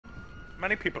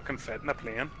Many people can fit in a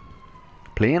plane.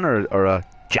 Plane or a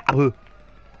Jabu?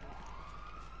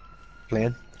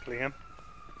 Plane. Plane.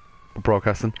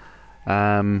 Broadcasting.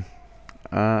 I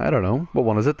don't know. What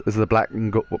one is it? Is it the black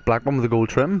one with the gold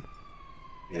trim?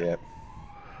 Yeah.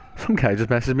 Some guy just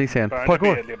messaged me saying, Bound to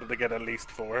parkour. be able to get at least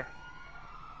 4.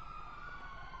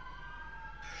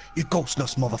 You ghost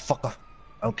nuts, motherfucker.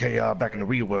 Okay, back in the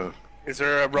real world. Is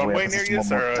there a runway near you,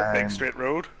 one or more a big time. straight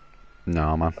road?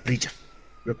 No, man. Legion,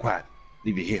 real quiet.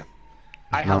 Leave you here.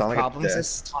 I have Not like problems that.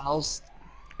 with tunnels.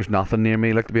 There's nothing near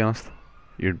me, like, to be honest.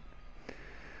 You're...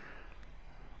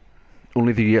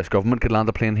 Only the US government could land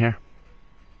a plane here.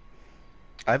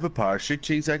 I have a parachute,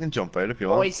 cheese. I can jump out if you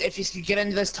want. Boys, if you could get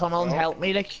into this tunnel and help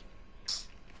me, like.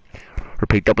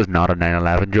 Repeat, that was not a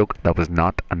 9/11 joke. That was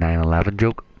not a 9/11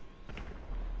 joke.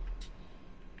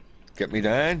 Get me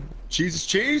down. Cheese is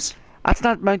cheese. That's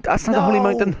not That's not the Holy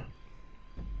Mountain.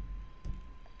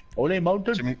 Holy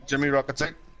Mountain? Jimmy Rockets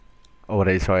out. Oh, it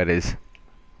is. Sorry, it is.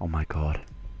 Oh my God,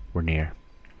 we're near.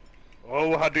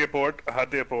 Oh, I had to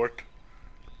abort.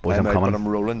 Boys, I'm I'm out, coming. but I'm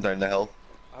rolling down the hill.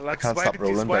 Alex, can't why stop did you,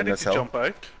 rolling why down did this you hill. jump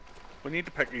out? We need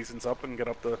to pick these up and get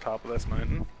up to the top of this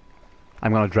mountain.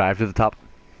 I'm gonna drive to the top.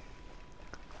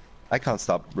 I can't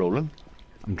stop rolling.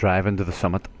 I'm driving to the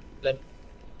summit.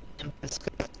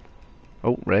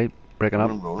 Oh, right, breaking up.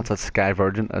 Rolling. That's that Sky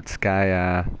Virgin. That's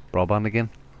Sky broadband again.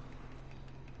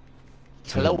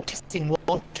 Hello, testing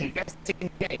 1, 2, testing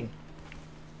again.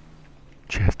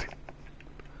 Chest.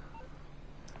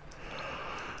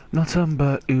 Not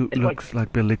somebody who looks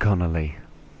like Billy Connolly.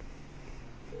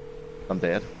 I'm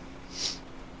dead.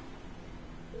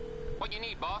 What you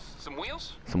need, boss? Some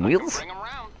wheels? Some wheels? Bring them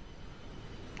round.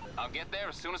 I'll get there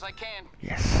as soon as I can.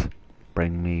 Yes.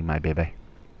 Bring me my baby.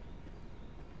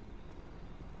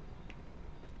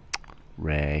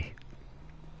 Ray.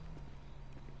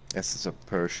 This is a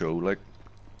per show, like.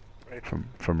 Right.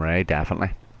 From Ray,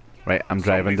 definitely. Right, I'm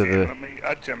driving to Somebody's the... aiming at me.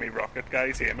 That Jimmy Rocket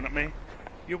guy's aiming at me.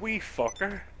 You wee fucker.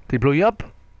 Did he blow you up?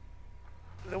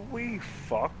 The wee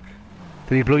fuck.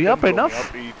 Did he blow you up right Didn't blow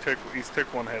enough? me up. He's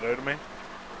took one hit out of me.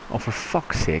 Oh, for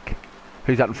fuck's sake.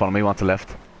 Who's that in front of me wants a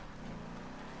lift?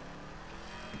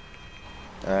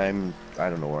 I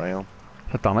don't know where I am.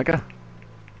 Is that Donica?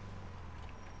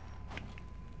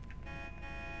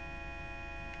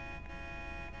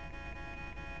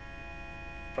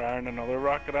 Firing another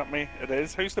rocket at me. It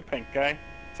is. Who's the pink guy?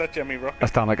 Is that Jimmy Rocket?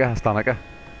 That's Donica, that's Donica.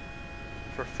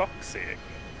 For fuck's sake.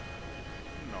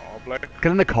 No, Black.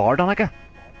 Get in the car, Donica.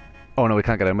 Oh no, we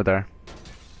can't get in with there.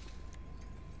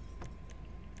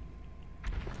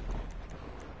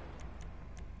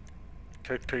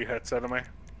 Took 2 hits out of me.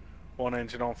 1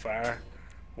 engine on fire.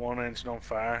 1 engine on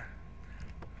fire.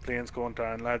 Plane's going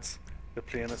down, lads. The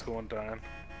plane is going down.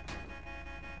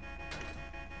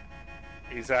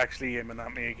 He's actually aiming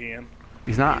at me again.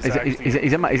 He's not. He's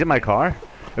He's in my car.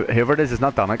 Whoever it is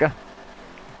not Donica.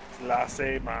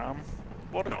 Lassie, ma'am.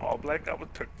 What an oblique. That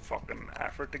would took fucking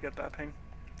effort to get that thing.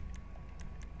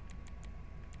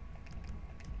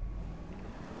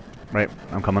 Right,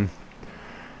 I'm coming.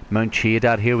 Mount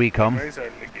Cheetah, here we come. He's out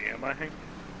of the game, I think.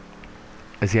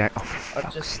 Is he? Oh, for I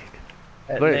fuck's just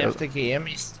sake. left the game.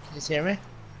 Can you hear me?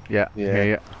 Yeah, Yeah. hear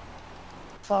ya.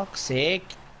 Fuck's sake.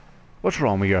 What's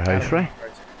wrong with your house, Ray?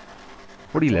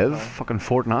 Where do you live? Fucking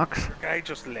Fort Knox? The guy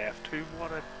just left too.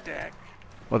 What a dick.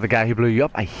 Well, the guy who blew you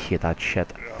up? I hate that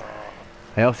shit. Oh,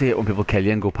 I also hate when people kill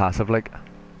you and go passive, like.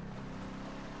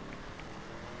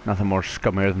 Nothing more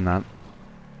scummier than that.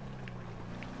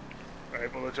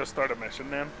 right, well, we'll just start a mission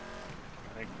then.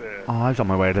 I think the... Oh, I was on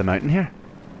my way to the mountain here.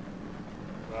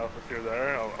 Well, if you're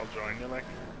there, I'll join you, like.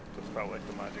 Just felt like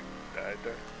the magic died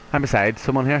there. I'm beside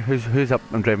someone here. Who's up?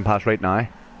 I'm driving past right now.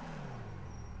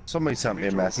 Somebody sent me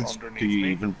a Somebody message. drove Do you underneath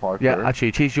me. even park Yeah, there?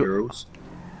 actually, cheese you. Euros?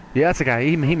 Yeah, that's a guy.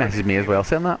 He messaged me as well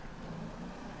saying that.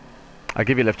 I'll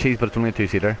give you a lift, cheese, but it's only a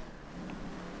 2-seater.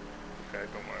 Okay,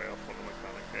 don't worry, I'll phone the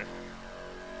mechanic here.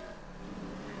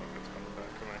 Look, it's coming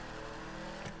back to me.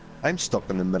 I'm stuck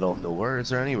in the middle of nowhere. Is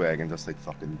there any way I can just like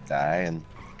fucking die and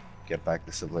get back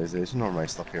to civilization, or am I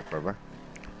stuck here forever?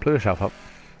 Pull yourself up.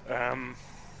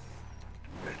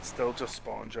 It still just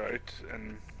spawns you out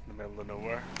in the middle of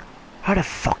nowhere. How the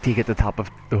fuck do you get to the top of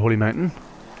the Holy Mountain?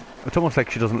 It's almost like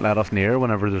she doesn't let us near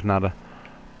whenever there's not a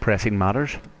pressing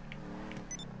matters.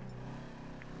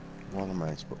 What am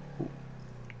I supposed? Oh.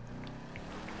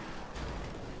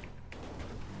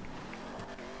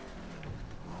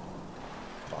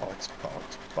 Bollocks,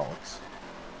 bollocks, bollocks.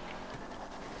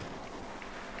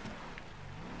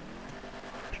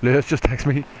 Lewis just text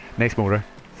me. Nice motor.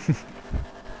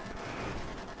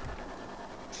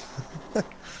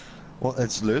 Well,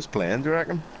 it's Lewis playing, do you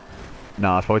reckon?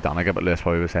 No, it's probably Danica, but Lewis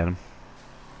probably was saying him.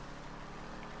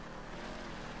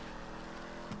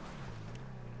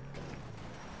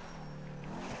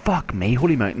 Fuck me,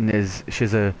 Holy Mountain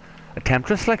she's a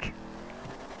temptress, like.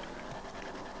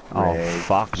 Oh, Ray,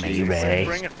 fuck me, Jesus. Ray.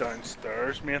 Bring it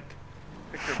downstairs, mate.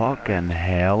 Pick your Fucking bag.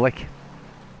 hell, like.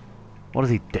 What is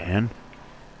he doing?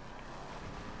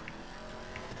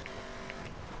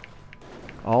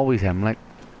 Always him, like.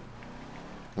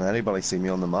 Can anybody see me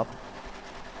on the map?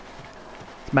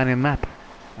 It's man in the map.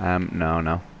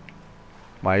 No.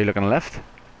 Why are you looking left?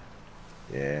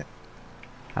 Yeah.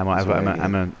 I'm That's right,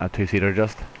 yeah. a two-seater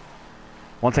just.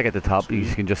 Once I get to the top, you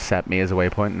can just set me as a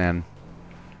waypoint, and then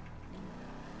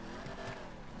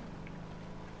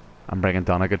I'm bringing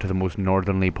Donegal to the most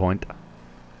northerly point.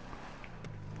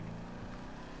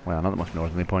 Well, not the most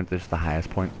northerly point, this is the highest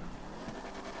point.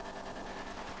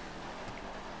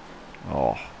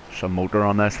 Oh, some motor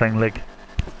on this thing, like.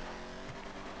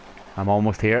 I'm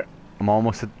almost here. I'm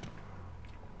almost at...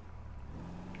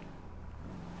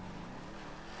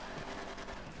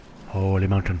 Holy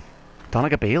Mountain.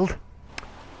 Donegal bailed?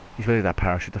 He's ready that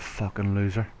parachute, the fucking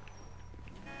loser.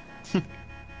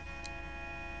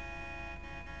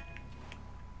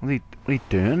 What are you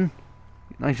doing?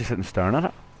 Now he's just sitting staring at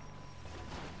it.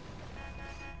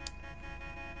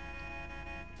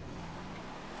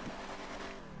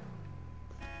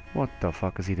 What the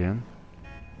fuck is he doing?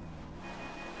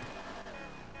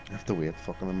 I have to wait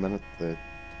fucking a minute to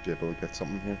be able to get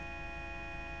something here.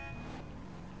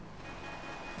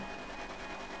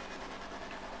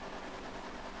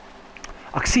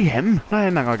 I can see him. Now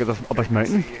I'm not gonna get this up this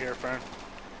mountain. See you here, Fern.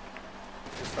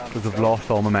 Just stand Because we've still. lost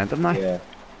all momentum now. Yeah.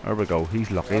 There we go.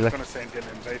 He's lucky. I'm Like. gonna send you an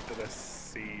invite to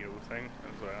this CEO thing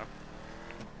as well.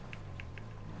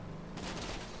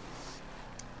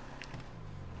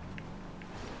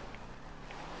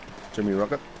 Jimmy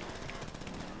Rocket.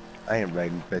 I ain't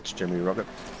riding bitch Jimmy Rocket.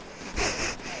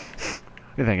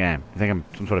 What do you think I am? You think I'm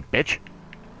some sort of bitch?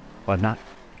 Well, I'm not.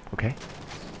 Okay.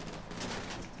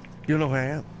 You know who I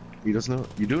am. He doesn't know.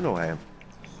 You do know who I am.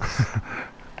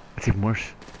 That's even worse.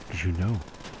 Because you know.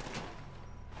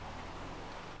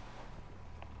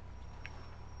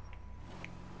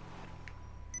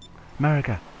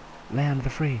 America, land of the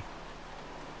free.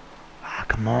 Ah,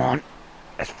 come on.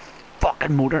 This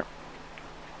fucking motor.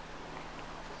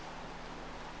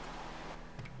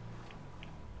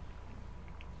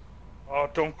 Oh,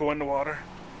 don't go in the water.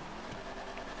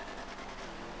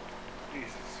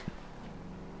 Jesus.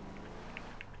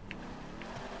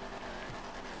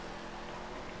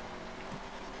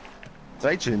 Did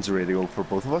I change the radio for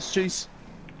both of us, jeez?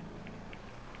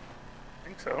 I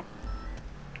think so.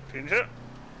 Change it.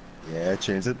 Yeah,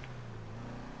 change it.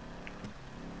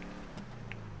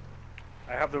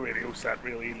 I have the radio set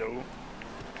really low.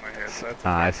 My headset's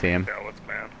Ah, I see him. tell what's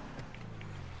playing.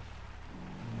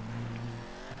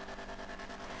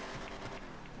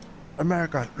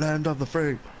 America, land of the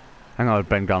free. Hang on,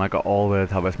 bring Donegal all the way to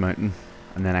the top of this mountain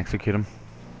and then execute him.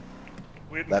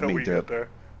 Wait Let until me we do get it. there.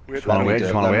 Wait Just wanna Let me wait, do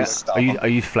just it. wanna Let me wait. stop Are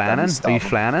him. you flying in? Are stop you him.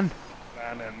 flying in?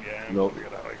 Planning, yeah. I'm No. gonna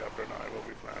get a helicopter now. We'll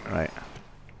be planning. Right.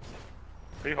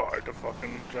 Pretty hard to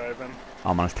fucking drive in.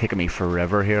 Oh man, it's taking me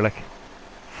forever here, like.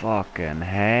 Fucking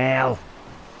hell.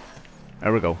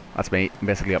 There we go. That's me. I'm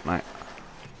basically up now.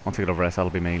 Once I get over this, that'll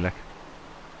be me, like.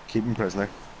 Keep him prisoner.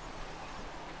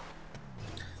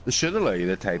 They should allow you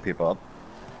to tie people up.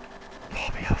 Oh,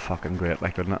 it'd be fucking great,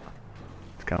 like, wouldn't it?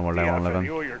 It's kind of where I Yeah, want to live in.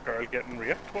 video of your girl getting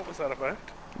raped. What was that about?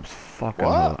 It's fucking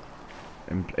What?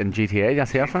 in GTA, you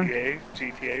see that thing?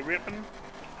 GTA raping?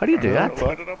 How do you do I that?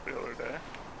 loaded it up the other day.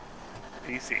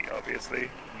 PC, obviously.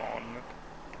 Come on.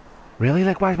 Really?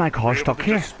 Like, why is my car They were stuck able to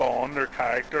here? just spawn their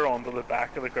character onto the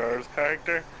back of the girl's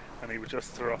character, and he would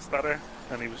just thrust at her,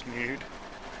 and he was nude.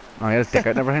 Oh, yeah, his dick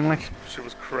out and everything, like. She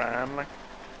was crying, like.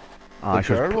 Oh, The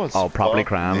she girl was properly fuck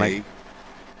crying, me. like.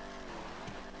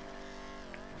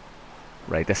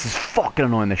 Right, this is fucking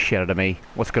annoying the shit out of me.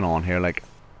 What's going on here, like?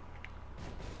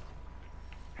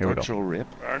 Here we go. Virtual rape.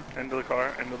 Burn, into the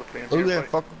car, into the plane. Oh here, yeah, like.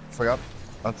 fuck. Forgot.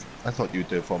 I thought you'd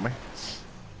do it for me.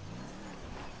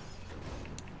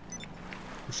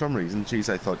 For some reason, jeez,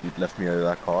 I thought you'd lift me out of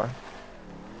that car.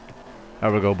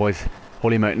 There we go, boys.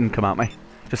 Holy Mountain, come at me.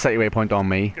 Just set your waypoint on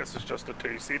me. Guess it's just a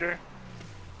two-seater.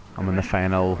 I'm in the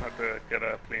final. Have to get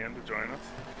a plane to join us.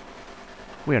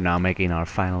 We are now making our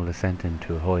final descent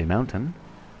into Holy Mountain.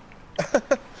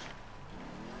 If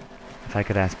I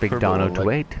could ask Big Purple, Dono to like-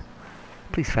 wait,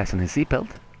 please fasten his seatbelt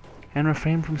and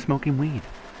refrain from smoking weed.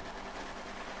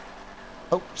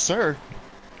 Oh, sir.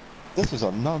 This is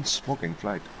a non-smoking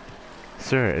flight.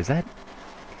 Sir, is that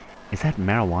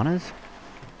marijuana's?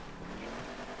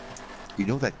 You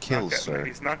know that kills, sir.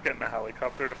 He's not getting a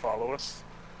helicopter to follow us.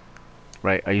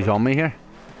 Right, are you on me here?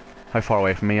 How far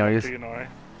away from me are Do you? you know?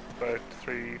 About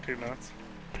 2 minutes.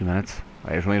 2 minutes.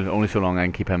 Right, it's only so long I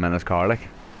can keep him in his car, like.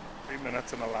 3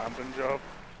 minutes in a landing job.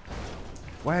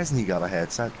 Why hasn't he got a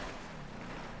headset?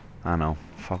 I know.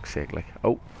 Fuck's sake, like.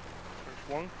 Oh. There's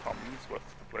one comes with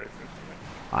the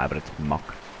PlayStation. Aye, but it's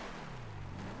muck.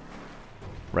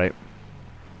 Right.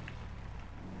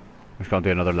 I'm just gonna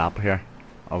do another lap here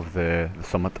of the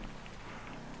summit.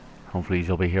 Hopefully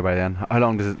he'll be here by then. How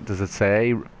long does it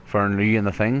say for Lee in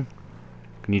the thing?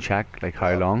 Can you check like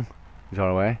how long he's on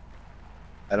away?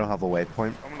 I don't have a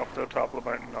waypoint. Coming up to the top of the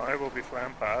mountain now, we'll be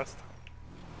flying past.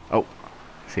 Oh,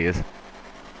 see us.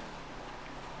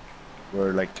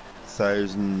 We're like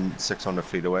 1,600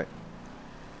 feet away.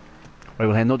 Right,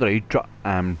 well, I know that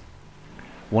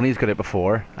one of you's got it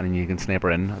before, and then you can sniper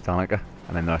in at Danica,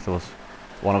 and then the rest of us,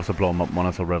 one of us will blow him up, one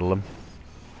of us will riddle him.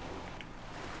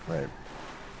 Right.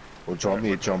 Well, drop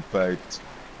me a jump out.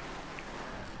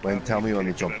 Tell me when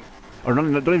you jump. Or don't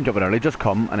even jump in early, just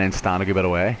come and then stand a good bit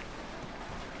away.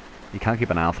 You can't keep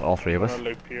an eye on all three of us. I'm gonna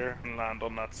loop here and land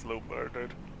on that slope there,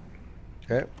 dude.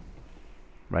 Okay.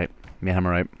 Right, me and him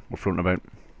are out. We're floating about.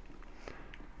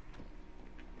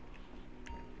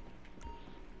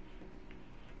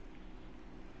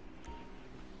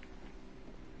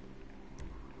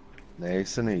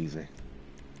 Nice and easy.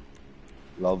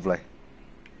 Lovely.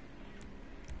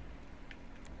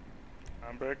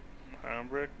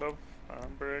 Handbrake, love,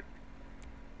 handbrake.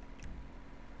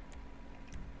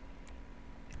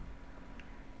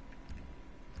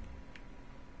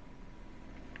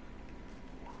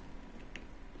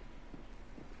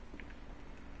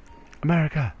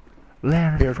 America,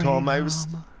 land Here, of Tom, I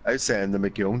freedom. was saying to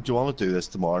McGill, do you want to do this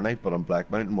tomorrow night, but on Black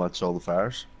Mountain, watch all the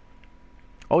fires?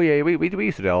 Oh yeah, we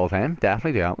used to do it all the time.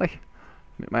 Definitely do that. Like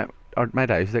my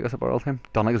dad used to take us up all the time.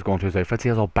 Donald is going through his outfits. He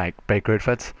has all biker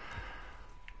outfits.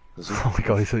 Does he? Oh my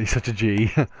god, he's such a G.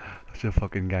 Such a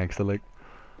fucking gangster, like.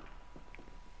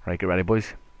 Right, get ready,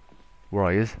 boys. Where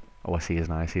are you? Oh, I see his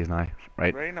now. I see his now.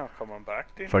 Right. Ray not coming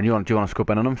back, dude. Fern, do you want to scoop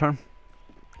in on him, Fern?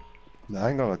 No,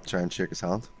 I'm gonna try and shake his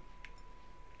hand.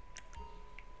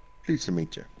 Pleased to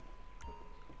meet you.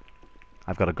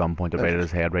 I've got a gun pointed right at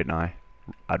his head right now.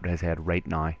 At his head right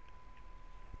now.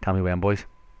 Tell me when, boys.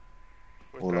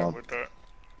 Hold on. With that.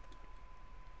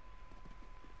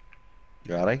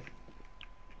 You ready?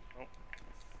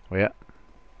 Oh yeah.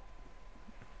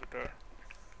 With that.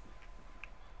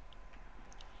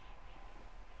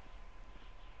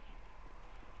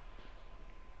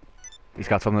 He's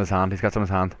got something in his hand. He's got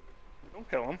something in his hand. Don't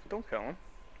kill him. Don't kill him.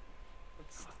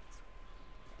 It's...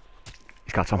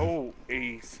 He's got something. Oh,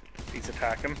 he's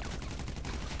attacking.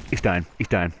 He's down. He's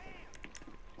down.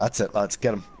 That's it, lads.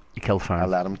 Get him. He killed I'll Fern.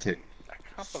 let him take. I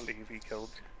can't believe he killed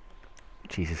you.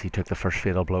 Jesus, he took the first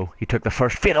fatal blow. He took the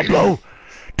first fatal blow!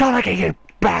 Donaghy, you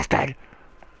bastard!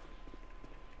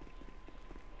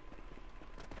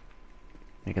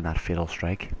 Making that fatal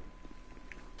strike.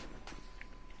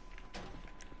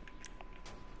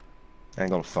 I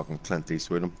ain't gonna fucking Clint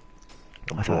Eastwood him.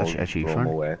 I thought that's you, Blow him Fern.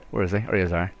 away. Where is he? Or he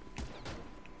is there?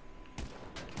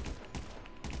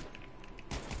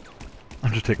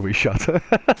 I'm just taking a wee shot.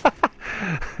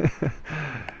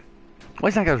 Why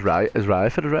is that guy's riot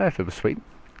for the riot? It was sweet.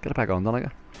 Get it back on,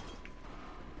 Donaghy.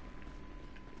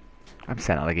 I'm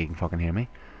saying it like he can fucking hear me.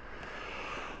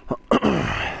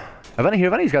 Have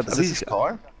any's got... Is this his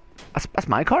car? That's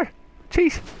my car.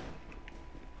 Jeez.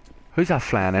 Who's that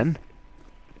flying in?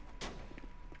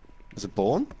 Is it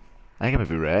Bowen? I think it might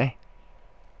be Ray.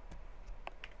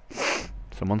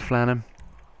 Someone's flying him.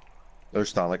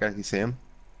 There's Danica, you see him?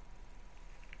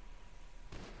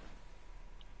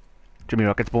 Jimmy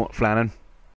Rocket's flying in.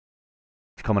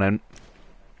 He's coming in.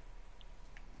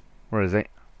 Where is he?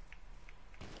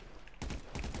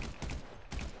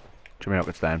 Jimmy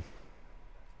Rocket's down.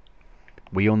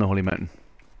 We own the Holy Mountain.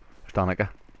 There's Danica.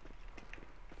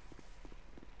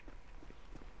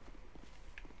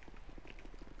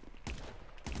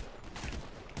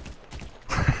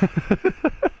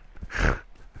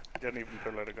 Didn't even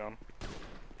pull out a gun.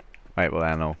 Right, well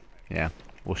I know. Yeah.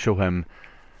 We'll show him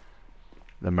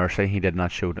the mercy he did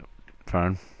not show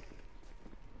Fern.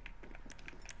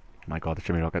 Oh my god, the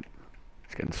Jimmy Rocket.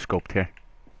 He's getting scoped here.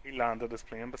 He landed his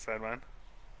plane beside mine.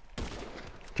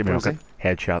 Jimmy Where is Rocket,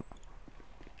 headshot.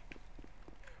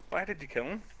 Why did you kill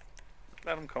him?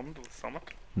 Let him come to the summit.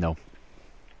 No.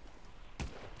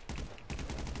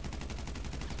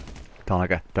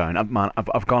 Tonica, down.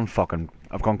 I've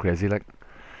gone crazy, like.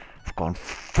 I've gone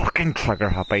fucking trigger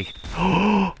happy.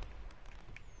 What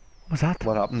was that?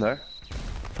 What happened there?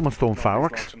 Someone's throwing Nobody's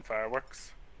fireworks. launching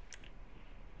fireworks.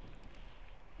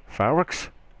 Fireworks?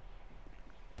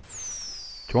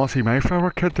 Do you want to see my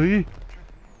firework, kid, do you?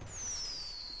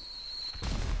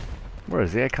 Where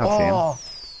is he? I can't see him.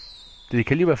 Did he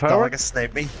kill you with fireworks?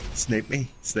 Snipe me. Snipe me.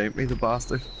 Snipe me, the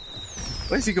bastard.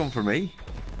 Why is he going for me?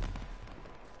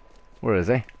 Where is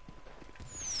he?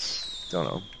 Don't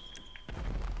know.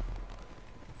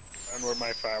 And where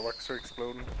my fireworks are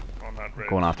exploding on that ridge.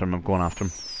 Going after him, I'm going after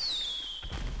him.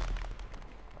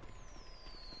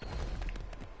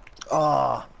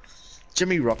 Oh,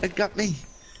 Jimmy Rocket got me.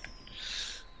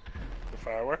 The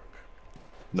firework.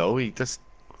 No, he just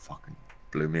fucking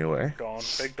blew me away.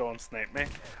 Big Dawn sniped me.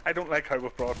 I don't like how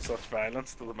we've brought such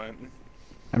violence to the mountain.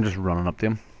 I'm just running up to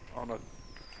him. On a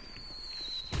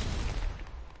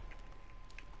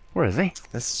Where is he?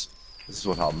 This is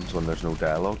what happens when there's no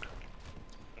dialogue.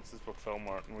 This is what Phil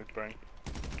Martin would bring.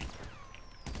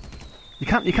 You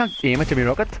can't aim at Jimmy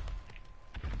Rocket.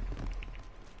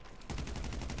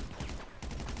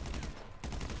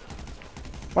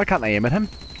 Why can't I aim at him?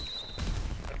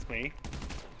 That's me.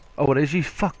 Oh, it is you?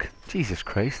 Fuck. Jesus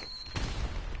Christ.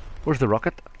 Where's the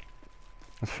rocket?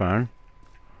 That's fine.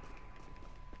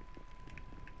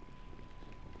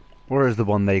 Where is the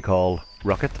one they call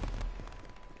Rocket?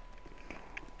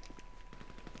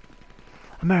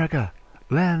 America,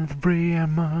 land of free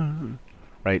and more.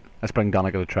 Right, let's bring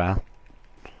Donica to trial.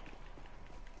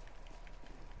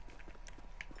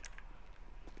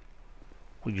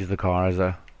 We'll use the car as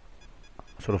a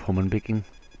sort of humming beacon.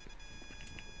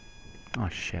 Oh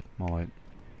shit, I'm all out.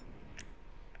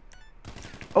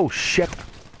 Oh shit!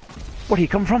 Where'd he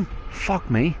come from? Fuck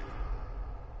me.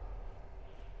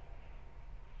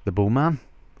 The Bowman?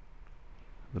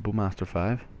 The Bowmaster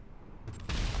 5?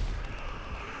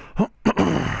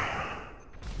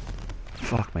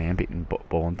 Fuck me, I'm beating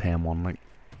Bowen 10-1 like.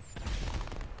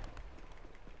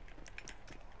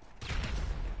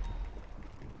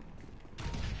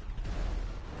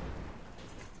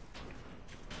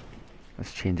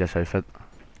 Let's change this outfit.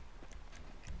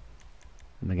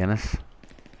 McGinnis.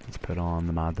 Let's put on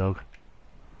the Mad Dog.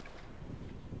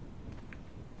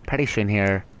 Pretty soon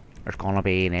here, there's gonna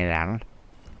be an island.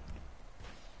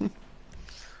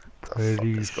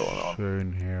 Pretty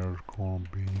soon here, there's gonna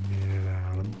be an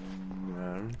island.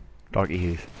 Darky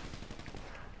Hughes.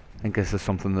 I think this is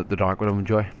something that the Dark would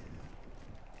enjoy.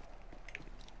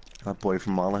 That boy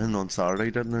from Monaghan on Saturday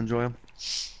didn't enjoy him.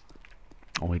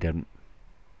 Oh, he didn't.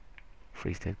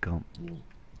 Free State Gump. He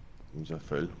was a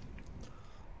fool.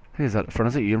 Who is that? In front?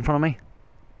 Is it you in front of me?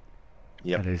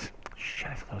 Yep. It is.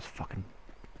 Shit, I thought that was fucking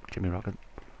Jimmy Rocket.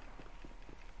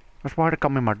 That's why they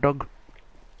call me my dog.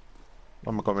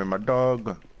 I'm coming my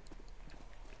dog.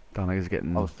 Donica's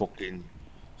getting. I was fucking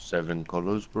 7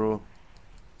 colours, bro.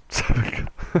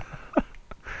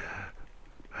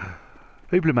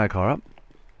 Who blew my car up?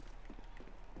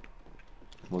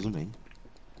 Wasn't me.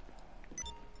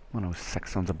 One of those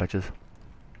 6 sons of bitches.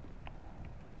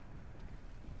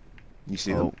 You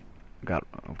see them?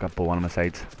 I've got Bo on my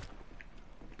sides.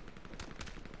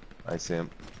 I see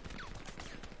him.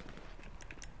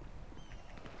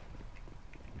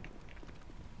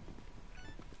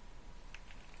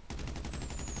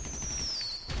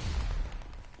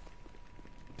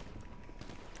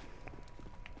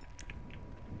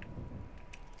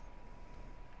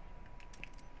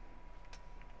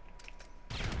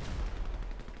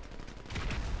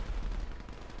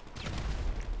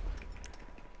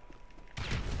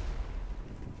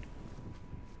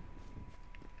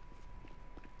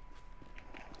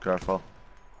 Careful.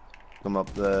 Come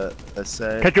up the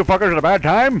side. Catch you fuckers at a bad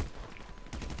time!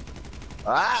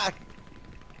 Ah!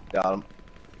 Got him.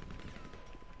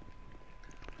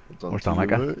 Where's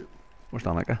Donica? Where's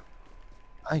Donica?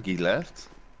 I think he left.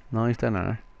 No, he's down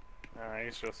there.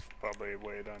 He's just probably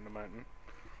way down the mountain.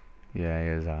 Yeah, he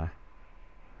is,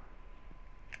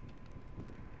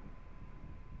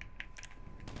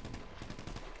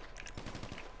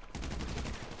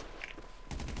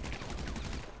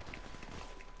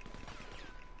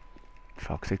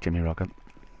 Fuck's sake, Jimmy Rocket.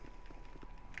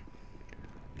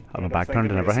 Have my back turned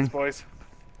and everything. Boys.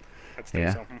 Let's do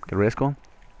Yeah, something. get a race going.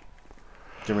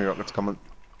 Jimmy Rocket's coming.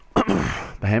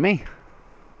 Behind me?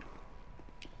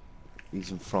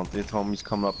 He's in front of you, Tom. He's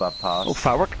coming up that path. Oh,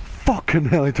 firework! Fucking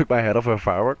hell, he took my head off with a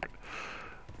firework.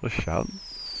 What a shot.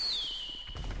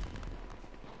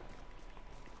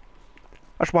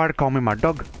 That's why they call me my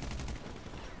dog.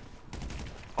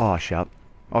 Oh, shit.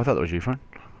 Oh, I thought that was you, friend.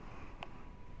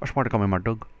 That's why they call me my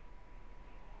dog.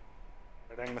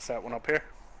 Right, I'm gonna set one up here.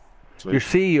 Sweet. Your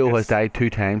CEO Yes. has died 2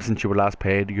 times since you were last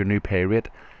paid. Your new pay rate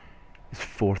is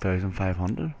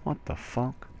 4,500. What the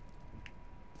fuck?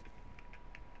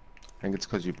 I think it's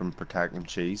because you've been protecting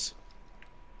cheese.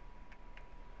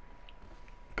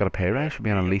 Got a pay rise for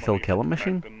being a You get lethal money for killing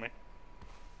machine? protecting me.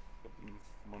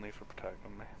 Get money for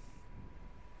protecting me.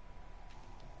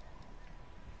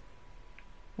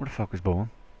 Where the fuck is Bowen?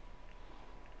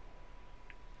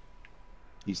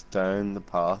 He's down the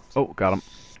path. Oh, got him.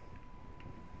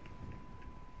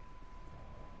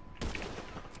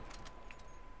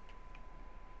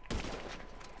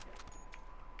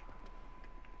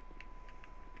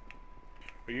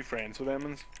 Are you friends with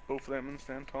Emmons? Both of Emmons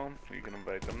then, Tom? You can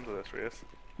invite them to this race.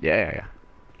 Yeah.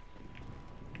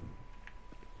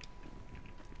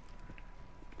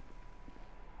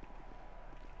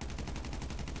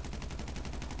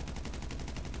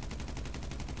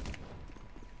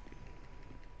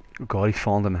 Oh god, he's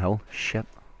fallen down the hill. Shit.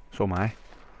 So am I.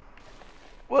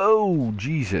 Whoa,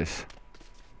 Jesus.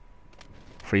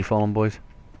 Free falling, boys.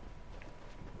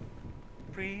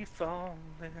 Free falling.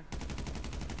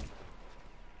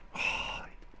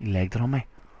 He legged it on me.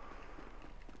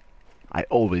 I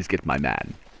always get my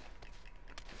man.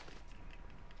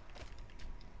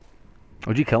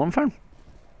 Would you kill him, Fern?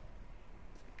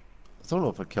 I don't know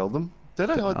if I killed him.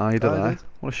 Did I? Oh, you did I? did.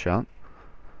 What a shot.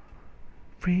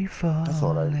 Free falling. I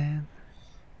thought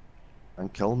I'm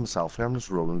killing myself here. I'm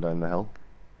just rolling down the hill.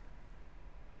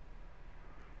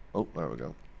 Oh, there we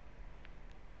go.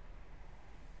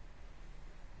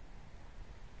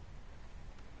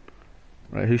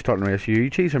 Right, who's starting the race? You,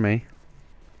 Cheese, or me?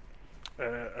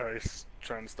 I was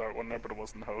trying to start one there, but it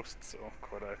wasn't the host, so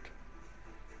quit out.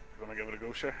 You wanna give it a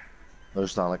go, sure?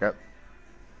 There's not like it.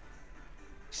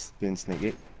 He's being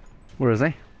sneaky. Where is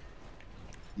he?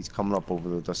 He's coming up over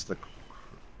the just the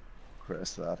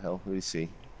crest of that hill. Who do you see?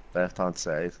 Left hand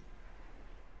side.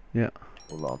 Yeah.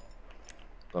 Hold on.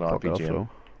 Fuck Got off, RPG. though.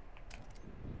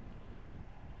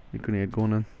 You grenade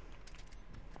going in.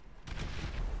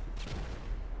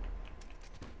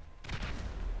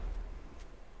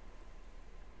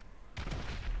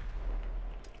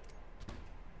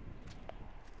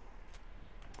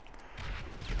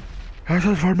 This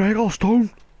is for Stone.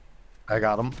 I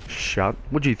got him. Shot.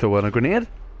 Would you throw in a grenade?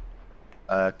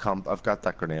 I've got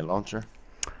that grenade launcher.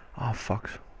 Oh, fuck.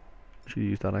 Should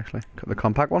use that actually. The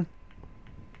compact one?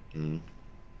 Mm.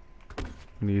 I'm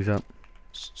gonna use that.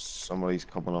 Somebody's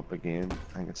coming up again.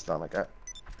 I think it's done like that.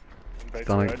 Invite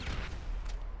Sonny. Red.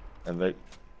 Invite.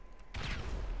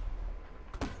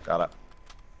 Got it.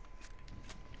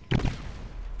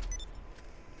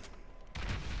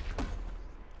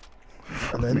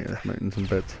 And Mate, then this mountain's in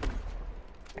bits.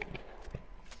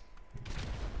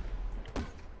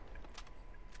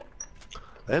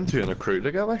 them two in a crew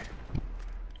together.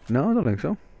 No, I don't think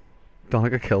so. Don't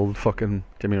think I killed fucking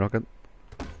Jimmy Rocket.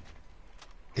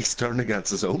 He's turning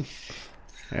against his own.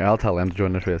 Yeah, I'll tell them to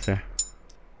join this race here.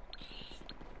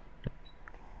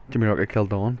 Jimmy Rocket killed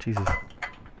Dawn. Jesus.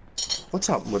 What's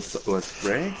happened with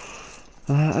Ray?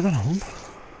 I don't know.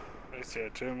 I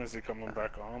said to him, is he coming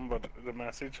back on? But the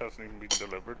message hasn't even been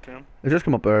delivered to him. It just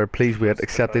come up there. Please wait.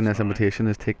 Accepting this invitation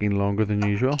is taking longer than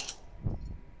usual.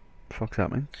 Fuck's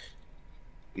that mean?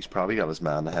 He's probably got his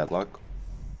man in the headlock.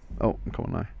 Oh, I'm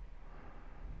coming now.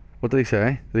 What did he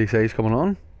say? Did he say he's coming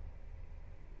on?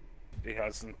 He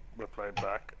hasn't replied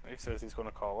back. He says he's going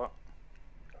to call it.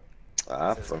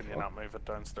 Ah, He says, fuck. can you not move it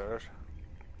downstairs?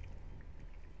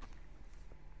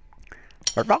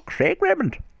 For fuck's sake,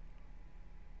 Raymond.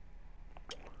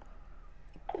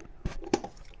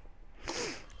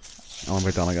 I want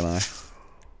to be done again now.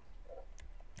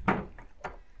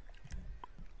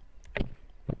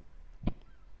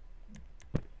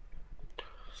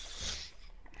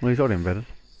 Well, he's already invited.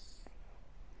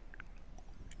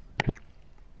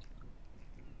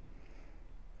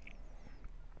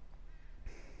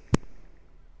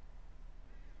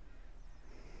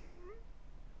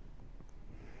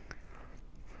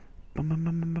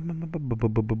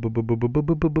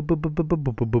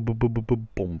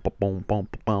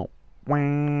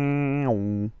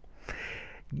 Wow.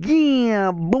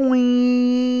 Yeah, boy.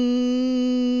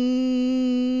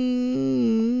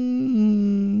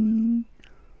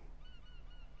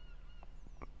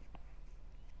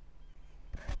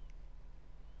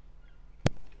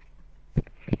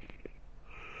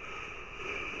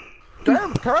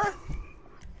 Damn it, Kurt!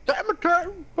 Damn it,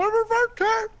 Kurt! Damn it,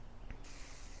 Kurt!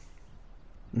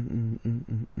 Calling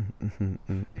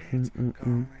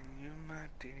you, my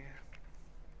dear.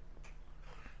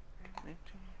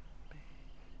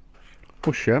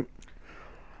 Oh shit.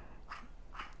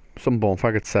 Some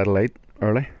bonfire gets satellite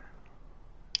early.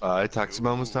 Taxi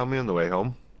man was telling me on the way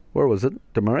home. Where was it?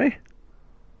 Demurray?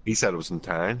 He said it was in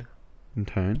town. In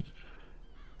town.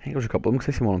 I think there's a couple of them,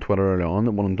 because I seen one on Twitter early on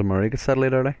that one on Demurray gets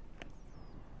satellite early.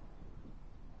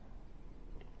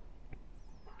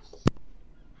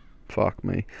 Fuck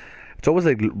me. It's always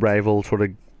like rival sort of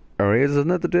areas, isn't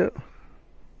it, to do it?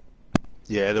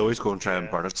 Yeah, they always go and try and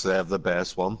burn it, so they have the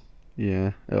best one.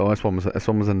 Yeah. Oh, this one was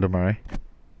in Dermary.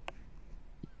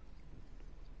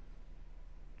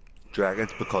 Do you reckon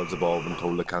it's because they've all been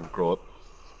told they can't grow it?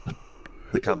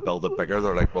 They can't build it bigger.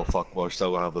 They're like, well, fuck, we're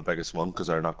still gonna have the biggest one because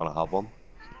they're not gonna have one.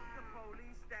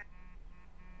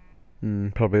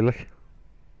 Probably like.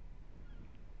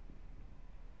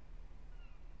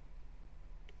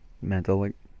 Mental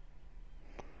like.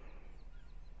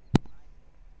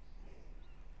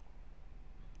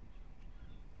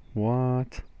 What?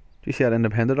 Do you see that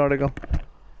independent article?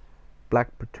 Black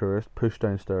tourist pushed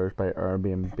downstairs by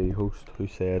Airbnb host who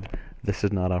said, "This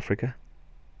is not Africa."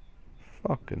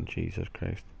 Fucking Jesus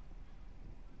Christ.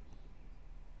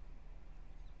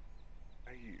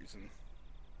 Are you using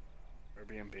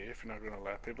Airbnb if you're not going to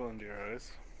let people into your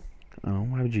house? Oh,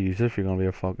 why would you use it if you're gonna be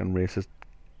a fucking racist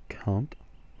cunt?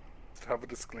 Just have a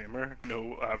disclaimer: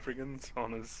 no Africans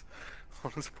on his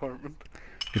apartment.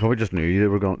 You probably just knew they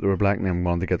were black and then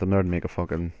wanted to get them there and make a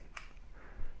fucking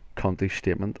cunty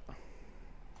statement.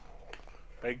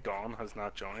 Big Don has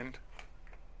not joined.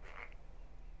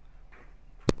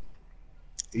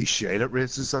 He's shit at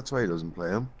races, that's why he doesn't play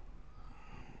him.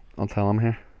 I'll tell him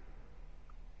here.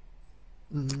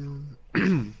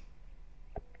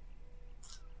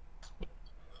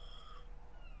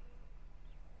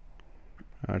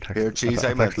 Here, cheese,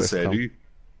 I meant to say to you.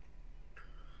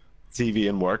 TV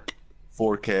and work,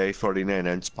 4K,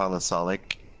 49-inch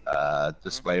Panasonic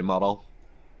display model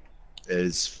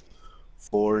is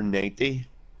 $490.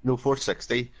 No,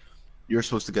 $460. You're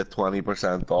supposed to get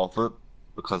 20% off it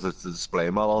because it's the display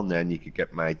model, and then you could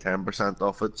get my 10%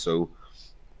 off it, so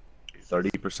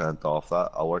 30% off that.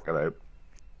 I'll work it out.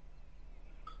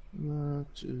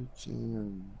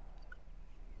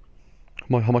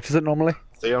 How much is it normally?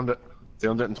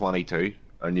 322,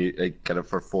 and you get it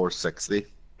for $460.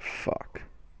 Fuck.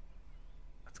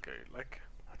 That's good. Like,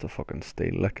 That's a fucking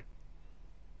steal, like.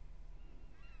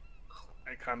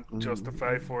 I can't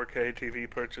justify 4K TV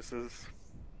purchases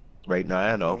Right now, I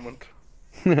at the know. moment.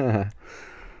 I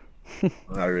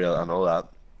know that.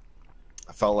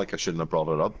 I felt like I shouldn't have brought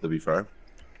it up, to be fair.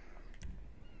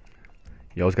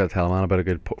 You always gotta tell a man about a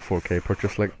good 4K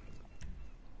purchase, like.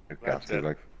 I got to,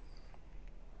 like.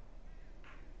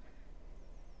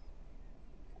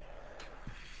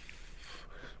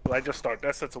 Will I just start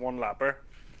this? It's a one lapper.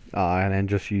 And then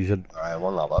just use it. Alright,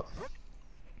 one lap up.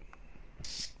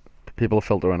 People will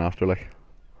filter in after, like.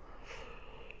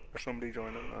 There's somebody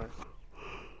joining now.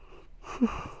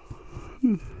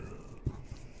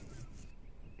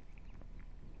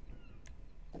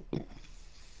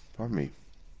 Pardon me.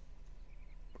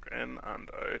 Look in and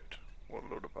out. One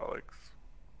load of Alex.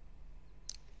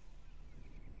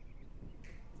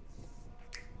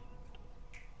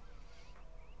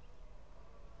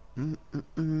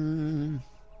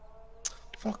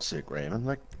 Fuck's sake, Raymond,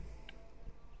 like.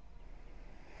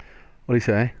 What do you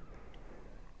say?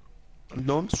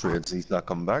 No, I'm straight, he's not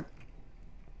coming back.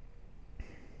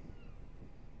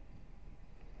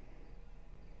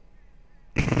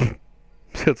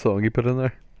 See that song you put in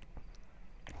there?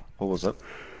 What was it?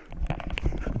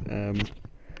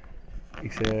 He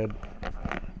said,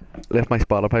 left my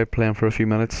Spotify playing for a few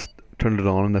minutes, turned it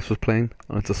on and this was playing,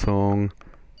 and it's a song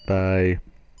by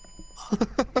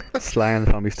Sly and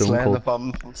the Family Stone Sly and the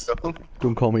called Family Stone.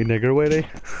 Don't Call Me Nigger, Whitey.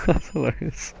 That's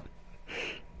hilarious.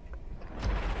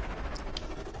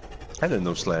 I didn't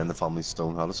know Sly and the Family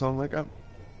Stone had a song like that.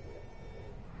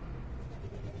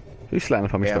 Who's Sly and the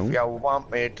Family If Stone? you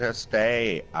want me to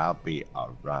stay, I'll be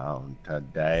around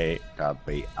today to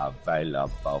be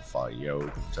available for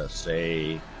you to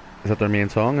see. Is that their main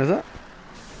song, is it?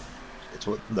 It's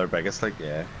what their biggest, like,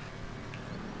 yeah.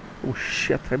 Oh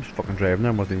shit, I was fucking driving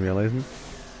there and wasn't even realising.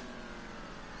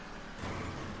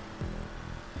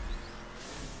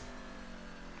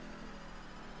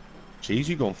 Jeez,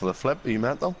 you going for the flip? Are you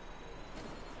mental?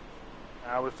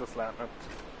 I was just letting it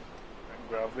bring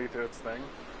gravity to its thing.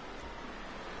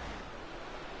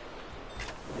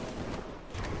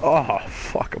 Oh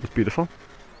fuck, it was beautiful.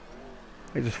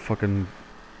 I just fucking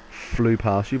flew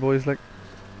past you boys like.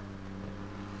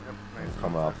 Yep, nice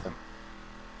Come one. off them.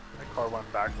 My car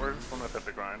went backwards when it hit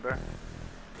the ground there.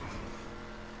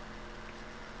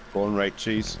 Going right,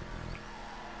 cheese.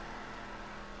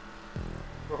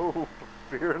 Oh,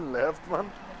 veer left, man.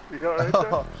 You alright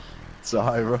there? It's a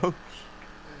high road.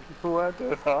 What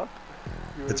the fuck?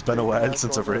 It's been a while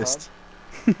since I've raced.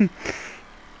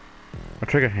 A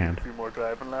trigger hand. A few more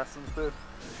driving lessons, dude.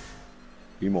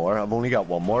 Few more. I've only got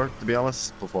one more, to be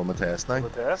honest, before my test now. The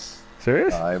test?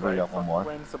 Serious? I've only got one more.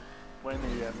 When are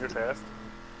you in your test?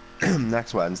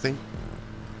 Next Wednesday.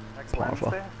 Next Powerful.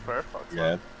 Wednesday? Fair fuck.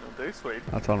 Yeah. You'll do sweet.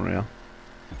 That's unreal.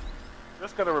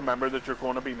 Just gotta remember that you're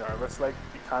going to be nervous. Like,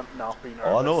 you can't not be nervous.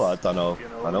 Oh, I know that. I know. You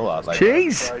know, I know that. Like,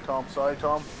 Jeez! Sorry, Tom. Sorry,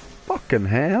 Tom. Fucking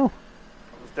hell.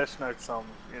 I was dishing out some,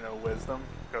 wisdom.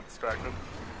 Got distracted.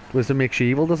 Wisdom makes you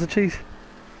evil, does it, cheese?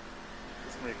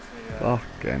 This makes me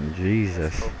Fucking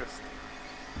Jesus. focused.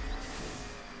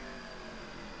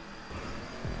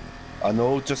 I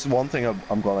know. Just one thing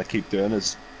I'm gonna keep doing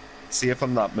is, see if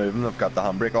I'm not moving. I've got the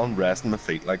handbrake on, resting my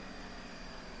feet. Like,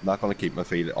 I'm not gonna keep my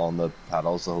feet on the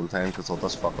pedals the whole time because I'll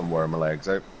just fucking wear my legs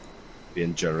out.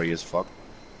 Being jittery as fuck.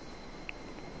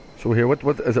 So here, what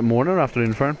is it, morning or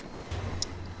afternoon, Fern?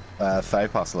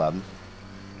 11:05.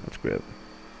 That's great.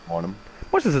 Morning. How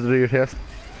much is it to do your test?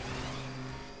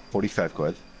 45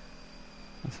 quid.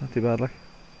 That's not too bad, like.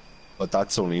 But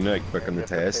that's only like booking the You have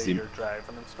to pay test. your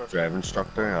driving instructor. Driving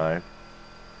instructor, aye.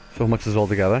 So how much is it all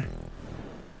together?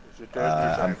 You're doing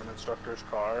your driving instructor's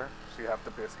car, so you have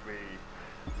to basically.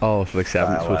 Oh, so like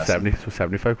 70. so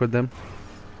 75 quid then?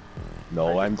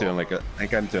 No, I'm doing like I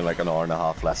think I'm doing like an hour and a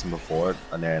half lesson before it,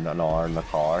 and then an hour in the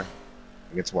car. I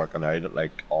think it's working out at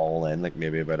like all in, like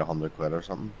maybe about 100 quid or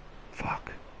something.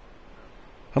 Fuck.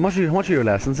 How much are your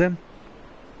lessons then?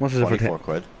 How much is it for 24 10?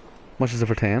 quid. How much is it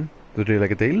for 10? Do they do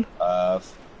like a deal?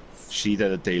 She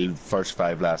did a deal. First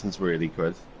 5 lessons were 80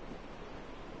 quid,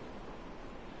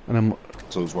 And then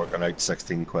so it's working out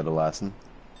 16 quid a lesson,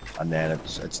 and then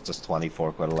it's just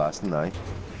 24 quid a lesson now.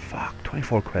 fuck,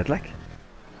 24 quid, like.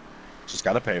 She's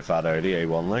got to pay fat out of the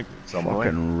A1 like somehow.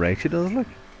 Fucking right she does, like.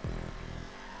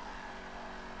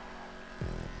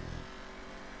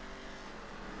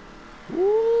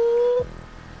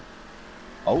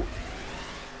 Oh,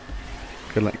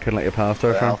 Couldn't let you pass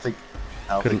there, Fern. healthy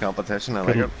Couldn't- competition. I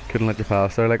like it. Couldn't let you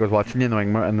pass there, like. I was watching you in the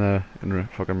wing mirror, in the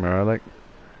fucking mirror, like.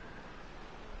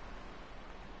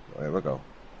 There we go.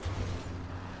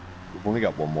 We've only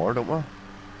got one more, don't we?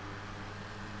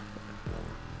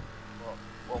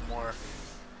 One more.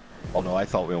 Oh no, I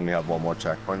thought we only had one more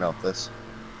checkpoint after this.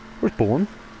 Where's Bowen?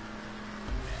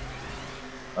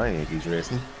 I think he's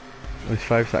racing. He's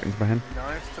 5 seconds behind. No,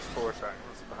 it's just 4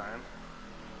 seconds behind.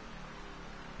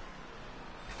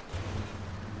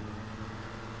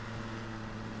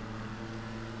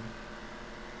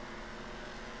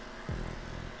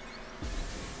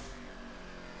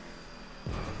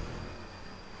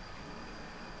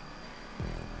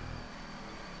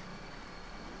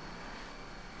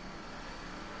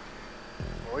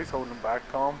 Always holding back,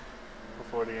 Tom,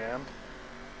 before the end,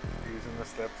 using the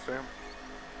slipstream.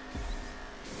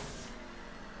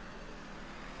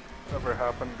 Never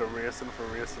happened to racing for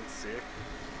racing's sake.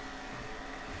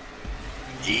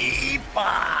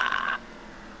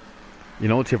 You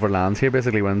know, whichever lands here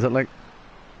basically wins it, like.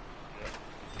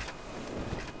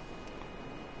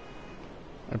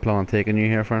 I plan on taking you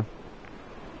here, Fern.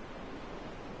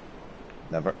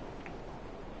 Never.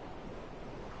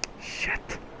 Shit.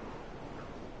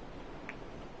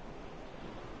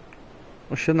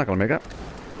 Well, shit, I'm not gonna make it.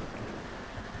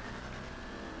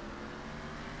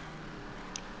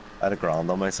 I had a grand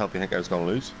on myself. You think I was gonna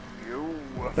lose? You.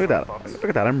 Look at that. Look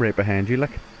at that, I'm right behind you,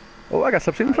 like. Oh, I got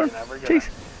slipstream in front. never get Jeez.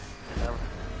 Never.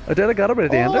 I did, I got it right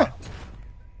at the end there.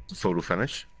 Photo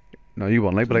finish. No, you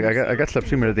won, like, but like, I got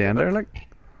slipstream right at the end there, like.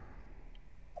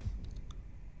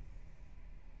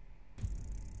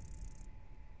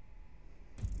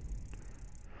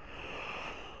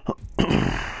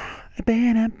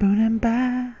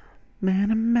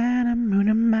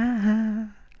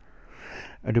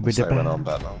 So I went on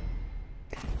bet now.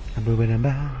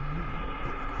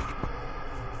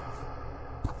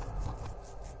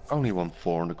 Only won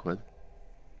 400 quid.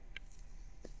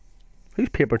 Who's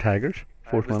Paper Tigers?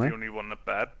 I was 420. the only one that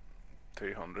bet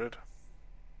 200.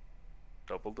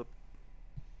 Doubled it.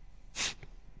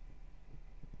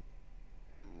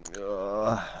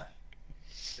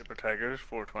 Paper Tigers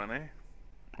 420.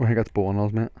 I think that's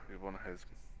Bowenall's, mate. We one of his.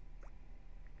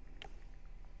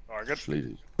 Target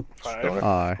Sleazy. 5.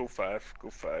 Aye. Go 5. Go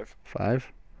 5.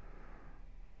 5.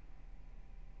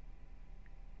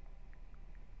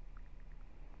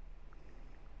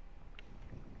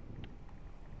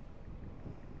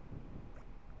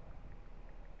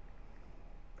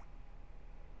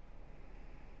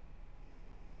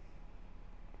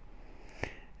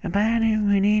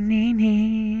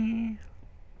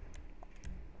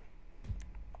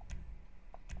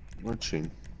 What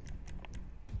tune?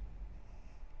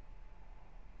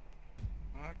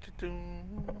 What to do?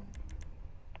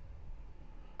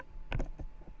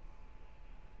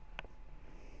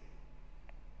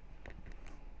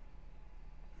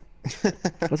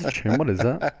 What's a tune? What is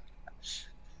that?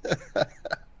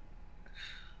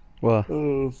 What?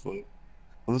 Oh fuck.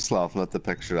 I'm just laughing at the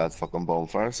picture of that fucking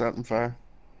bonfire setting fire.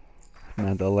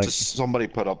 Mental, like. Just somebody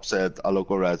put up, said a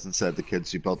local resident said the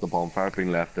kids who built the bonfire have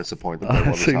been left disappointed by what I've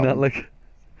has seen that, happened. like.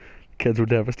 Kids were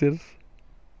devastated.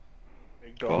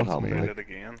 Big God Don's help me, made like. it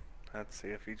again. Let's see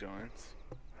if he joins.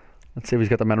 Let's see if he's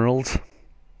got the minerals.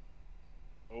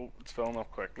 Oh, it's filling up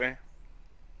quickly.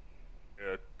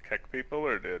 Do it kick people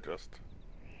or do it just...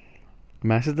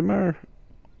 Message them or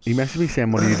he messaged me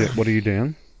saying, "What are you what are you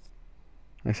doing?"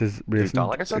 I says, You've "Racing." done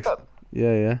like I said that.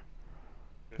 Yeah, yeah.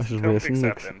 This Just is tell him to racing.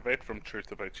 accept Like, invite from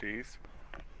Truth About Cheese.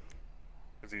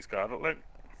 Because he's got it, like.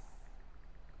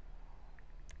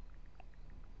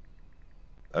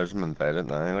 There's him invited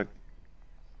now, like.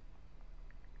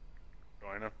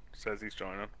 Joining. Says he's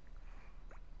joining.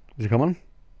 is he coming?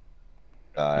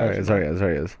 There he is. There he is.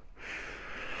 There he is.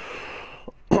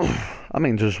 I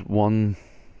mean, just one.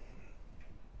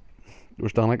 There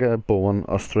was Danica, Bowen,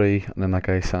 us three, and then that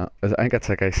guy Sam. I think it's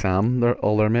that guy Sam. They're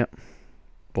all their mate.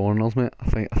 Bowen and us mate.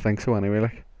 I think so. Anyway,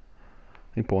 like.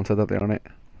 I think Bowen said that the other night.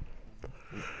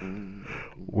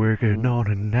 Working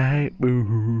on a night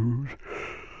moves.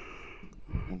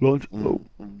 Launch. Oh,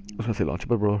 I was gonna say launch,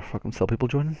 but bro, fucking still people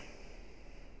joining.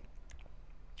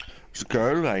 There's a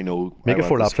girl I know. Make I it went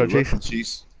 4 to laps, school right, with,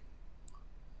 Chase? and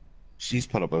she's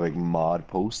put up a big mad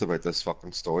post about this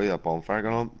fucking story that bonfire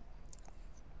going on.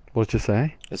 What did you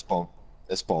say?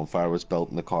 This bonfire was built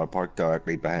in the car park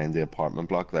directly behind the apartment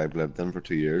block that I've lived in for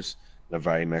 2 years in a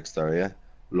very mixed area.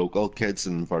 Local kids,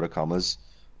 in inverted commas,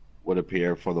 would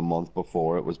appear for the month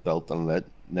before it was built and lit.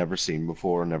 Never seen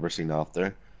before, never seen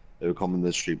after. They would come in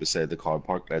the street beside the car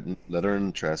park,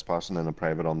 littering, trespassing in a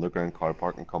private underground car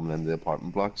park and coming into the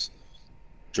apartment blocks.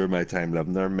 During my time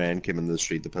living there, men came into the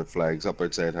street to put flags up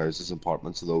outside houses and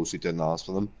apartments of those who didn't ask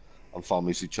for them, and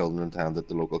families whose children attended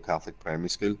the local Catholic primary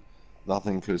school.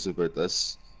 Nothing inclusive about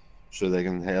this. Sure, they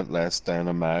can head less down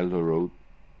a mile the road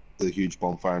to the huge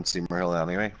bonfire in Seymour Hill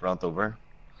anyway. Rant over.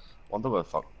 Wonder what the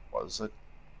fuck was it?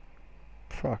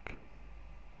 Fuck.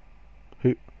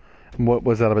 Who? What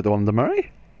was that about the one in the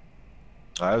Murray?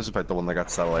 I was about the one that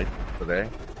got set alight today.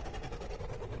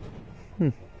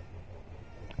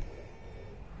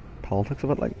 Politics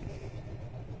of it, like.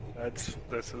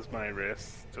 This is my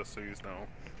race, just so you know.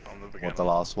 From the beginning. What, the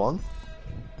last one?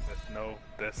 No,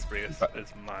 this race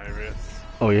is my race.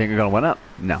 Oh, you think you're gonna win it?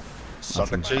 No.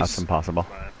 Suck it, That's Chase. impossible.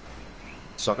 Mine.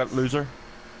 Suck it, loser.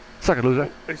 Suck it, loser.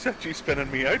 Is that you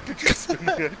spinning me out? Did you spin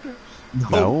me out?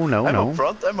 No, I'm no. up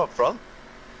front. I'm up front.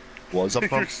 Was up Your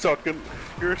front. sucking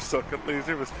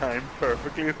loser was timed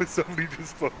perfectly. It was somebody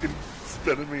just fucking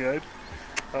spinning me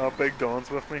out. Big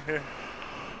Don's with me here.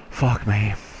 Fuck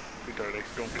me. Be dirty.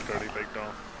 Don't be dirty, Big Don.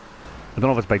 I don't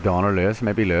know if it's Big Don or Lewis.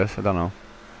 Maybe Lewis. I don't know.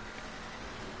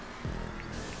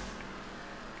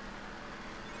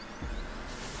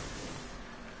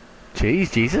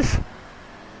 Jeez, Jesus.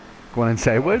 Going in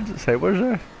sideways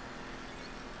there.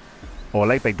 Oh, I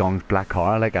like Big Don's black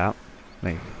car. I like that.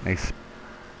 Like, nice.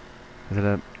 Is it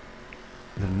a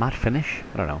matte finish?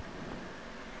 I don't know.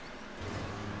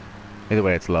 Either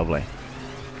way, it's lovely.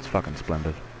 It's fucking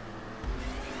splendid.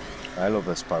 I love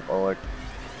this purple. Like,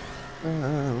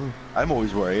 I'm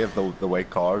always worried of the white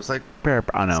cars. Like,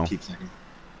 I know. just keep thinking,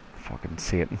 Fucking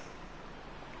Satan.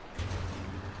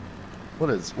 what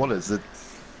is it?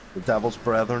 The Devil's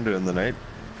Brethren doing the night?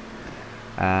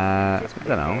 I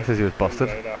don't know. It says he was busted.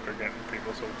 Right after getting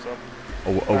people's hopes up.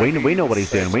 Oh, we know what he's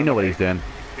doing. We know what he's doing.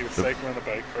 He was cycling a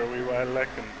bike for a wee while, like,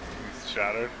 and he's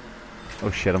shattered. Oh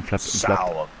shit! I'm flipped.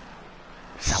 Sal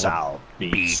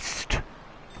Beast.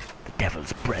 The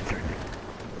Devil's Brethren.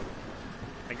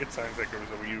 I think it sounds like there was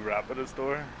a wee rap at his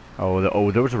door.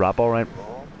 Oh, there was a rap, all right.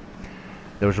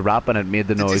 There was a rap and it made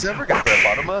the Did noise. you ever get to the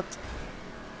bottom of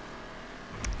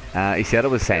it? He said it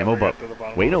was Samo, but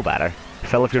we know better.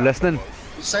 Phil, if you're listening.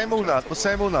 Was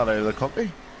Samo not out of the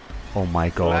country? Oh my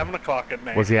god. 11 o'clock at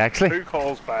night. Was he actually? Who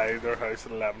calls by their house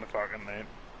at 11 o'clock at night?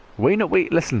 We know.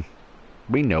 Listen.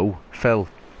 We know. Phil,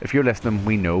 if you're listening,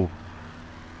 we know.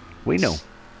 We know.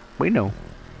 We know.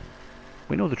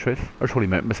 We know the truth. There's Holy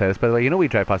Mountain beside us, by the way. You know we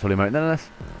drive past Holy Mountain in this?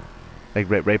 Like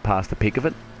right past the peak of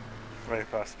it. Right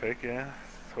past the peak, yeah.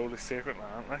 Holy sacred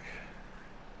land, like.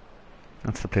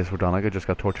 That's the place where Donegal just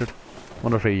got tortured.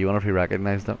 Wonder if he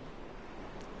recognised it.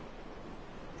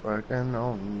 Working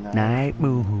on Night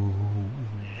moves,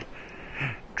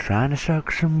 trying to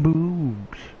suck some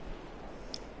boobs,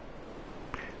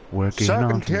 working Sucking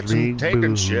on some tits and big taking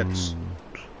boobs. shits.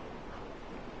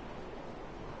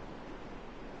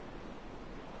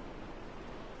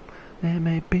 There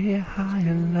may be a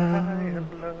higher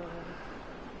love.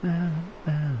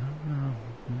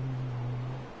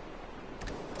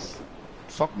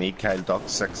 Fuck me, Kyle Duck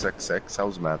 666.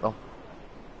 How's mental?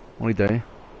 What do you do?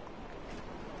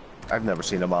 I've never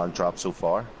seen a man drop so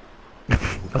far. That's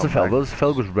Come what Phil back. does.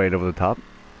 Phil goes right over the top.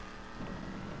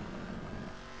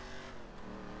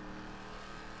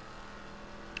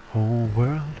 Whole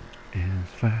world is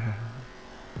fair.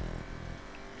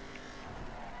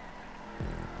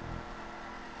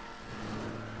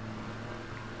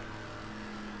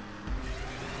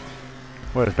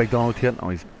 Where's Big Donald Tate? Oh,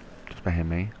 he's just behind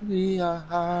me. Yeah,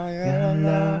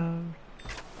 Love,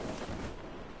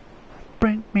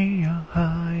 bring me a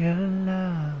higher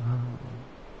love.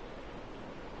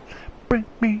 Bring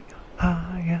me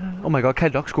higher. Oh my God, Kyle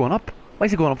Duck's going up. Why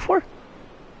is he going up for?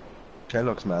 Okay,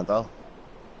 looks mental.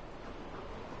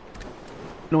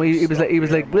 No, he was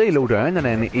like really low down, and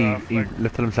then he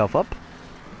lifted himself up.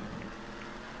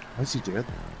 What's he doing?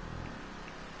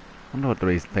 I don't know what the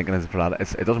reason thinking is for that.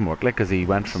 It doesn't work like because he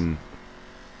went from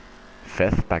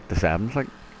 5th back to 7th. Like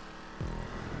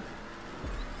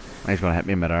he's gonna hit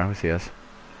me in mid-air. We see this.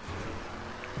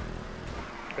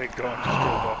 Big Don just drove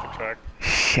off the track.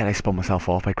 Shit! I spun myself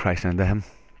off by crashing into him.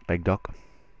 Big Duck,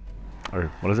 or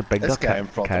what is it? Big This Duck? guy in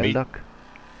front of Kyle me. Duck.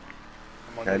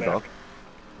 I'm on Kyle the Duck. left.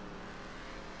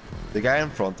 The guy in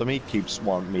front of me keeps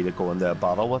wanting me to go into a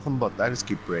battle with him, but I just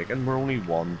keep breaking. We're only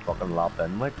one fucking lap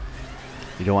in, like.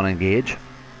 You don't want to engage.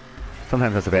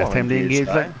 Sometimes that's the best time to engage.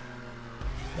 Like,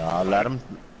 Nah, let him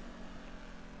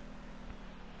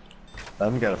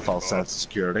get a false sense of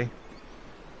security.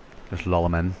 just lull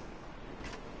him in.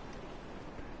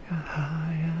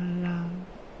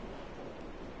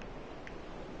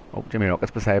 Oh, Jimmy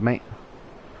Rocket's beside me.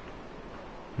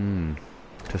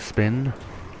 To spin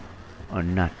or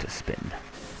not to spin?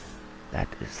 That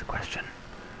is the question.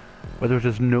 Whether it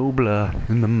is nobler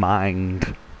in the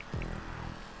mind.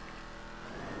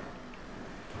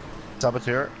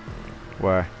 Saboteur,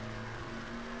 Where?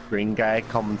 green guy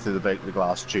coming through the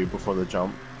glass tube before the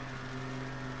jump.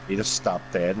 He just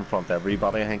stopped dead in front of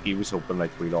everybody. I think he was hoping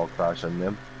like we'd all crash into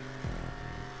him.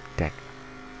 Dick.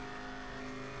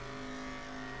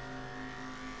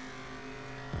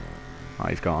 Oh,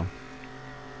 he's gone.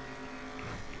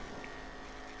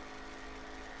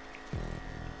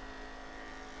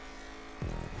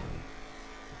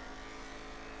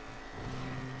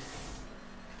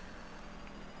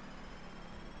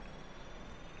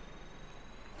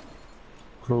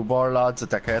 Crowbar lads, a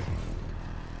dickhead.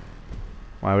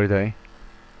 Why would they?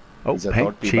 Oh, He's a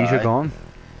pink dirty cheese are guy. gone.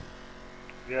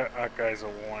 Yeah, that guy's a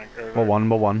wanker. But one.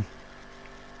 Dirt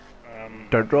I'm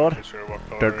not Rod? really sure what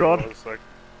colour Dirt he Rod? was, like.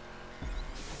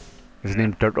 Is his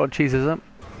name Dirt Rod Cheese, is it?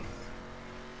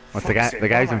 What's the guy? Fuck's The sake,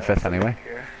 guy's why in am I 5th actually anyway.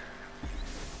 here?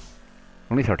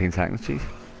 Only 13 seconds, cheese.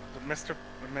 It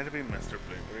might have been Mr.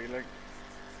 Blueberry, like,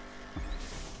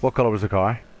 What colour was the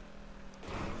car?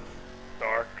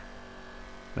 dark.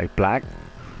 Like black?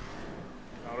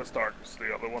 Not as dark as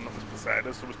the other one that was beside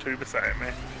us. There was two beside me.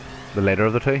 The later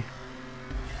of the two?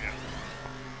 Yeah.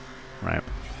 Right.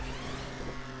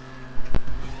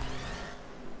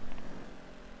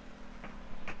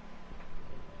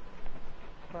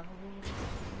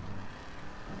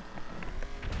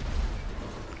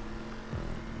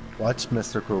 Watch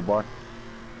Mr. Crowbar.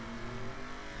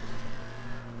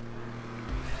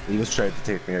 He was trying to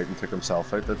take me out and took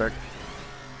himself out the dick.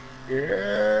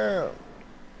 Yeah.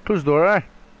 Close the door, eh?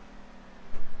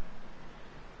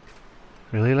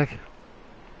 Really, like?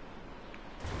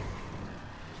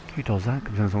 Who does that?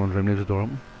 Comes in someone's room, leaves the door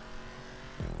open.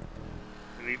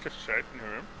 Did he just shout in your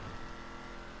room?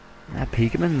 Nah,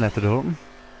 peek him in and left the door open.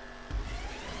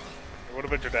 What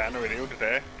about your dad on the radio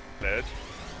today? Ledge.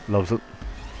 Loves it.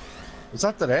 Was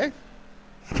that today?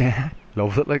 Yeah,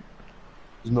 loves it, like.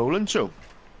 It was Nolan show.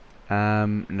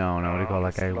 No, what do you call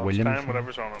that guy? Williams? Lunchtime,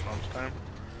 whatever's on at lunchtime.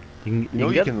 You You know can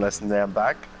you get, can listen to them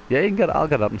back. yeah, you can get. I'll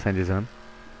get up and send you some.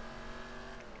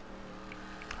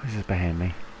 Who's just behind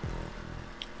me?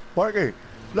 Marky,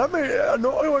 let me. I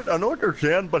know what you're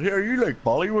saying, but here you like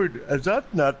Bollywood. Is that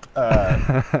not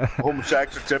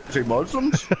homosexual gypsy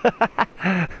Muslims?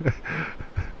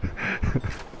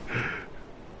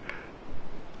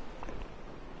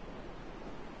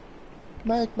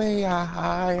 Make me a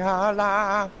higher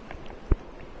laugh.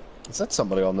 Is that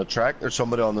somebody on the track? There's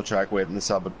somebody on the track waiting to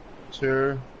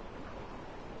saboteur.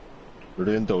 They're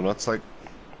doing donuts like.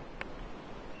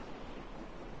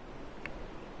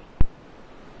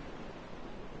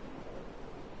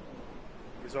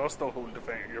 He's all still holding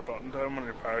your button down when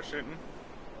you're parachuting.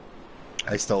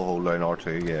 I still hold down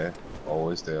R2, yeah.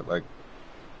 Always do it like.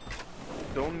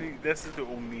 This is the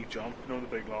only jump, you know, the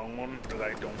big long one that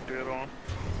I don't do it on.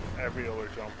 Every other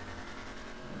jump,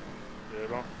 do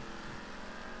it on.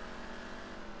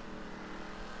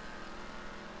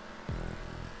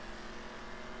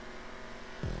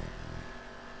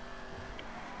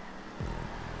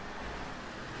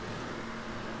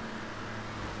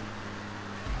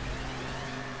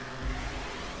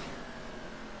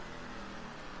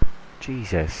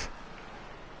 Jesus.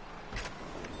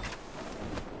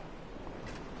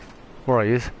 Where are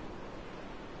you?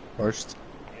 First.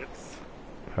 It's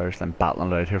First, I'm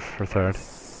battling it out here for third.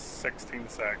 16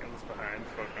 seconds behind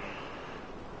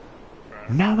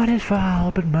fucking. Nobody's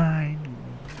fault but mine.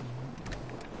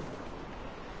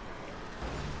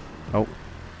 Oh.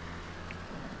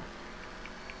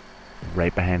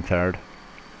 Right behind third.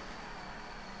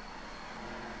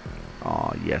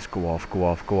 Oh yes, go off, go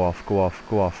off, go off, go off,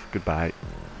 go off. Goodbye.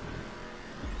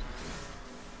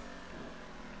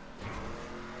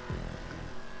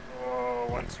 Oh,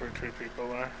 went through 2 people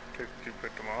there. You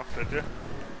put them off, did you?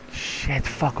 Shit,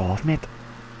 fuck off, mate.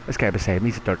 This guy beside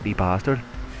me's a dirty bastard.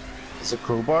 Is it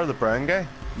Crowbar, the brown guy?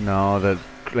 No, the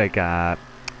like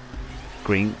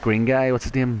green guy. What's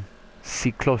his name?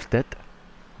 Close dit.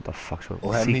 What the fuck's what?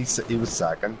 Oh, him, he was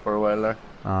second for a while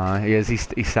there. He is. He's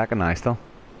second now still.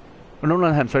 Oh, no,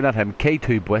 not him. Sorry, not him.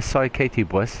 K2 Bliss. Sorry, K2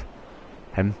 Bliss.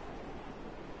 Him.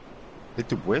 Get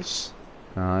to wish.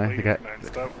 The You guy.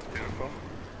 pronounced that, was beautiful.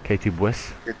 K2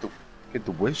 Bliss. Get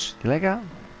to wish. Do you like that?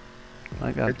 I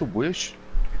like that. Get to wish.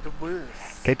 The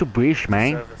worst. K2 Bliss,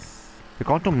 man. Service. You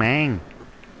got to man.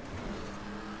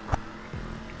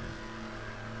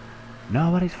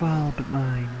 Nobody's fault but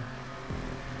mine.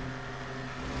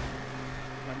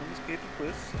 My name is Katie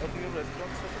Quiz. I'll be a restaurant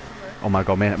service tonight. Oh my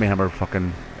god, me and him are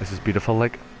fucking. This is beautiful,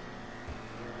 like.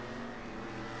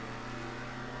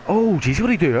 Oh, jeez, what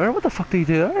did he do there? What the fuck did he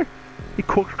do there? He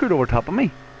corkscrewed over top of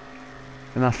me.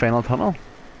 In that final tunnel.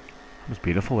 It was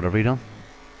beautiful, whatever he done.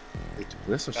 Get to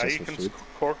wish or Yeah, you sister can food.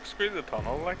 corkscrew the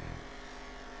tunnel, like.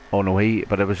 Oh no,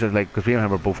 but it was just like, because we and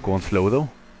him were both going slow though.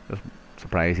 Just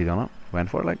surprised he done it. Went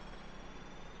for it, like.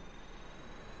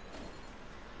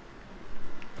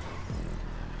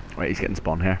 Right, he's getting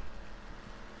spun here.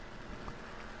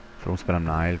 So don't spin him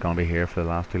now, he's gonna be here for the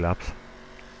last 2 laps.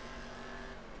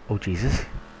 Oh Jesus.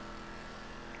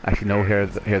 Actually no, here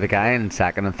the guy in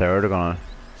second and third are gonna.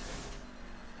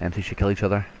 Them two should kill each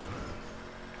other.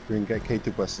 Green guy,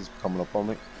 K2 West is coming up on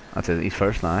me. That's it, he's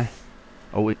first now.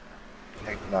 Oh wait.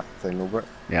 Knock the thing over.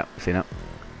 Yeah, seen it.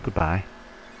 Goodbye.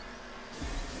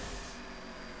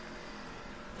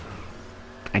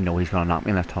 I know he's gonna knock me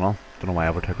in this tunnel. Don't know why I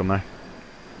overtook him there.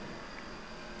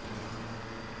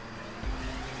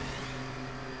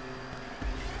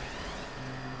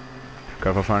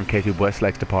 Careful, friend. K2 Bliss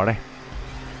likes to party.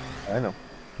 I know.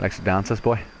 Likes to dance, this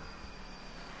boy.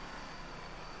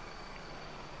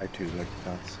 I too like to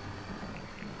dance.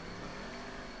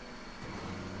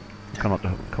 Come up the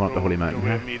holy mountain Do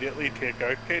we here. immediately take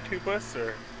out K2 Bliss,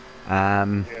 or?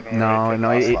 No, he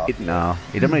last lap,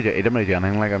 he didn't really do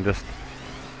anything. Like,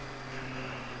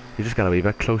 he just got a wee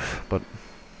bit close, but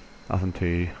nothing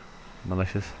too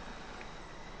malicious.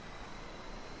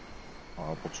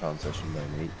 Horrible transition by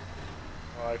me.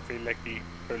 Oh, I feel like he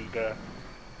pulled a.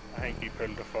 I think he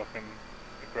pulled a fucking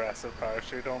aggressive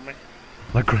parachute on me.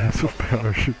 Aggressive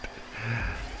parachute.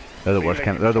 They're the worst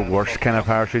kind. They're the worst kind of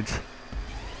parachutes.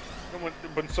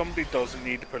 When somebody doesn't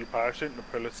need to pull a parachute and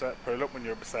pull it when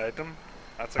you're beside them,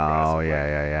 that's aggressive. Oh like. yeah.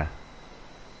 You know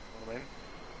what I mean?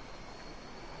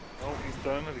 Oh, he's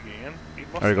doing it again. He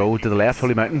must There you go, think to the he left, thinks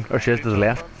Holy Mountain. Or she is to the he's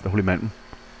left, up the Holy Mountain.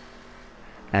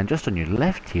 And just on your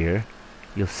left here,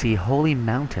 you'll see Holy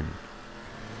Mountain.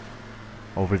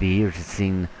 Over the years, it's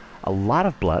seen a lot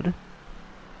of blood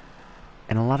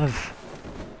and a lot of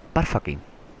butt fucking.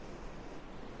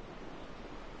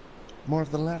 More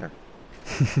of the latter.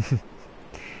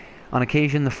 On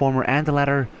occasion, the former and the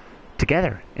latter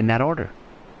together in that order.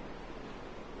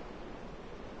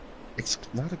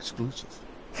 Not exclusive.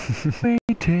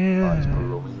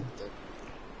 Waiting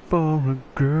for a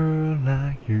girl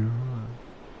like you.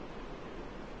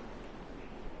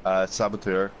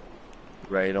 Saboteur.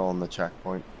 Right on the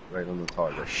checkpoint. Right on the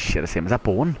target. Shit, I see him. Is that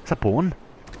Bowen? Is that Bowen?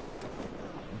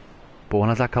 Bowen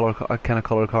has that kind of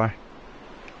colour car.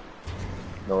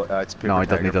 No, it's Paper No, he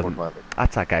doesn't. Tiger He doesn't. Fortnite.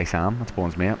 That's that guy Sam. That's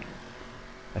Bowen's mate.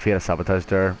 If he had a sabotage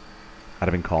there, I'd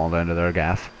have been calling down to their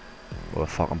gaff with a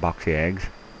fucking box of eggs.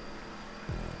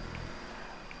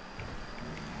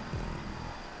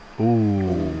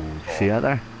 Ooh, see that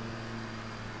there?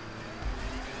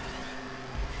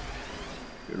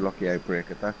 You're lucky I break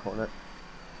at that corner.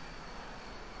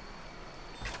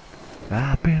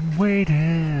 I've been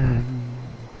waiting.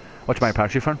 Watch my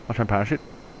parachute, friend. Watch my parachute.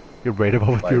 You're right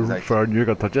above it. Why You're is that- friend. You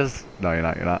got touches. No, you're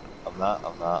not. You're not. I'm not.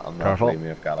 Careful. Believe me,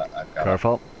 I've got it.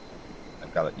 Careful.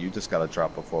 I've got it. You just gotta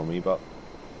drop before me, but.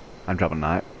 I'm dropping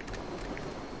that.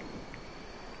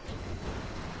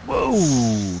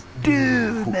 Whoa,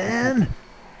 dude, man.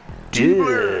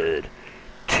 Dude.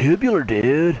 Tubular,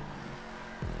 dude.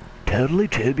 Totally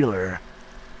tubular.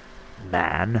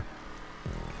 Man.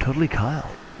 Totally Kyle.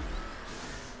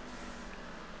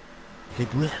 Hey,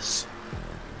 Bliss.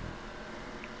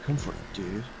 Come for it,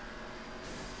 dude.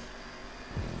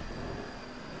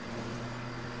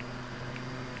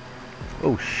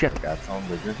 Oh shit! That's on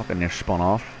with you. Fucking near spun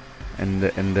off in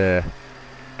the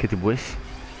Kitty Bush.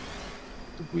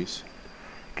 The Bliss.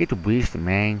 Kitty Bush,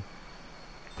 man.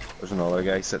 There's another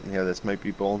guy sitting here. This might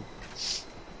be Bone.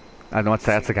 I know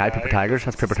that's the guy. Paper Tigers.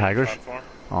 That's Paper Tigers.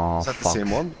 Oh Is that the fuck. same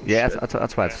one? Yeah, Shit.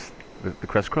 that's why it's the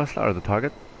crisscross or the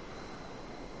target.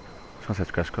 I was gonna say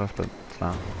it's crisscross, but it's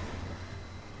not.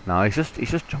 No, he's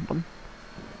just jumping.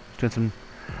 He's doing some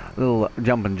little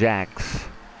jumping jacks,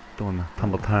 doing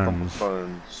tumble turns.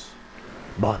 Burns.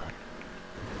 But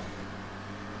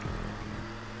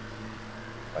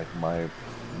Like my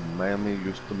mammy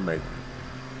used to make.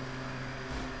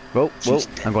 whoa,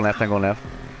 I'm going left.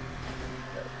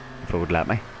 If it would let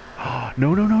me.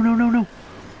 No.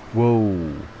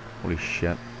 Whoa! Holy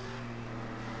shit!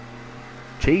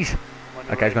 Jeez!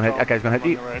 That guy's gonna hit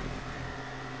you.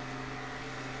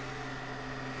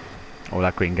 Oh,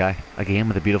 that green guy again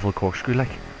with a beautiful corkscrew, like.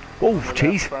 Oh,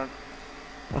 jeez!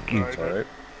 Fuck you! It's alright.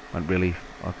 Went really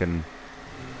fucking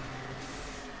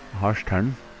harsh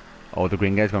turn. Oh, the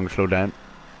green guy's going to slow down.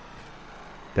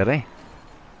 Did he?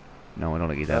 No, I don't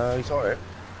think he did. He's alright.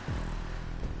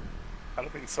 That'd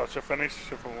have been such a finish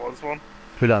if it was one.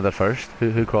 Who landed first?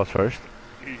 Who crossed first?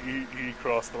 He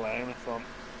crossed the line in front.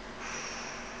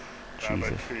 By about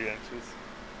Jesus. 3 inches.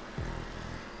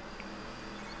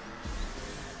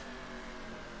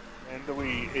 And the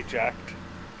wee eject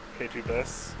K2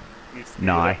 Bliss needs to be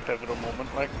Nah. that pivotal moment,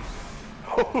 like.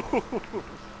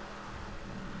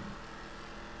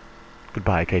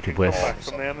 Goodbye, K2 Go Bliss. back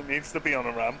from then. It needs to be on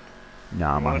a ramp.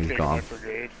 Nah, You wanna man, he's take him gone. out for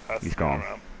good, has He's to be on a gone.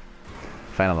 ramp.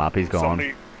 Final lap, he's gone.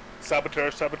 Somebody,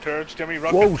 saboteur, Jimmy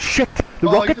Rocket. Whoa, shit! The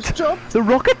Oh, he rocket! just jumped. The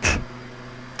rocket!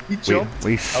 He We jumped.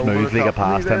 we smoothly got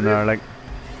past him there, like.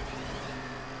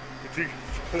 Did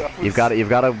You've got to.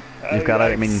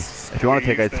 I mean, yikes. if you want to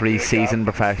take out Squeezed 3 into the seasoned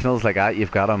gap. professionals like that,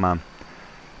 you've got to, man.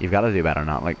 You've got to do better than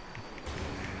that, like.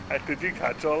 Did you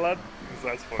catch all that? 'Cause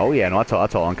that's funny. Oh yeah, no,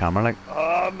 that's all on camera, like.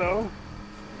 Oh no.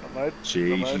 I'm out.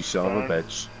 Jeez, I'm out. you son of a Darn.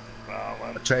 bitch. Nah,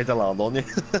 I man. tried to land on you.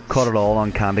 Caught it all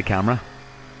on candid camera.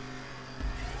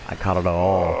 I caught it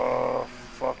all. Oh,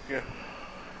 fuck you.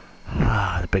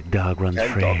 Ah, the big dog runs Kyle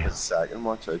free. Duck is second,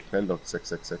 watch out. Kyle Duck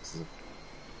 666 is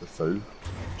the full.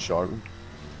 Charlton.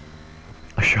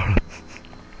 A Charlotte.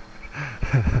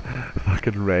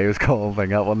 Fucking Ray was calling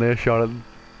thing up one day, Charlotte.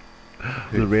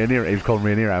 The Rainier, he was calling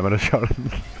Rainier, I'm in a Charlotte.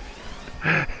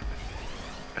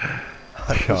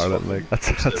 Charlotte, like, that's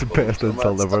the best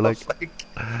insult ever, like.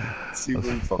 See That's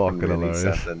when fucking fucking really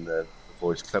hilarious. sent in the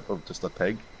voice clip of just a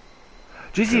pig.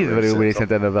 Did you see the video where he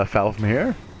sent in of that fella from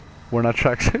here? Wearing that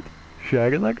tracksuit?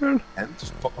 Shagging that girl? And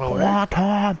just fucking Come away. on,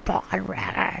 Tom, fucking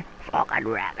wrecker. That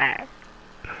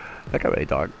got really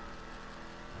dark.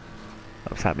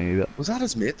 That was happening a bit. Was that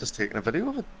his mate just taking a video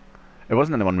of it? It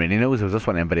wasn't anyone really knows, it was just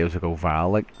one of them videos that go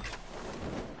viral, like.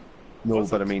 No,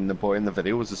 but I mean, the boy in the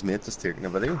video was his mate just taking a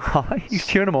video. Hi, he's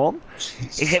cheering him on.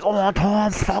 He's like, go on,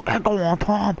 Tom, fucking go on,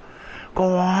 Tom.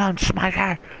 Go on, smash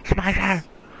her.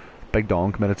 Big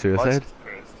Don committed suicide.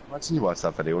 Imagine you watched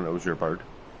that video and it was your bird.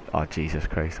 Oh, Jesus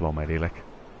Christ almighty, like.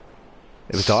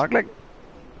 It was dark, like.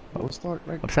 That was dark,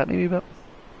 like. Upset me a wee bit.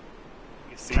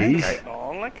 You see Jeez. it getting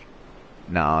on, like?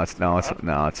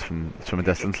 It's from a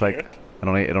distance, like.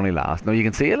 It only lasts. No, you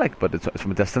can see it, like, but it's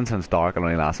from a distance and it's dark. It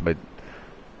only lasts about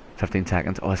 15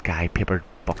 seconds. Oh, this guy, paper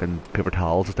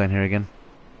towels is down here again.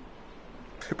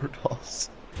 Paper dolls.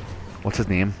 What's his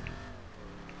name?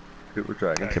 Paper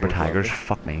dragon. Paper tigers.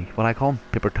 Fuck me. What I call them?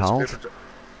 Paper towels. Paper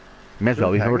May as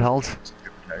well be paper tigers. towels.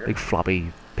 Paper tiger. Big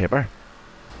floppy paper.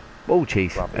 Oh,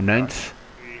 jeez. Floppy Announce.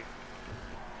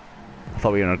 I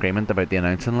thought we were in agreement about the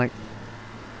announcing, like.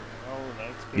 Oh, no,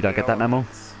 it's You don't get that memo?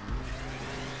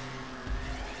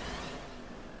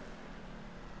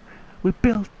 We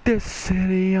built this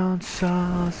city on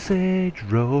sausage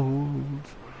rolls.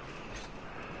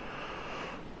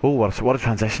 Oh, what a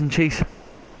transition, cheese.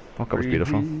 Fuck, that was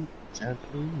beautiful.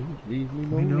 Gently, leave me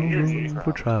We know alone. room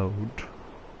for trout.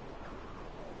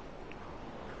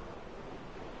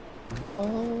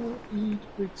 I'll eat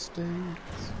big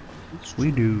steaks. It's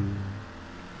We true. do.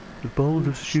 The bowls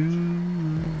of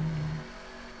stew.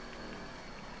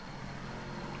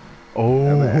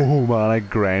 Oh man, I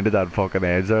grinded that fucking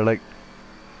edge there, like.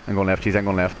 I'm going left, cheese, I'm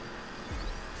going left.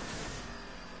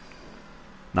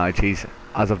 Now, cheese,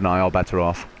 as of now, all bets are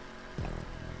off.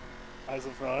 As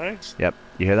of now, Yep,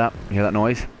 you hear that? You hear that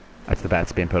noise? That's the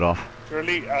bets being put off.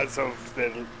 surely as of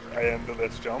the end of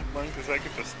this jump, man, because I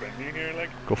could just spin you here, like.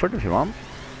 Go for it if you want.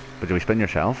 But do we spin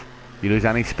yourself? You lose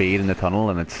any speed in the tunnel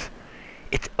and it's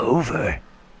over.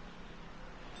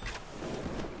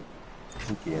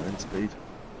 Gaining speed.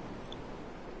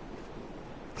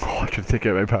 Oh, I should take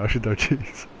out my parachute there,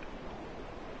 jeez.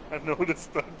 I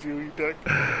noticed that, you dick.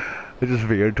 I just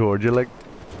veered towards you like.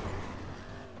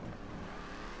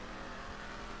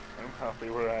 I'm happy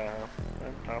where I am.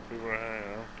 I'm happy where I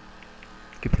am.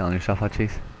 Keep telling yourself that,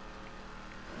 jeez.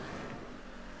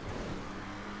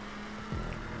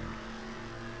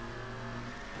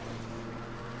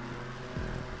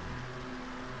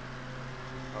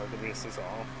 Oh, the race is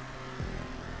on.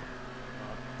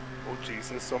 Oh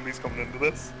Jesus, somebody's coming into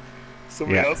this.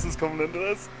 Somebody Yeah. else is coming into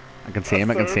this. I can see him,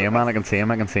 I can see him, man, I can see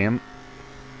him, I can see him.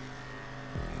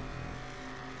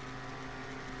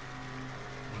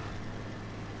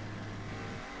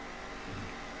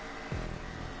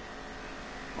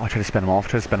 Oh, I tried to spin him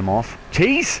off,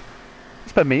 Jeez!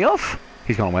 Spin me off!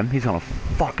 He's gonna win, he's gonna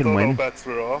fucking All win. bets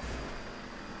were off.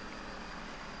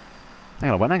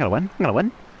 I'm gonna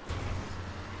win.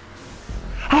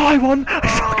 Oh, I won! I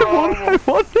fucking won! I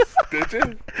won! Did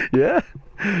you? Yeah,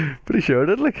 pretty sure I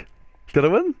did, like. Did I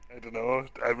win? I don't know.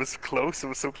 I was close. It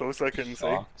was so close I couldn't see.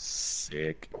 Fuck's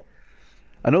sake.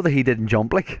 I know that he didn't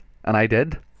jump, like, and I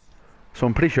did. So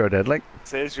I'm pretty sure I did, like. It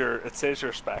says you're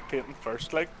spectating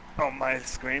first, like on my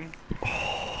screen.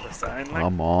 The sign, like.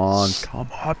 Come on,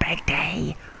 Big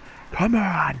D! Come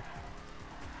on!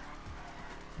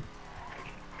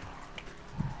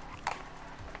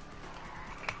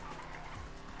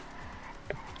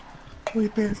 We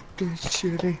built this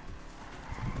city.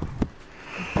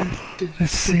 The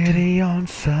city on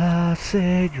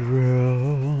sausage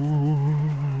rolls.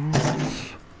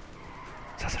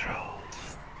 Sausage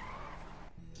rolls.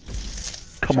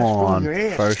 Come on,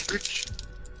 first.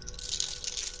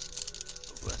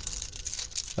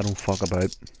 I don't fuck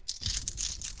about.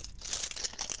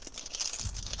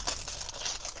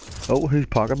 Oh, who's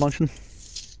pocket munching?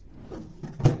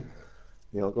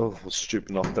 The uncle was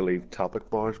stupid enough to leave topic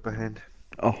bars behind.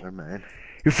 Oh, They're mine.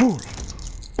 you fool!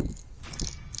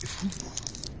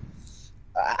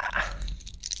 That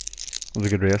was a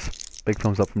good race. Big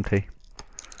thumbs up from T.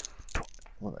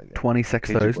 What I get?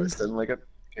 26,000. Boys didn't like it.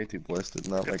 Katie Boys did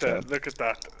not like that. Look at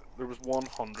that. There was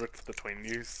 100th between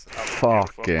yous.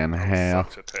 Fucking hell.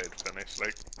 Such a tight finish,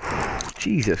 like.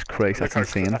 Jesus Christ, that's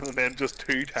insane. And then just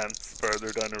 2 tenths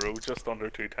further down the road, just under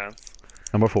 2 tenths.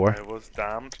 Number 4. I was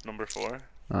damned, number 4.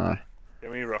 Aye.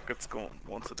 Give me Rockets going.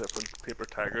 Wants a different paper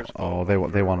tigers. Oh, they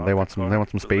want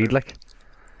some speed, like.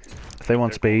 If they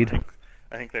want speed,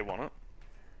 I think they want it.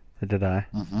 so did I.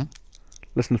 Mm-hmm.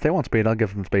 Listen, if they want speed, I'll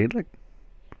give them speed, like.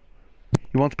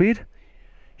 You want speed?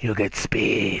 You'll get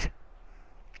speed.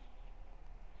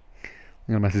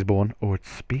 I'm gonna message Bowen. Oh, it's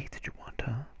speed that you want,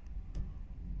 huh?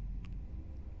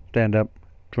 Stand up,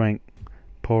 drink,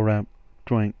 pour out,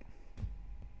 drink.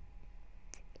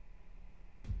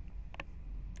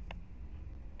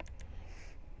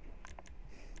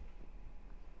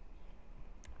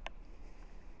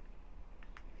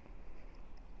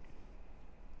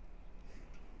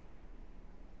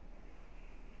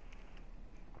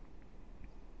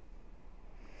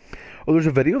 Oh, there's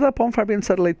a video of that bonfire being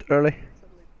set late early.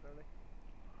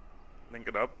 Link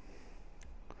it up.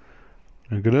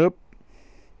 Look it up.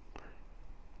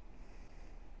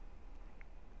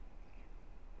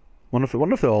 Wonder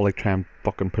if they all like try and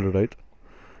fucking put it out.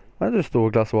 I just throw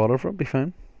a glass of water for it, be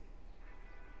fine.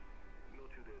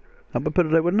 That would put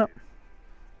it out, wouldn't it?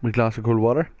 With a glass of cold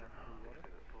water.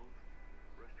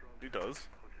 He does.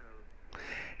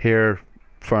 Here,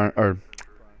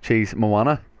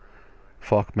 Moana.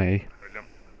 Fuck me. Brilliant.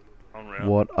 Unreal.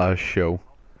 What a show.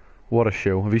 What a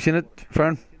show. Have you seen it,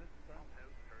 Fern?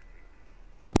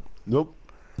 Nope.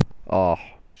 Oh,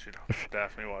 Should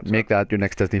definitely watch make that your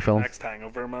next Disney film. Next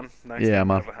hangover, man. Next Yeah, time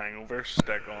man. you have a hangover,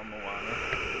 stick on Moana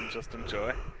and just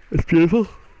enjoy. It's beautiful.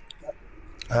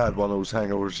 I had one of those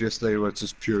hangovers yesterday, which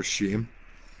is pure shame.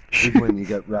 Even when you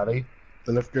get ready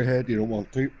to lift your head, you don't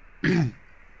want to.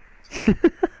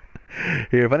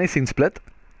 Here, have any seen Split?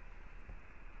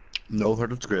 No,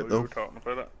 heard it's great We though. were talking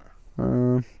about it.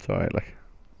 It's alright, like.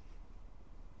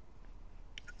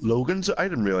 Logan's, I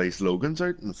didn't realise Logan's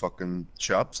out in fucking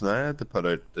shops now. They put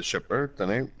out the shipper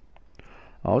tonight.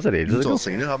 Oh, was it ages You've ago? all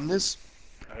seen it, haven't you?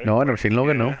 No, I've never seen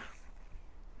Logan, no.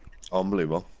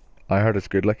 Unbelievable. I heard it's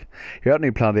good, like. You had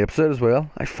any planned the episode as well?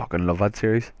 I fucking love that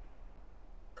series.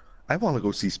 I want to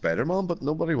go see Spider-Man, but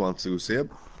nobody wants to go see it.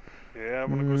 Yeah, I'm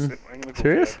gonna go. I'm gonna go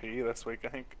serious? VIP this week. I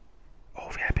think Oh,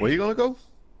 VIP. Where are you gonna go?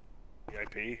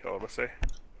 VIP, obviously.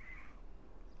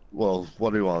 Well,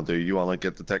 what do you want to do? You want to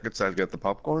get the tickets? I'll get the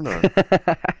popcorn, or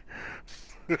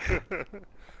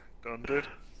Done, dude.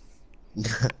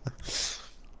 Have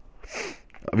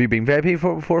you been VIP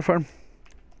before, Fern?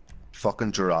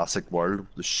 Fucking Jurassic World,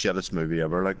 the shittest movie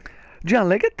ever. Like, Did you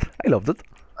like it? I loved it.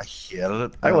 I hated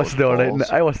it. I watched the other balls.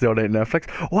 night. I watched the other night on Netflix.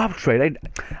 Oh, I was right.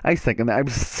 I was thinking. I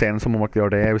was saying to someone work the other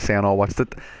day. I was saying, "Oh, I watched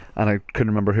it," and I couldn't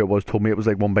remember who it was. Told me it was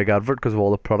like one big advert because of all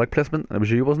the product placement. And it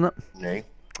was you, wasn't it? Yeah.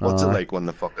 What's it like when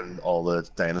the fucking all the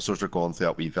dinosaurs are going through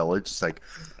that wee village? It's like,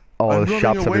 All I'm the running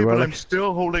shops away, everywhere. but Like. I'm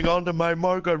still holding on to my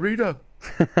margarita.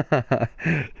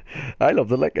 I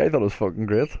loved it. Like, I thought it was fucking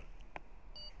great.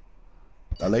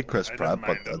 I like Chris I Pratt, didn't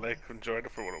mind but it, like, enjoyed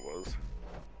it for what it was.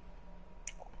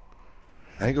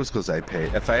 I think it was because I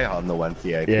paid. If I hadn't went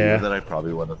VIP, Yeah. then I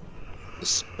probably would have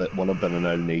been an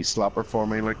old knee slapper for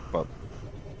me. Like, but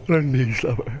Knee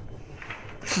slapper.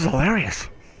 This is hilarious. How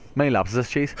many laps is this,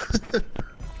 cheese?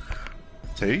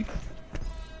 2.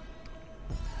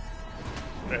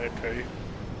 2.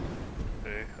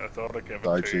 I thought I'd give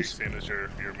Oh, it 2, jeez. seeing as your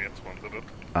mates wanted it.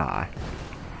 Aye.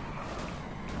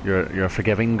 You're a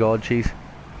forgiving god, cheese.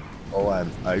 Oh,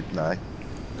 I'm out now.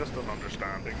 Just an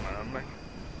understanding man, like.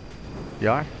 You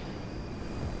are.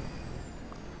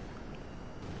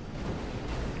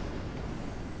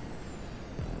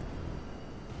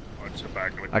 Watch the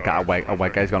back of the Like car. a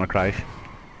white guy's gonna crash.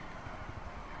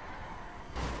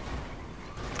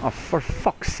 Oh, for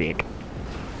fuck's sake!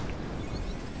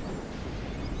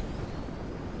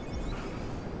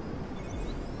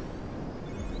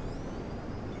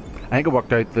 I think it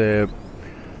worked out the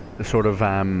sort of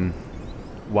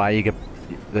why you get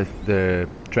the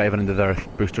driving into their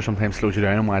booster sometimes slows you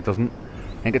down and why it doesn't.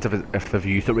 I think it's if they've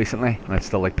used it recently and it's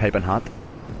still like piping hot,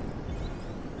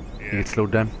 Yeah, you get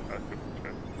slowed down. that could be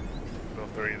true. So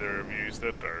if they're either have used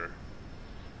it or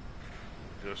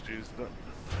just used it.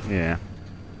 Yeah.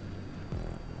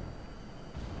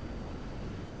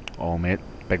 Oh mate,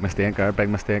 big mistake there, big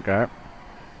mistake there.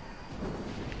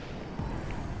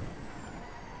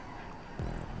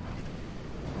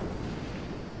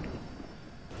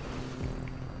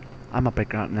 I'm a big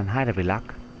ground and hide every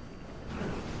lock.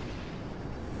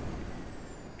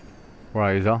 Where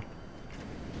are you, Zal?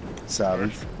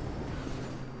 7th.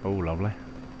 Oh, lovely.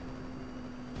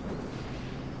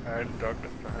 I dug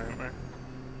it behind me.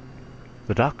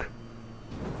 The duck.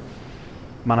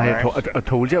 Man, I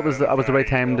told you it was the right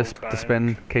time to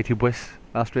spin K2 Bliss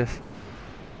last race.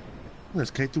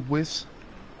 There's Kate Wiz.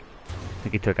 I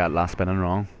think he took that last spinning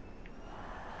wrong.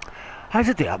 How's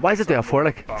it do that? Why is it there for?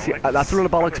 Like, see, that's a little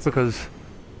bollocks because,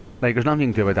 like, there's nothing you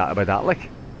can do about that. Like,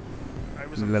 I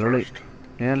was in literally, first.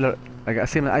 yeah. Like,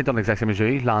 I done the exact same as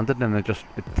you. Landed and it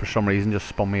for some reason just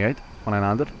spun me out when I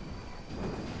landed.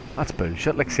 That's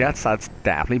bullshit. Like, see, that's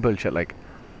definitely bullshit. Like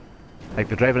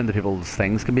the driving into people's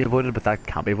things can be avoided, but that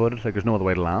can't be avoided. Like, there's no other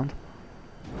way to land.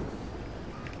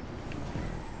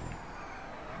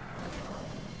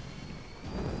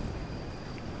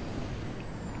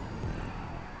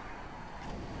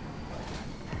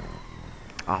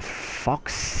 Oh,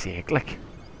 fuck's sake, like,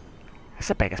 it's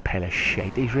the biggest pile of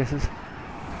shit, these races.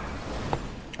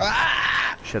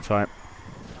 Ah! Shit, sorry.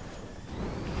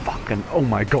 Fucking, oh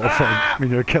my god, I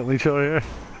mean, you're killing each other here.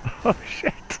 Oh,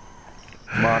 shit.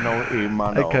 Mano e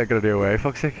mano. I can't get it away,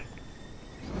 fuck's sake.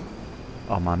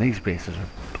 Oh man, these races are...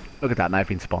 Look at that, now I've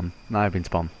been spun.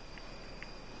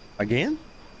 Again?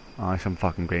 Oh, some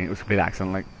fucking green. It was a complete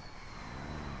accident, like...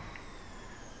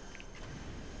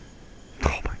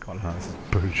 Oh my god, man, this is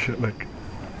bullshit, like...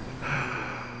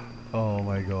 Oh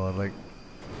my god, like...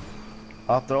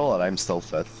 After all that, I'm still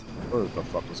 5th. What the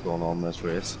fuck is going on in this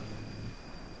race?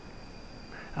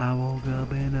 I woke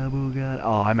up in a Bugatti.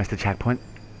 Oh, I missed a checkpoint.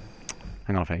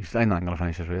 I'm not gonna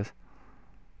finish this race.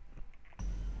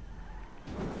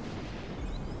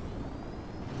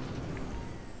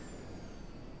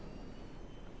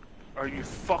 Are you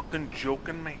fucking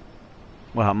joking me?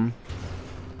 What happened?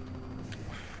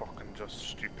 Fucking just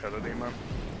stupidity, man.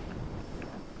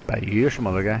 By you or some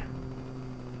other guy?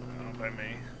 Not by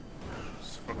me.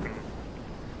 Just fucking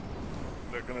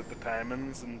looking at the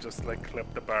timings and just like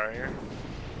clip the barrier.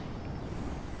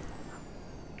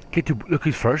 K2, look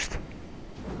who's first.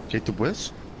 Kate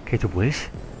Wiz? K2 Wish.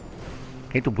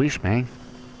 K2 Wish, man.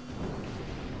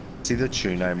 See the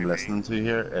tune I'm listening to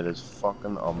here? It is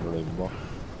fucking unbelievable.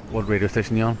 What radio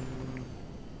station you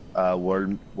on?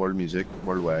 World music,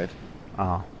 worldwide.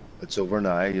 Oh. It's over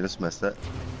now, you just missed it.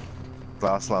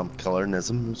 Glass Lamp Killer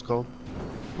Nism, it was called.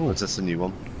 Oh. It's just a new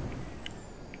one.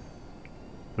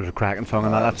 There's a cracking song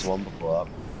on that. That's That's one before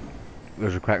that.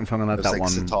 There's a cracking song on that. It's That like one.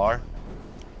 Sitar.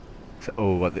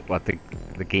 Oh, what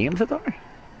the game Sitar?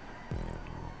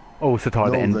 Oh, Sitar,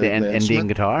 No, the Indian instrument.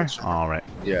 guitar. Instrument. Oh, right.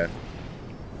 Yeah,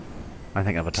 I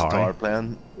think of Sitar Atari.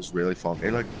 playing was really funky.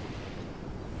 Like,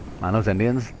 Man, those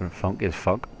Indians are funky as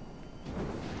fuck.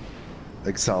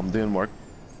 Like Sam doing work,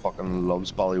 fucking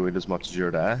loves Bollywood as much as your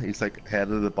dad. He's like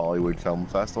head of the Bollywood Film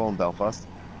Festival in Belfast.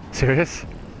 Serious?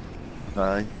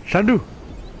 Aye. Shandu!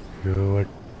 You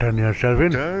turn yourself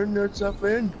in. Turn yourself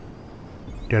in.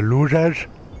 The losers.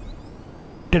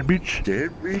 Dead beach.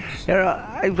 Dead beats.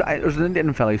 Yeah, I was an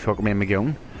Indian fella who spoke to me in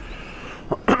McGill.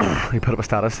 He put up a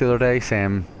status the other day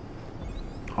saying,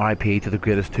 R.I.P. to the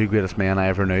two greatest men I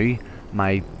ever knew.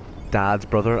 My dad's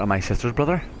brother and my sister's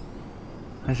brother.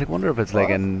 I was like, wonder if it's like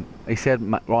What? in... He said,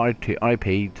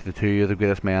 R.I.P. to the two of the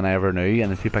greatest men I ever knew,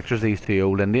 and the two pictures of these two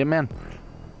old Indian men.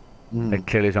 Like,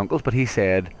 clearly his uncles, but he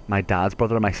said, my dad's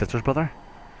brother and my sister's brother.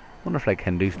 Wonder if, like,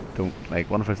 Hindus don't... Like,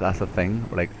 wonder if that's the thing,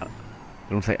 or, like...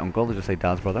 They don't say uncle, they just say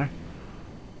dad's brother.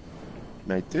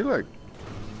 Might do like.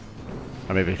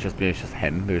 Or maybe it's just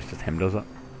him, maybe it's just him does it.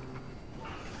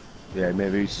 Yeah,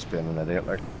 maybe he's just being an idiot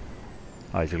like.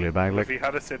 Oh, he's a glue bag, If like... he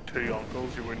had said two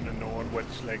uncles, you wouldn't have known which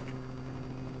Side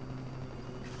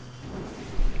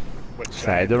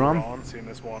side they're they were on? seeing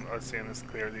as one, or seeing as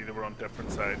clearly they were on different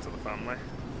sides of the family.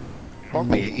 Fuck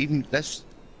me, even this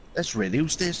radio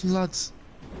station, lads.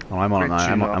 Oh, I'm on it now, Great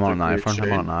I'm tune on it now, after friend,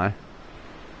 great I'm on it tune. now.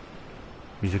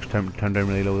 Music's turned down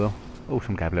really low though. Oh,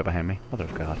 some guy blew behind me. Mother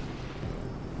of God.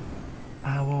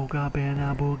 I woke up in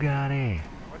a Bugatti.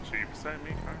 What you beside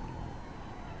me, Carl?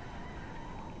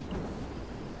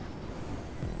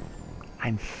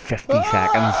 I'm 50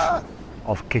 seconds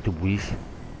off Kate Weiss.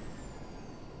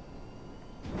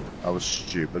 I was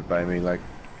stupid by me, like.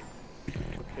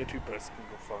 K2 Brisk can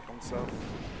go fuck himself.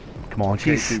 Come on,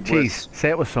 Kate jeez, Weiss. jeez. Say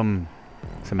it with some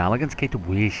elegance. Kate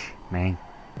Weiss, man.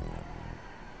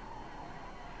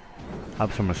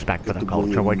 Have some respect for the Kate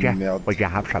culture, would you? Weiss. Would you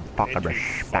have some fucking Kate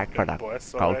respect for the fucking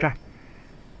Weiss, culture?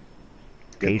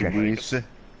 Get the Jesus. wish.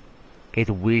 Kate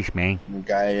Weiss, man.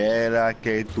 Galera,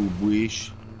 que tu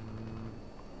wish.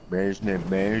 Beigne,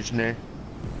 beigne.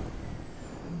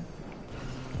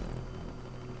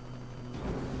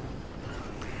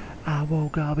 I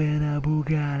woke up in a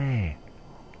Bugatti.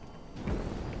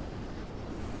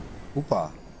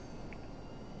 Opa.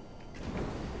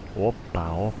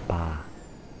 Oppa, oppa.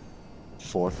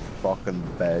 Fourth fucking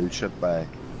bullshit by.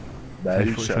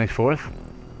 Finish Bullshit. fourth.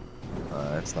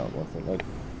 It's not worth it, like.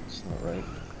 It's not right.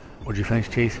 What'd you finish,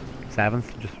 Cheese?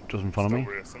 Seventh? Just in front of me?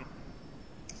 Still racing.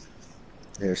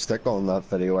 Here, stick on that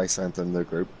video I sent in the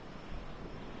group.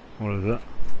 What is it?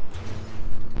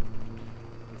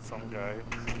 Some guy.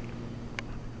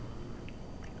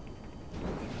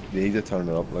 You need to turn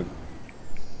it up, like.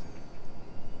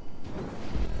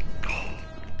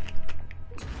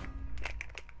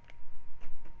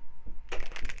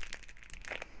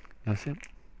 That's it.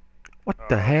 What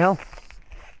the hell?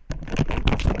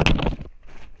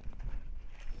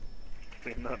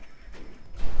 Clean that.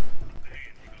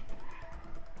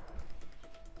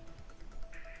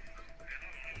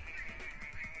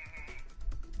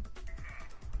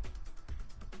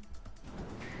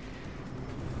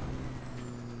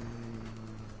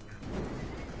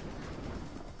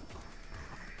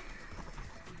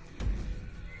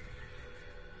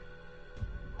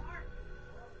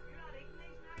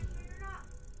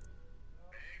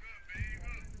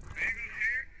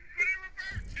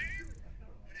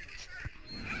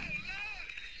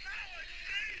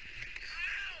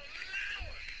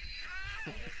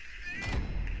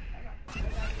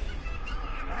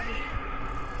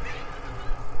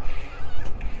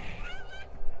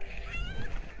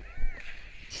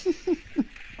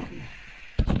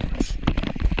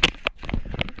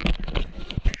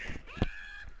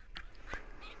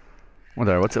 What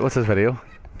there? What's this video?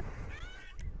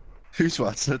 Who's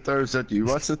watching it there? Is that you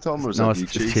watching it, Tom, or is No, that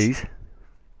it's you, just Cheese? Cheese.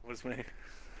 It was me.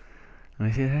 Let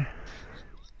me see there.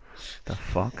 The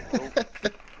fuck?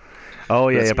 Oh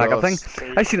yeah, Let's yeah, backup go.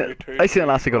 thing. I seen it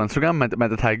last week on Instagram.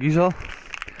 Meant to tag you all.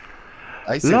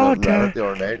 I seen Lord, that the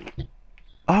other night.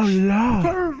 Oh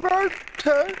lord.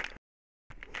 Perverted.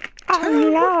 Oh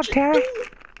lord, Terry.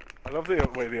 I love the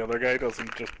way the other guy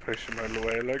doesn't just push him out of the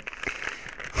way, like.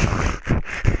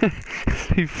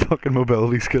 He fucking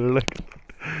mobility scooter like.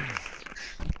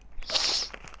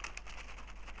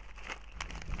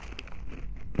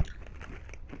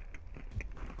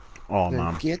 Oh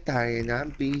man. Get dying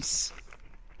and beast.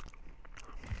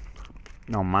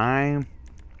 No man.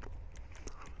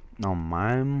 No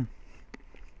man.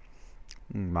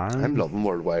 Man. I'm loving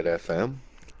Worldwide FM.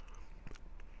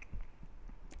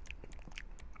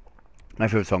 My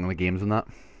favourite song in the games and that.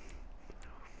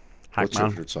 What's your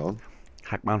Hackman. favorite song?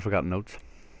 Hackman Forgotten Notes.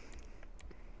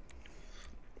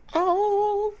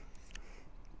 Oh.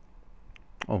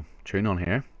 Oh, tune on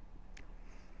here.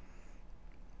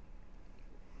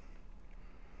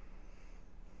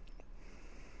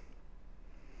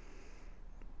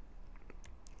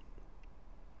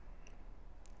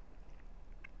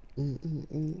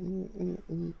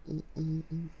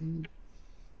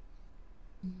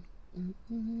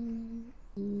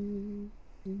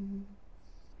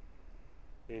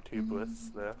 A2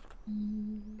 Bliss left.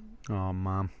 Oh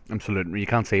man, I'm saluting. You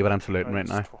can't see, but I'm saluting right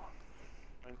now.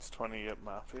 It's 28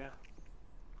 Mafia.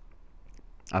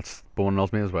 That's Bone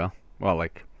knows me as well. Well,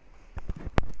 like,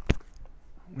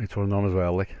 it's well known as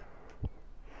well. Like,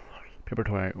 Paper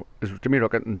Toy. Is Jimmy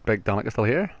Rocket and Big Donick still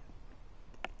here?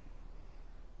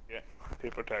 Yeah,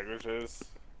 Paper Tigers is.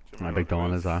 My Big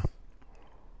Don is there.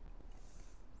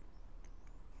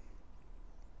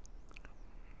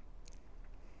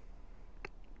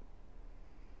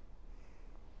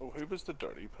 Oh, who was the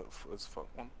dirty puff as fuck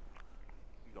one?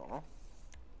 You don't know?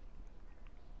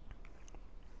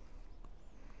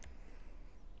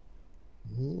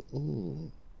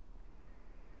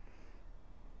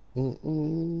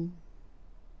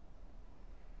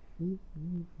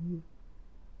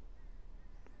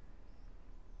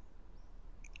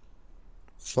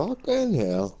 Fucking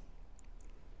hell.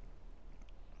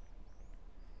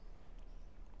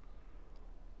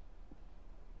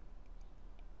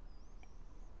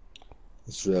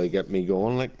 This really get me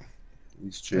going, like,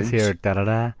 these tunes. It's here. Da da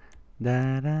da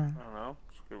da da. I don't know.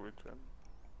 Screw it then.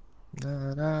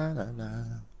 Na, na, na, na.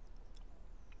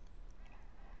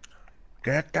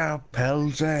 Get the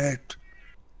pills out.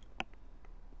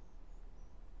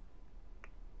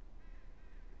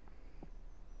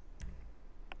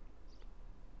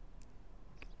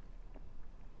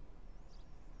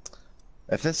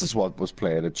 If this is what was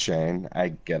played at Shane,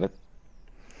 I'd get it.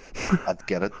 I'd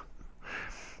get it.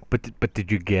 But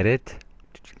did you get it?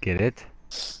 Did you get it?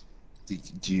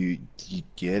 Do you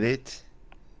get it?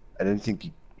 I don't think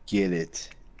you get it.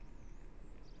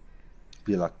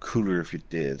 Be a lot cooler if you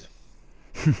did.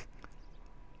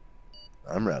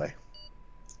 I'm ready.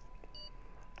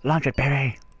 Launch it,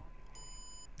 Barry.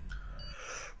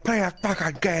 Play a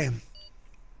fucking game.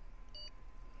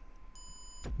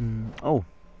 Oh,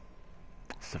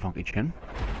 it's a funky tune.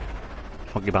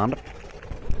 Funky bandit.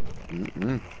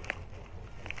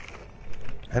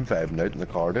 I'm vibing out in the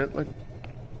car, dude. Like.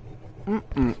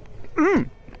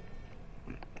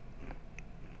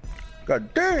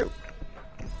 God damn.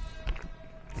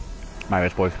 My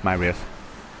race, boys. My race.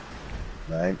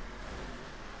 Right.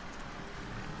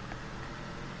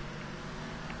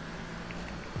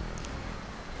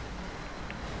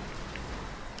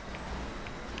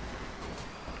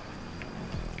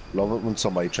 Love it when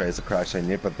somebody tries to crash in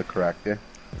you, but they correct you.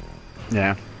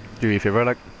 Yeah. Do you a favour,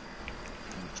 like?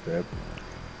 It's great.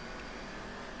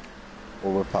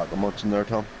 Overpacking much in there,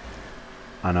 Tom?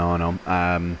 I know.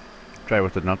 Dry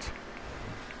roasted nuts.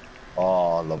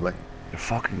 Oh, lovely. They're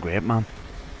fucking great, man.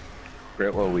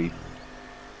 Great little wee.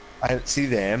 I see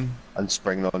them and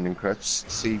spring onion crisps.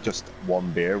 See just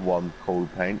one beer, one cold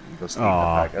pint, and just eat a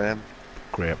pack of them.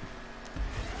 Great.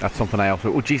 That's something I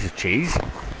also. Oh Jesus, cheese!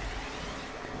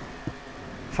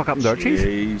 Fuck up there, cheese.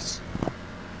 Jeez.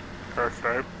 Cursed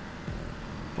out.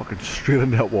 Fucking straight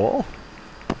in that wall.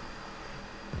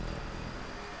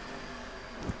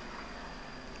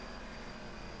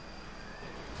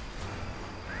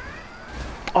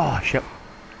 Oh shit!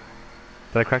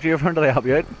 Did I crack you over? Did I help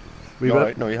you out?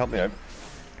 Alright, no, you help me out.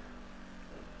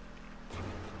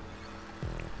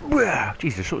 Wow,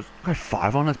 Jesus, so there's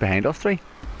 5 on us behind us, 3.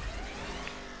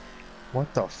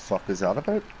 What the fuck is that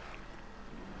about?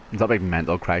 Is that like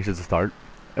mental crash at the start?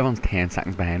 Everyone's 10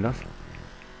 seconds behind us.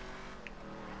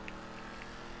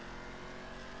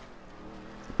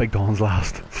 Big Don's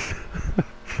last.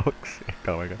 Fuck's sake,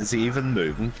 oh my god. Is he even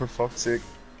moving, for fuck's sake?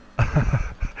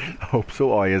 I hope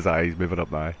so. Oh, his eyes moving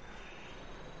up now.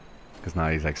 Because now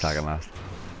he's like second last.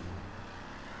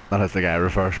 And that's the guy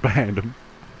reverse behind him.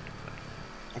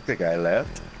 I think the guy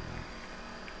left.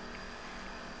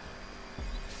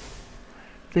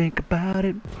 Think about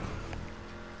it.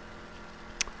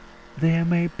 There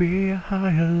may be a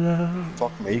higher love.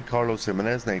 Fuck me, Carlos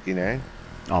Jimenez, 99.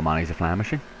 Oh man, he's a flying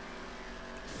machine.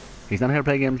 He's not here to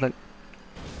play games like.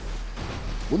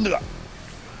 Wunda.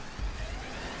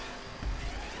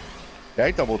 Yeah,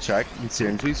 I double checked in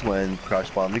Sainsbury's when Crash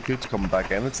Bandicoot's coming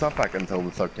back in. It's not back until the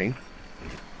 13th.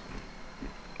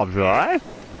 Alright.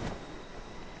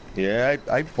 Yeah,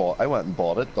 I went and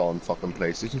bought it on fucking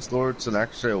PlayStation Store. It's an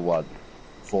extra, what,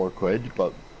 £4,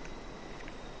 but...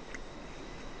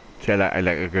 See, I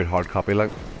like a good hard copy,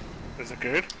 like. Is it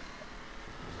good?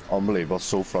 Unbelievable,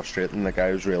 so frustrating. Like,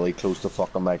 I was really close to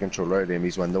fucking my controller at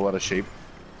Amy's window. What a sheep.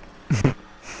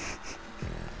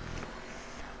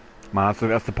 Man,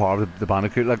 that's the part of the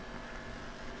Bandicoot, like.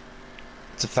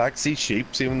 It's a fact, see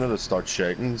sheeps, even though they start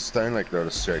shouting, it's down like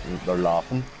they're shouting, they're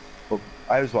laughing. But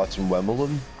I was watching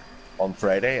Wimbledon on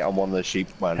Friday, and one of the sheep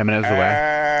went. Him and his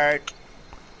away.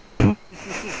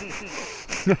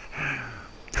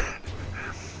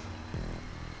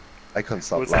 I couldn't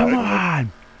stop Come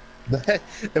laughing. Come on!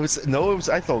 It was.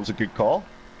 I thought it was a good call,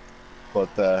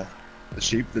 but the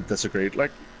sheep that disagreed.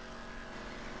 Like,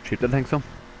 Sheep didn't think so.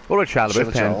 What about Shia Should've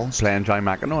LaBeouf challenged. playing Johnny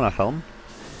McEnroe in a film?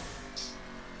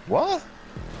 what?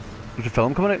 There's a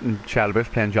film coming out and Shia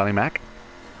LaBeouf playing Johnny Mac.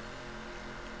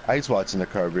 I was watching the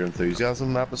Curb Your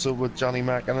Enthusiasm episode with Johnny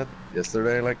Mac in it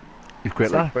yesterday. Like, He's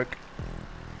great lad. Facebook.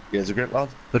 Yeah, he's a great lad.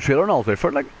 The trailer and all's out for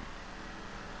it, like.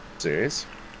 Serious.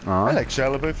 Aye. I like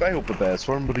Shia LaBeouf. I hope the best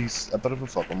for him, but he's a bit of a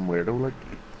fucking weirdo. Like,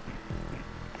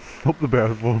 Hope the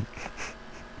best for him.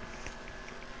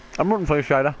 I'm rooting for you,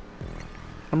 Shia.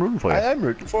 I'm rooting for you. I'm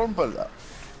rooting for him, but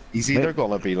he's either Mate.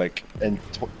 gonna be like in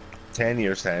 10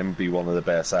 years' time, be one of the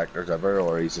best actors ever,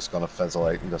 or he's just gonna fizzle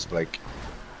out and just be like,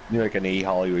 you know, like an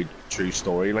Hollywood true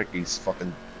story. Like he's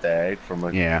fucking died from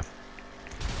a. Yeah.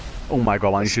 Oh my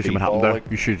god, man, you should see what happened Speedball, there.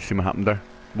 like- You should see what happened there.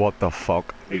 What the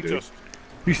fuck? He do. just,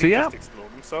 You see just that?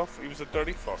 exploded himself. He was a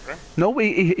dirty fucker. No,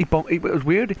 it was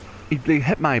weird. He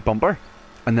hit my bumper,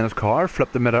 and then his car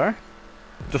flipped in midair,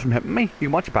 just from hitting me. You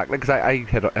can watch it back, like, 'cause I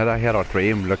hit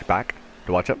R3 and looked back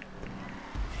to watch it.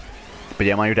 But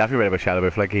yeah, man, you're definitely right about Shia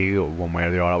LaBeouf. Like, he one way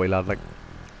or the other, we lad. Like,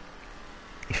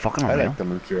 he's fucking I unreal. like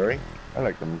them in Fury. I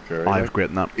like them in Fury. Oh, he was like, great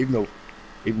in that. even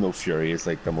though Fury is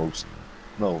like the most,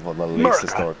 no, well, the least America.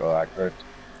 historical actor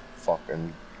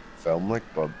fucking film. Like,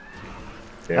 but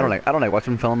I don't like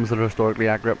watching films that are historically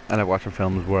accurate. I like watching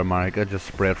films where America just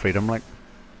spread freedom, like.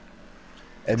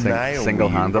 in Sing- my own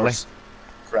single-handedly. universe,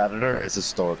 Predator is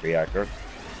historically accurate.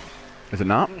 Is it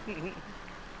not?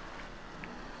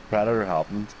 Predator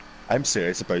happened. I'm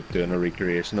serious about doing a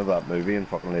recreation of that movie in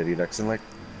fucking Lady Dixon. Like,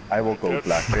 I will go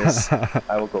blackface.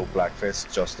 I will go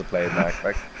blackface just to play Mac.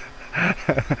 Like,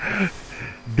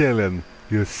 Dylan,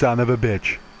 you son of a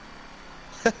bitch.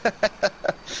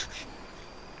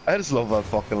 I just love that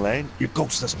fucking line. You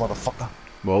ghost this motherfucker.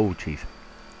 Whoa, jeez.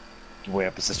 Give away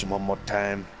a position one more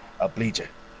time, I'll bleed you.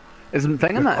 Isn't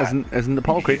thinking that? Isn't the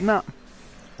Paul Creed in that?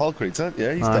 Paul Creed's in it,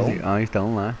 yeah, he's Aye, still. he's still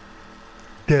in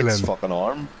there. His fucking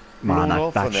arm. Man, blown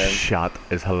off that and then- shot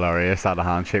is hilarious. That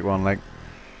handshake one, like,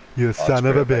 you it's son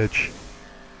of a great, bitch.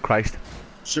 Christ.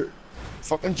 Sure.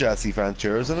 Fucking Jesse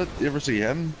Ventura's in it. You ever see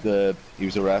him? He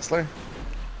was a wrestler.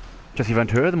 Jesse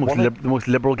Ventura, the most One of- the most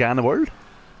liberal guy in the world.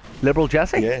 Liberal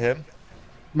Jesse. Yeah, him.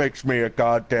 Makes me a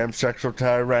goddamn sexual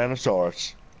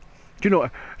tyrannosaurus. Do you know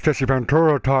Jesse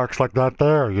Ventura talks like that?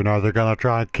 There, you know they're gonna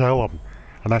try and kill him,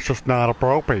 and that's just not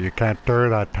appropriate. You can't do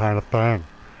that kind of thing.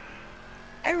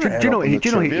 Do you know?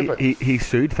 He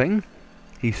sued thing.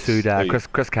 He sued Who?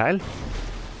 Chris Kyle.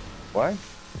 Why?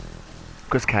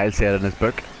 Chris Kyle said in his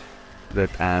book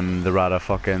that they ran a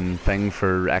fucking thing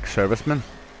for ex-servicemen,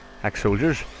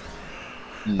 ex-soldiers,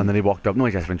 and then he walked up. No,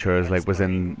 Jesse Ventura's like was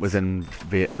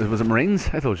it Marines?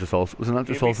 I thought it was just all. Was it not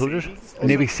just all soldiers?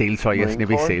 Navy SEALs. Sorry, yes, Marine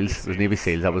Navy Corps? SEAls. It was Navy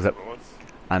SEAls. That was it.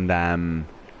 And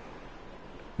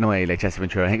no way, like Jesse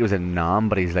Ventura. I think it was in Nam,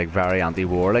 but he's like very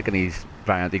anti-war, like, and he's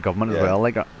very anti-government as Yeah. well.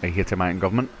 Like, he hates American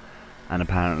government. And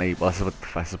apparently, well, this is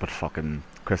what fucking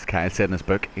Chris Kyle said in his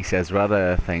book. He says, we're at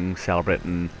a thing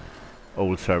celebrating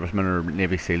old servicemen or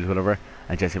Navy SEALs, whatever,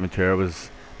 and Jesse Ventura was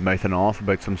mouthing off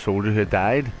about some soldier who had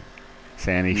died,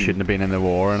 saying he shouldn't have been in the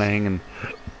war and anything, and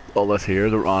all this here,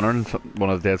 they were honouring one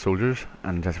of the dead soldiers.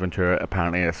 And Jesse Ventura,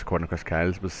 apparently, according to Chris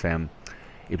Kyle, was saying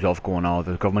he was off going, oh,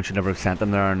 the government should never have sent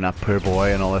him there, and that poor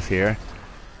boy, and all this here.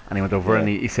 And he went over and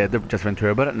he said to Jesse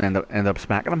Ventura about it, and ended up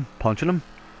smacking him, punching him.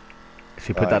 So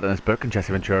he put that in his book, and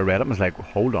Jesse Ventura read it and was like,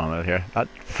 hold on a minute here, that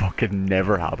fucking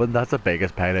never happened. That's the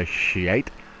biggest pile of shit.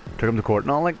 Took him to court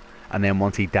and all, like, and then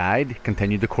once he died,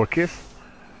 continued the court case.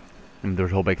 And there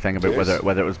was a whole big thing about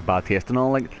whether it was bad taste and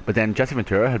all, like. But then Jesse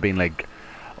Ventura had been like,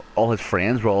 all his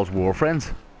friends were all his war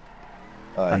friends,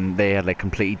 and they had like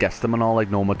completely dissed him and all, like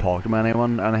no one would talk to him or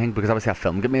anyone, and I think because obviously a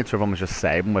film got made, so everyone was just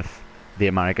siding with the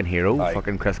American hero,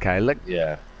 fucking Chris Kyle, like.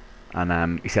 Yeah.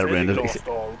 And he said it ruined He his. lost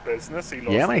all business. He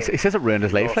lost Yeah, man, he says it ruined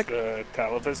his life, like. a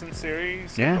television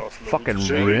series. Yeah, he lost loads fucking of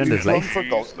shit. ruined He his was life.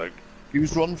 run for He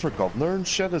was running for governor and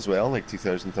shit as well, like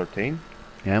 2013.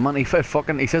 Yeah, man, he says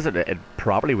it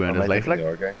probably ruined his life, like.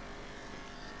 Did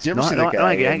you ever No, see no, the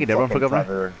guy I think he in did run for fucking governor.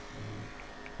 Predator?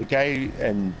 The guy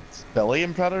in Billy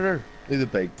in Predator? He's the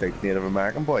big Native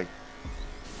American boy.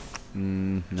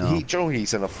 No.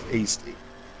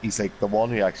 He's like the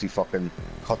one who actually fucking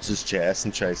cuts his chest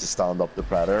and tries to stand up to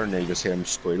Predator, and you just hear him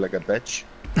squeal like a bitch.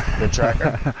 The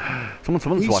tracker. Someone's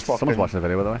watching the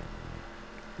video, by the way.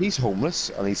 He's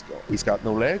homeless and he's got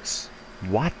no legs.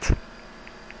 What?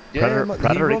 Yeah,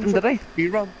 Predator ate him, did he? He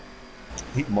ran.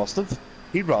 He must have.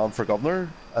 he ran for governor,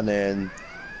 and then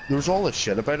there was all this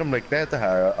shit about him. Like, they had to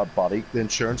hire a body. The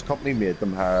insurance company made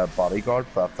them hire a bodyguard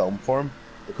for a film for him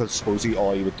because supposedly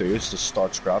all he would do is just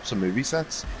start scraps of movie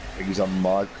sets. Like, he's a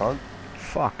mad cunt.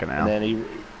 Fucking hell. And then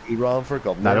he ran for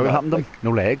governor. Now, what happened to him?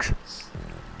 No legs.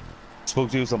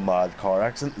 Supposedly it was a mad car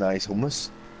accident. Now he's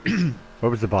homeless. Where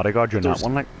was the bodyguard during that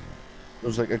one? Like, there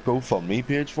was like a GoFundMe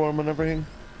page for him and everything.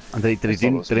 and did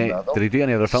he do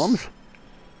any other films?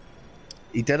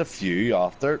 He did a few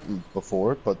after,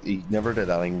 before, but he never did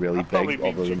anything really Probably big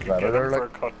other means you than could get Predator. him for a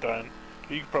Like, cut down.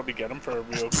 You could probably get him for a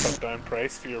real cut down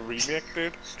price for your remake,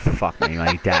 dude. Fuck me,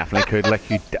 man. He definitely could. Like,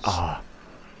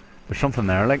 there's something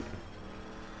there. Like,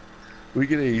 we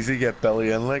could easily get Billy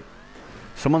in, like.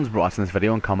 someone's watching this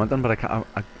video and commenting, but I'm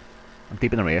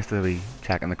deep in the race to be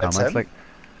checking the That's comments. him?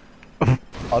 Like,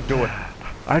 I'll do it.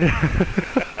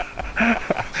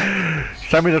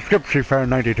 Send me the script,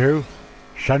 Seafair92.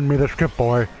 Send me the script,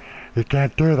 boy. You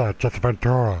can't do that, Jesse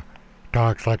Ventura.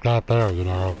 Talks like that there, you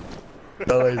know.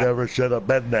 Billy never should have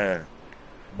been there.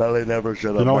 Billy never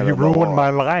should have You know, been he in the ruined war. my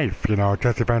life, you know.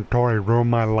 Jesse Ventura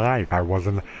ruined my life. I was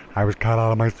cut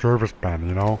out of my service pen,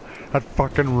 you know. That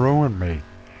fucking ruined me.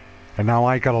 And now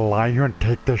I gotta lie here and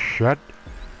take this shit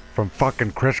from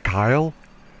fucking Chris Kyle?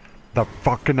 The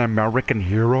fucking American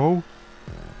hero?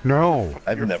 No.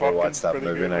 I've You're never fucking watched that pretty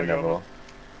movie and good, I like, never will.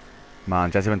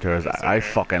 Man, Jesse Ventura's... I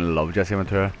fucking love Jesse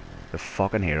Ventura. The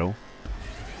fucking hero.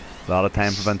 A lot of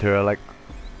time for Ventura, like...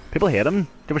 People hate him. Did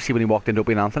you ever see when he walked into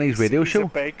Opie and Anthony's radio He's show? a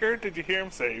baker. Did you hear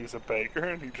him say he was a baker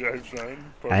and he drives around?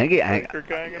 I think Baker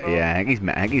gang and all? yeah, I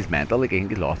think he's mental. Like, I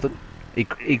think he's lost it.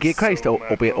 He gave Christ so to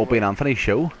Opie mental, and Anthony's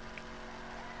show.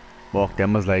 Walked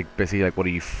in, was like, basically like, what are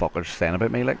you fuckers saying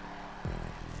about me, like?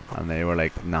 And they were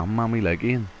like, nah, man, we like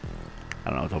you. And I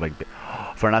don't know, it's all big.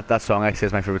 For that song, I say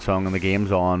is my favourite song in the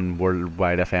game's on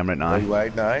Worldwide FM right now.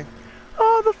 Worldwide now.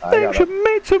 All the I things got you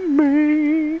made to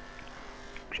me.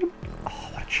 Oh,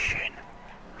 what a shame.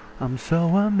 I'm so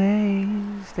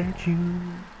amazed at you.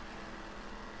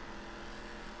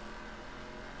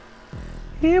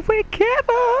 If we care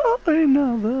for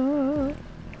another.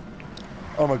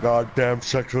 Oh my god, damn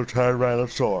sexual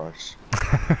Tyrannosaurus.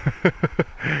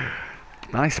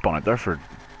 I spun it there for...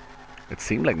 It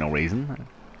seemed like no reason.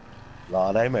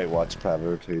 Lad, I might watch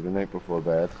Predator 2 tonight before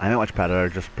bed. I might watch Predator,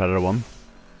 just Predator 1.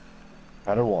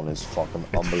 Predator 1 is fucking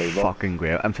It's unbelievable. fucking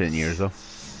great. I'm saying years though.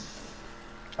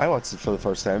 I watched it for the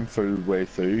first time full way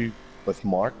through with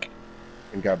Mark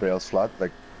in Gabrielle's flat.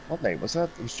 Like, what night was that?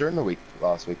 It was during the week,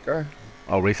 last week, or?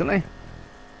 Oh, recently?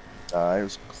 It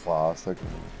was classic.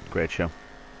 Great show.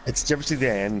 Did you ever see the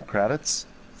end credits?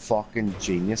 Fucking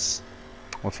genius.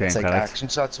 What's the It's end like credits? action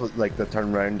shots with like they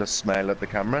turn around to smile at the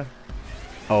camera.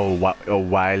 Oh,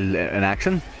 while in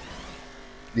action?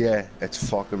 Yeah, it's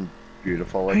fucking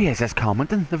beautiful. Like. Who is this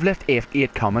commenting? They've left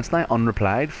 8 comments now,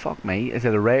 unreplied. Fuck me. Is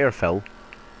it a Ray or Phil?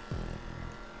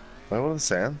 What are they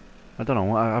saying? I don't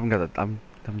know. I haven't got it. I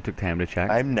haven't took time to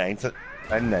check. I'm ninth.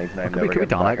 I'm ninth. And I'm Could we never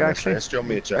done getting back that, in this actually? race. Do you want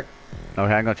me to check?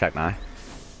 Okay, I'm gonna check now.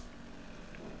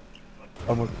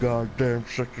 I'm a goddamn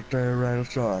secretary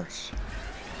Tyrannosaurus.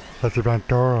 That's a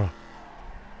Ventura.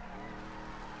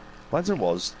 Imagine it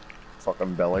was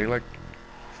fucking Billy, like.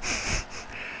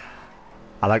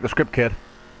 I like the script, kid.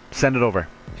 Send it over.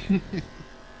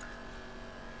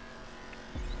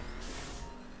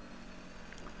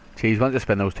 Jeez, why don't you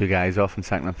spin those two guys off in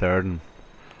second and third and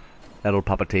let old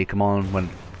Papa T come on and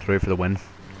went through for the win.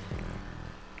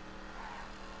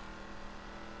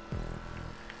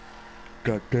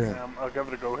 Goddamn. I'll give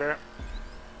it a go here.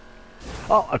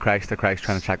 Oh, Christ, trying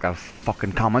to check that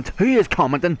fucking comment. Who is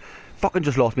commenting? Fucking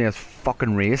just lost me his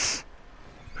fucking race.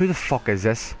 Who the fuck is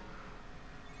this?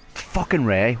 It's fucking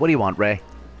Ray. What do you want, Ray?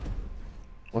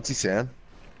 What's he saying?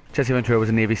 Jesse Ventura was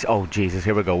a Navy... Oh, Jesus,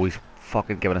 here we go. He's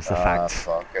fucking giving us the facts.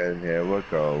 Fucking here we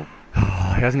go. He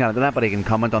hasn't got into that, but he can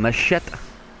comment on this shit.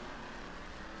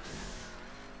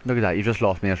 Look at that, you just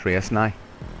lost me this race now.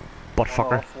 Butt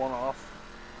fucker. One off.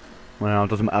 Well, it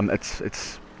doesn't...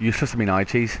 it's useless to me now,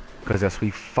 cheese. Because this wee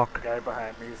fuck... The guy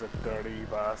behind me is a dirty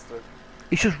bastard.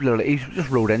 He's just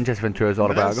wrote in Jesse Ventura's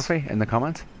autobiography in the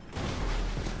comments.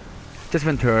 Jesse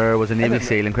Ventura was a Navy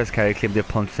SEAL and Chris Carey claimed to have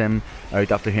punched him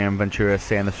out after hearing Ventura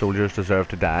saying the soldiers deserve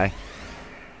to die.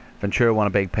 Ventura won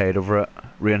a big paid over it,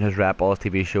 ruined his rep, all his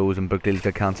TV shows and book deals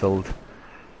get cancelled.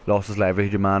 Lost his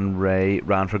livelihood. Your man Ray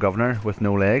ran for governor with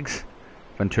no legs.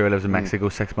 Ventura lives in Mexico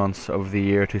 6 months of the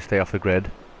year to stay off the grid.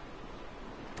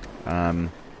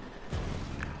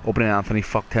 Opening Anthony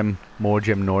fucked him more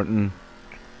Jim Norton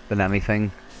than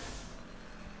anything.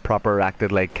 Proper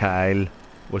acted like Kyle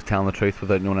was telling the truth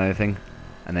without knowing anything.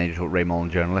 And then he just wrote Ray Mullen,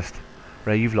 journalist.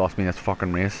 Ray, you've lost me in this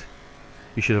fucking race.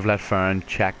 You should have let Farron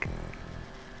check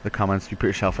the comments you put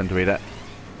yourself in to read it.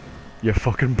 You're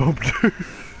fucking bummed.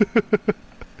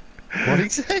 What did he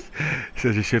say? He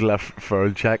says you should have let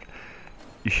Farron check.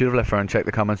 You should have let Farron check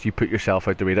the comments you put yourself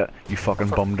out to read it. You fucking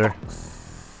bummed her.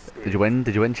 Did you win?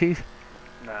 Did you win, Cheese?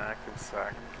 Nah, I can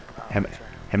sack.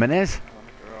 Jimenez?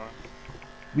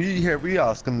 We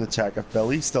asked him to check if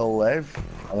Billy's still alive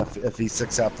and if he's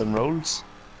accepting roles.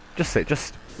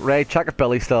 Just Ray, check if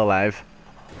Billy's still alive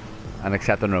and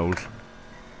accepting roles.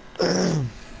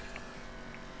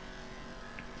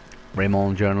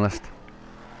 Raymond, journalist.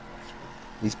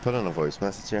 He's put in a voice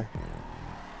message here.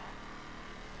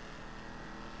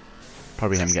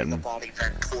 Probably him getting. Bobby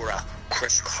Ventura.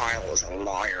 Chris Kyle is a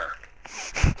liar.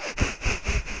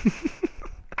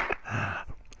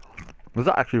 Was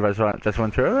that actually just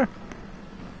one trailer?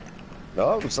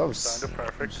 No, that was Sounded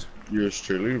perfect. yours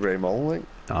truly, Raymond. Like.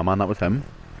 Oh man, that was him.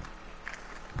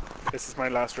 This is my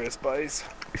last race, boys.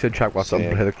 He said check what's up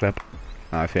and play the clip.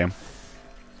 I see him.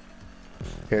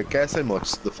 Here, guess how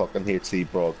much the fucking HD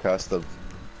broadcast of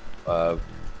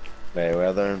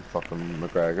Mayweather and fucking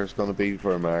McGregor's gonna be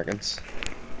for Americans?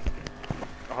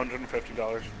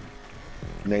 $150.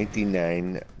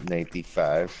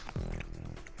 $99.95.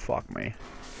 Fuck me.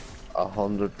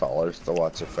 $100 to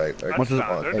watch a fight. Like, That's is it?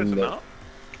 standard, is it not?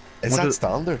 Is What that is-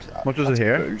 standard? what is it That's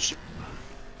here? bullshit.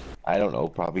 I don't know.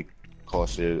 Probably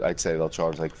cost you. I'd say they'll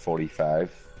charge like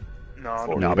 45. No,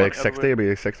 No, No, it'll be like 60, it'll be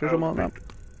like 60 or something like that.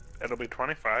 It'll be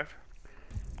 25.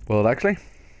 Well, actually,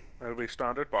 It'll be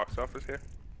standard box office here.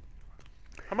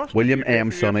 How much William did you pay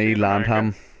M. for Sonny UFC in America?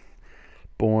 Landham,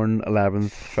 born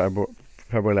 11th February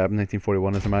 11,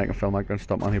 1941, is an American filmmaker and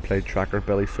stuntman who played Tracker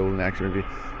Billy Soul in the action movie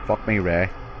Fuck Me Ray.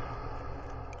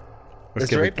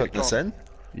 Is Ray putting this in?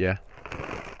 Yeah.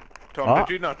 Tom, Ah.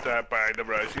 did you not buy the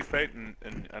Rousey fight in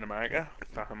America?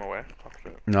 Throw him away.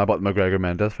 No, I bought the McGregor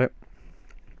Mendes fight.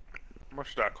 How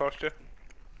much did that cost you?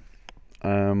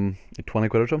 20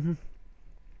 quid or something.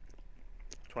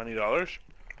 $20? I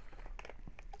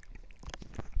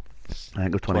think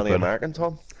it was 20 20 quid. American,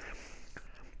 Tom?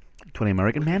 20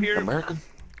 American men? Here, American?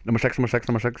 Number 6, number 6,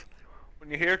 number 6.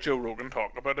 when you hear Joe Rogan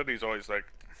talk about it, he's always like,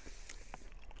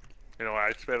 you know,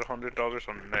 I spent $100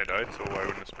 on a night out, so why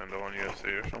wouldn't I spend it on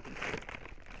UFC or something?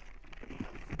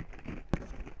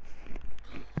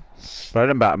 Right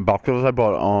in back in boxers I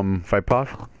bought Fight Pass.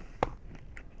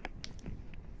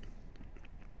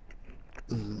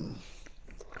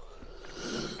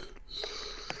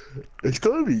 It's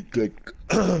gonna be like,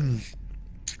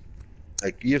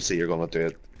 like UFC. You're gonna do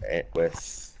it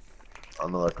with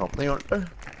another company, aren't they?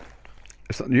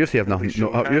 UFC have nothing. No,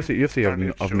 Showtime. UFC have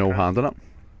no Showtime. hand in it.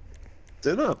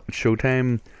 Do not.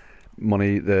 Showtime,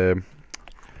 money, the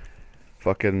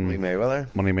fucking Lee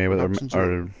Mayweather. Money Mayweather Productions,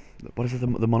 or what is it?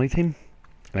 The Money Team,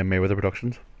 and Mayweather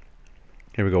Productions.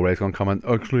 Here we go. Ray's gonna comment.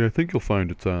 Actually, I think you'll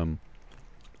find it's Go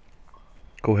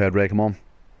ahead, Ray. Come on,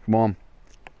 come on.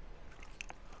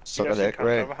 Suck Yes, a you dick, can't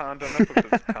Ray. have a hand in it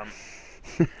because it can't.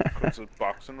 Because of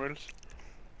boxing rules.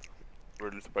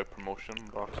 Rules about promotion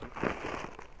and boxing.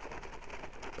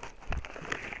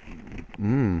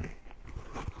 Mmm.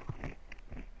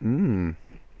 Mmm.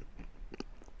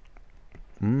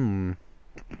 Mmm.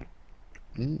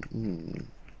 Mm-mm.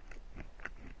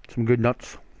 Some good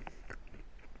nuts.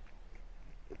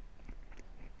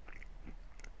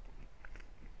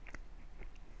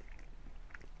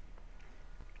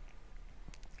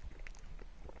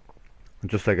 And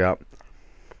just like that,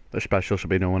 the special should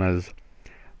be known as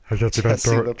Jesse Jesse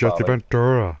Ventura. the Jesse Bally.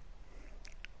 Ventura.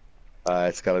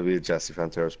 It's gotta be a Jesse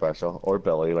Ventura special or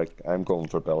Billy. Like I'm going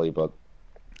for Billy, but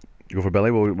You go for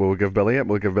Billy. We'll give Billy it.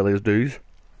 We'll give Billy his dues.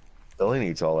 Billy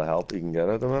needs all the help he can get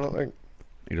at the minute. Like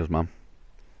He does, man.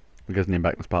 We'll get his name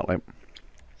back in the spotlight.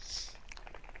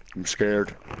 I'm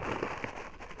scared.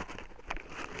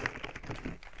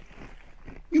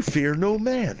 You fear no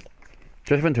man.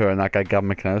 Jesse Ventura and that guy Gavin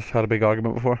McInnes had a big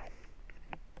argument before.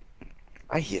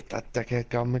 I hate that dickhead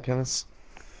Gavin McInnes.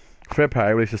 Fred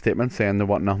Perry released a statement saying they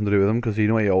want nothing to do with him because you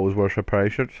know he always wears Fred Perry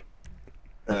shirts.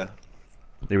 Yeah,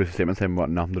 He released a statement saying they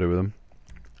want nothing to do with him.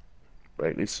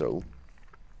 rightly so.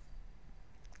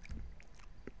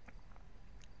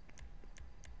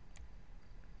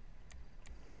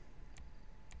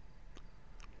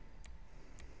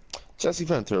 Jesse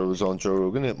Ventura was on Joe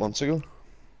Rogan 8 months ago.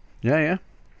 Yeah, yeah.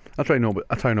 That's how I know.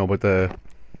 That's how I know about the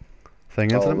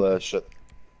thing All incident. the shit.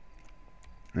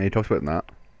 And he talks about that.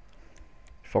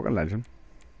 Fucking legend.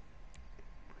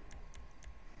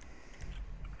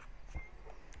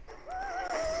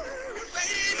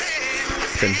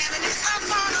 Sin.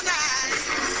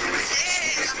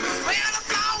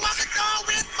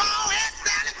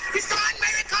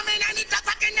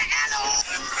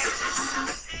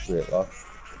 great luck.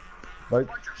 Right.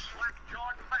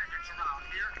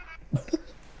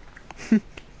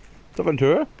 It's a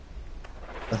Ventura.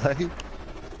 Aye.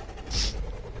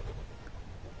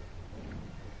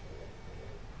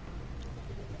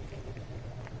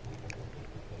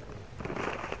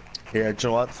 Yeah, do you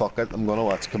know what? Fuck it. I'm gonna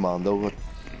watch Commando, but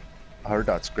I heard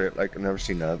that's great. Like, I've never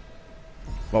seen that.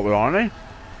 What, with Arnie?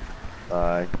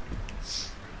 Aye.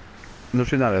 Never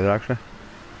seen that either, actually.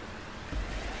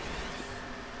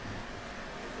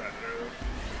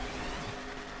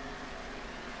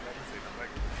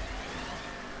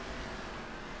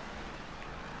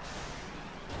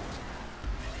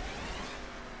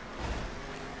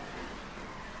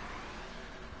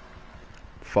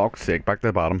 Fuck's sake, back to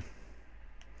the bottom.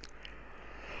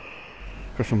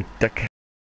 Got some dick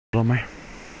on me.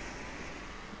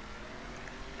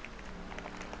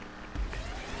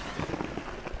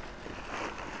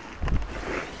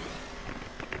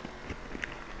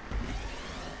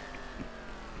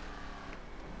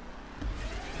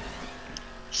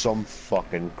 Some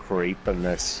fucking creep in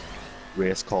this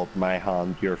race called My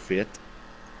Hand, Your Fate.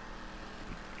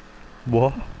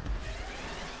 What?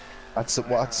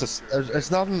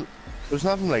 There's nothing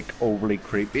like overly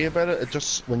creepy about it. It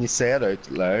just, when you say it out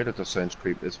loud, it just sounds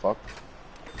creepy as fuck.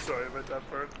 Sorry about that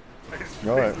part. I was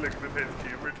No, right. looking at his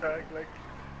gamer tag, like,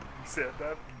 he said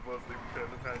that and wasn't even paying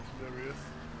attention to the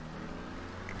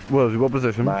race. What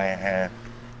position? My hand.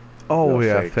 Oh Your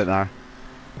yeah, fate. fit there.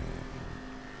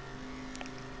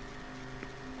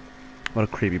 What a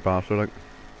creepy bastard, like.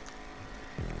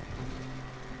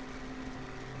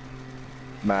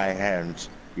 My hands,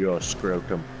 your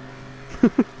scrotum.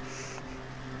 Dawn's in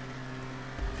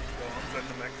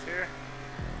the mix here.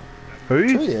 Sure Who?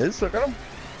 he is, look at him.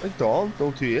 Like Dawn,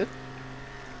 don't you it?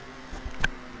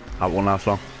 That won't last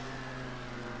long.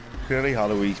 Clearly had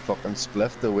a wee fucking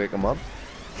spliff to wake him up.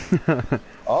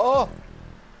 Oh!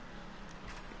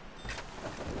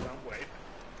 Don't wait.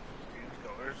 Change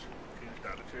colours, change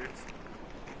attitudes.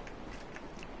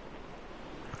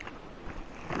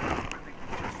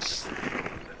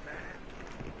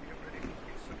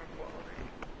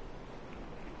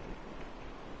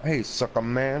 Hey, sucker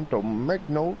man, don't make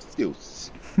no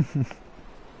excuse.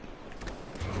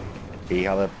 He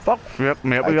had a Fuck shit,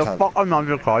 mate, I you're can't- fucking on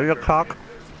your car, you cock.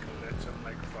 There's glitching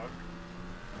like fuck.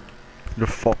 You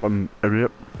fucking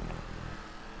idiot.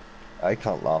 I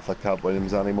can't laugh at Cat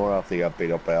Williams anymore after he got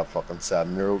beat up by a fucking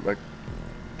 7-year-old. Like,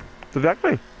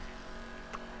 Exactly.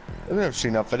 I've never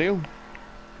seen that video.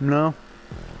 No.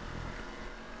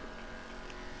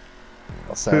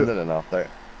 I'll send it in after.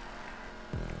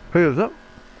 Who is it?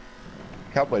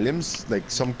 Cat Williams, like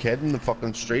some kid in the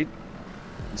fucking street,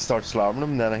 he starts slamming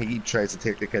him, and then he tries to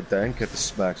take the kid down, kid just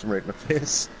smacks him right in the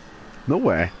face. No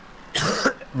way.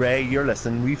 Ray, you're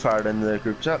listening, we fired in the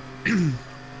group chat.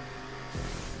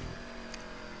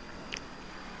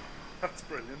 That's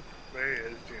brilliant. There he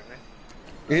is, Jamie.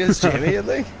 He is Jamie,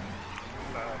 isn't he?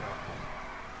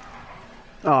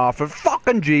 Oh, for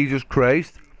fucking Jesus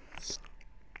Christ.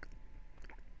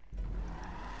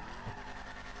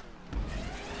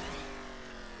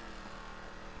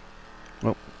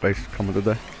 Oh, base is coming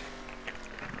today.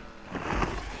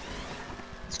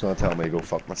 He's gonna tell me to go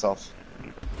fuck myself.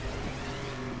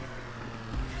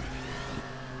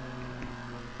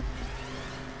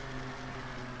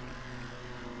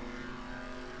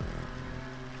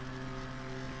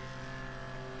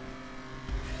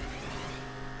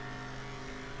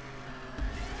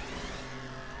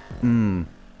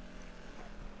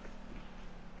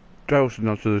 Drive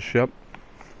not to the ship.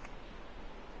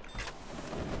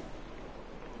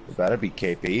 It better be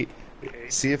KP.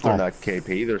 See if they're Oh. not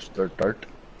KP, they're dirt.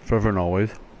 Forever and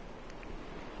always.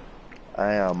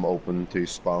 I am open to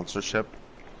sponsorship.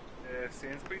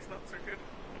 Sainsbury's nuts are good.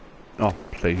 Oh,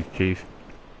 please, jeez.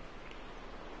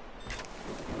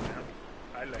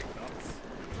 I like nuts.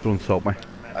 Don't insult me.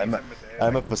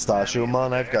 I'm a pistachio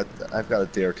man. I've got a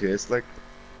dear taste, like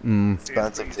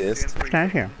expensive taste.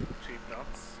 Thank you. Cheap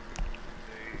nuts.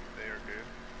 They are good.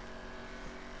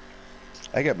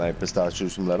 I get my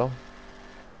pistachios from Lidl.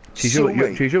 She's So really,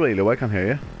 many- she's really low, I can't hear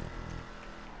you.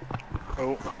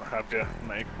 Oh, I have your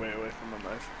mic way away from my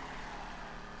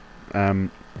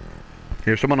mouth.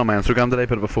 Here's someone on my Instagram today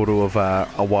put up a photo of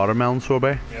a watermelon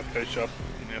sorbet. Yeah, push up.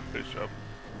 Yeah, push up.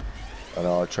 I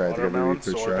know, I tried to get a Watermelon wee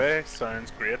push sorbet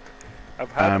sounds great.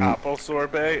 I've had Um, apple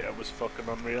sorbet. It was fucking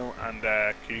unreal. And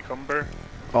cucumber.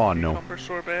 Oh no, Cucumber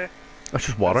sorbet. that's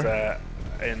just water.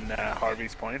 In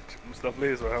Harvey's Point. It was lovely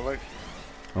as well. Like.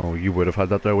 Oh, you would have had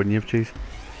that there, wouldn't you, have cheese?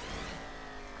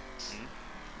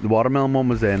 The watermelon one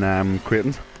was in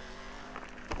Creighton's.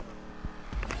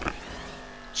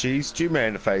 Jeez, do you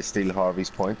mind if I steal Harvey's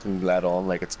point and let on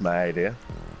like it's my idea?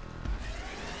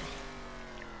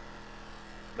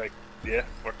 Like, yeah,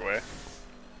 work away.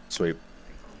 Sweet.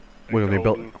 Like We're gonna the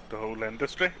build. whole- the whole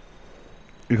industry.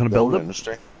 You're gonna build it.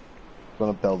 industry.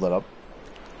 Gonna build it up.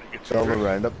 Like, it's Build it yours.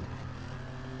 around it.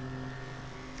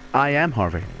 I am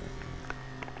Harvey.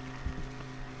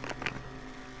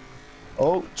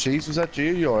 Oh, jeez, was that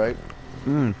you? You alright?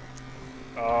 Mm.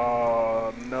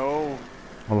 No.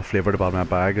 All the flavour at the bottom of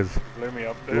my bag is. Blew me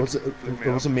up, dude. Was it? Blew me It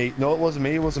up. wasn't me. No, it wasn't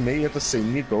me. It wasn't me. At the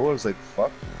scene you go, I was like,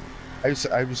 fuck. I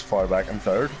was far back in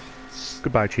third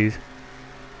Goodbye, cheese.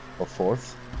 or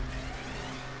fourth.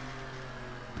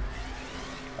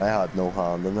 I had no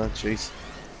hand in that. Jeez.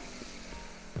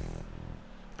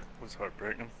 It was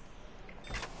heartbreaking.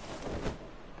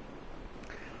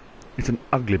 It's an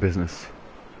ugly business.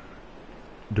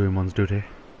 Doing one's duty.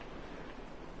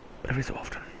 But every so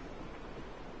often.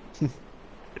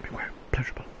 It'd be quite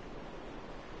pleasurable.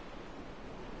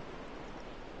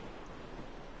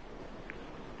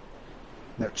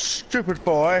 That stupid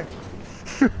boy.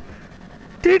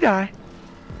 Did I?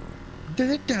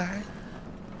 Did it die?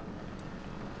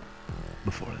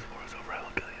 Before this war is over, I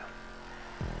will kill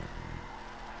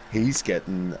you. He's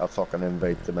getting a fucking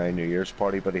invite to my New Year's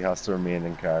party, but he has to remain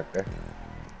in character.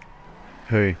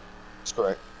 Who? That's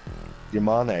correct. Your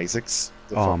man Isaacs.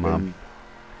 The Oh, fucking... man.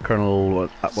 Colonel,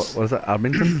 what is it?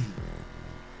 Admington?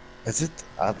 Is it?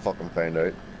 I fucking found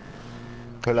out.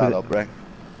 Pull that up, Ray.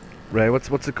 Ray, what's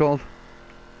it called?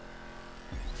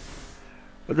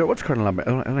 What's Colonel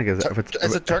Admington? I don't think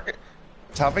Is it Turkey?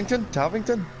 Tavington?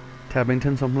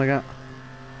 Tabington, something like that.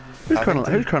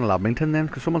 Who's Colonel Admington then?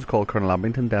 Because someone's called Colonel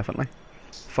Admington, definitely.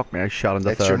 Fuck me, I shot in the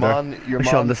It's third your there. man. Your I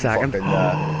shot in man the from second. fucking,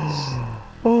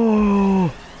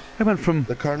 Oh, I went from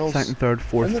the Colonel's. second, third,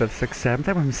 fourth, Isn't it? fifth, sixth, seventh.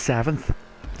 I went from seventh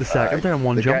to second there in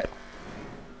one the jump. guy-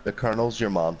 the Colonel's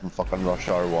your man from fucking Rush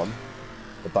Hour 1.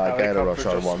 The bad guy to Rush Helicopter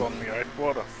Hour just 1. spun me out.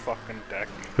 What a fucking dick.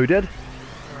 Who did?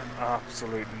 You're an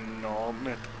absolute knob,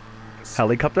 mate. It's-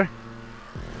 Helicopter?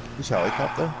 Who's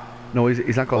helicopter? No,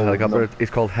 he's not called Oh, helicopter. no. He's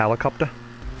called helicopter.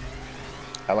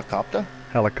 Helicopter?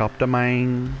 Helicopter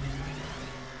mine.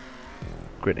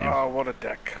 Great name. Oh, what a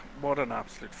dick. What an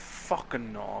absolute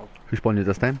fucking knob. Who spun you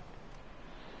this time?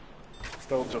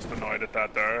 Still just annoyed at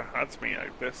that there. That's me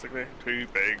out, basically. Too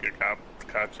big a gap to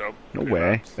catch up. No 2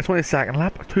 way. laps. It's only a second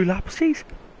lap. 2 laps, jeez.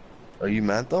 Are you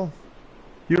mental?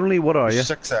 You're only, what are you?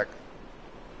 6 sec.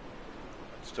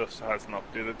 It just hasn't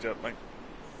updated yet, like.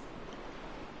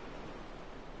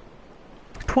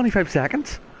 25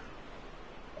 seconds?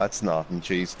 That's nothing,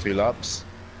 jeez. 2 laps.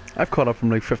 I've caught up from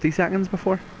like 50 seconds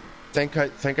before. Think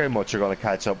how much you're gonna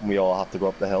catch up and we all have to go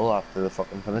up the hill after the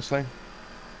fucking finish line.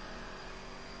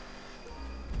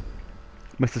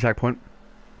 Missed the checkpoint.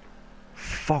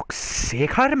 Fuck's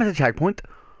sake, how did I miss a checkpoint?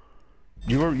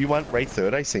 You went right through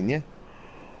it, I seen you.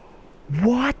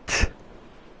 What?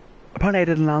 Apparently I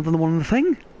didn't land on the one on the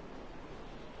thing.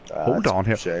 Hold That's on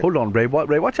here. shit. Hold on, Ray.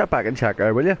 Ray, watch that back and check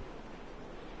there, will you?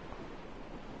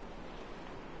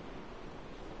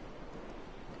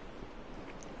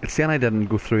 It's saying I didn't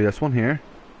go through this one here.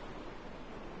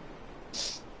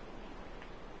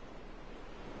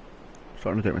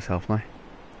 Starting to do it myself now.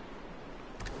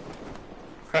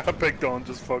 Big Don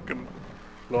just fucking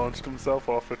launched himself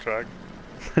off the track.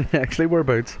 Actually,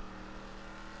 whereabouts?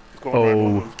 He's going around Oh.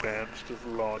 one of those bench, just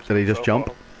launched Did he just himself jump?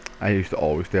 off. I used to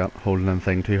always do that, holding the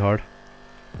thing too hard.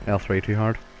 L3 too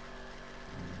hard.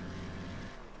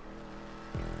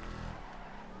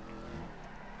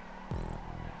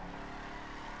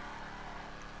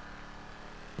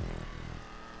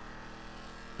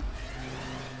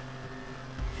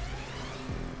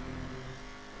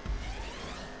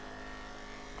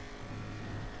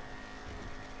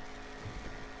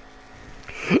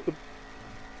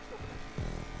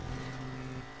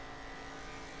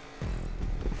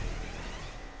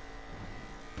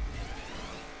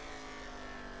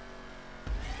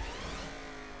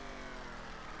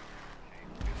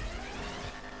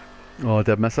 Oh, I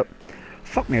did miss it.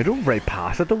 Fuck me, I drove right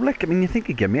past it though, like, I mean, you think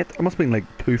you'd give me it? I must have been like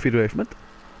 2 feet away from it.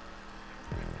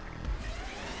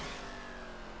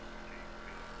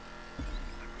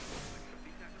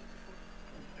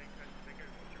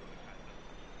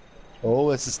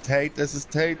 Oh, this is tight. This is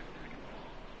tight.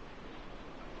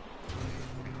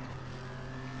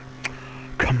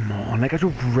 Come on, like, I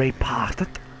drove right past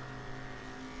it.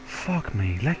 Fuck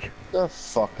me, like. What the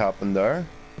fuck happened there?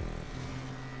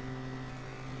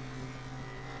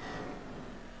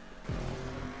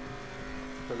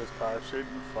 Pull his parachute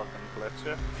and fucking blitz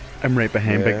you. I'm right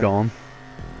behind Big Yeah. Don.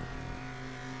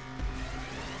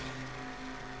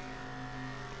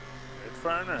 It's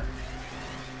Farner.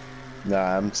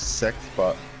 Nah, I'm 6th,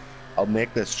 but I'll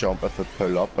make this jump if I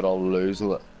pull up, but I'll lose a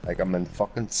lot. Like, I'm in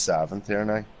fucking 7th here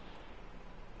now.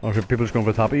 Oh, so people just going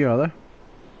for the top of you, are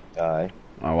they? Aye.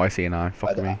 Oh, I see now.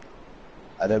 Fuck me.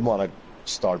 I didn't want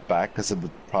to start back because it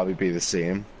would probably be the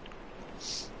same.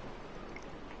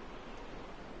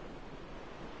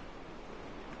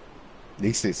 At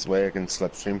least this way I can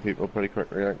slipstream people pretty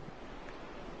quickly. Like.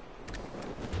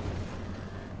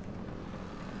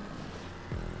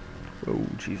 Oh,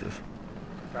 Jesus.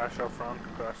 Crash up front,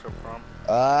 crash up front.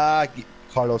 Ah,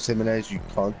 Carlos Jimenez, you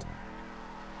cunt.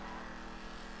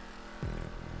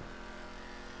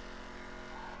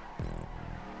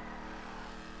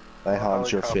 My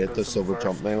hand's your fate to silver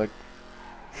jump me, like.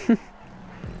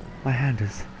 My hand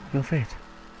is your fate.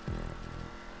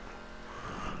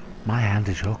 My hand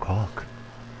is your cock.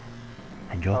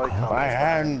 And your cock. My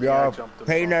hand, your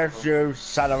penis, you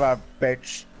son of a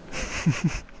bitch.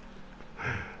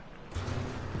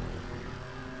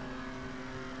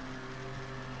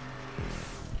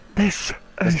 This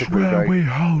is where we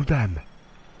hold them.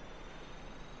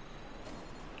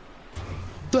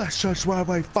 This is where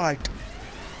we fight.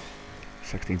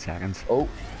 16 seconds. Oh.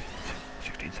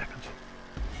 16 seconds.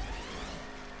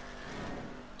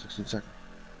 16 seconds.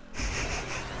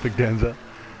 Big Denza.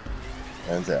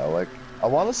 Denzel, like, I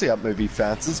want to see that movie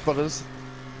Fences, but it's.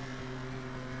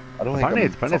 I don't Apparently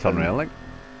think it's unreal, like.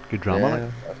 Good drama,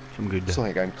 yeah, like. Some good. I don't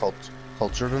think I'm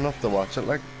cultured enough to watch it,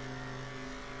 like.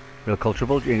 Real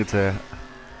culturable. Do you think it's a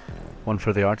one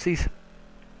for the artsies?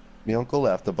 My uncle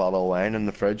left a bottle of wine in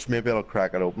the fridge. Maybe I'll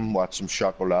crack it open, watch some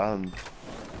chocolat, and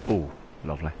Oh,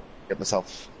 lovely. get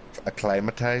myself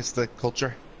acclimatized to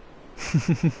culture.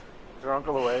 Is your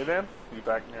uncle away then? You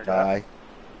back in your gaff? Aye,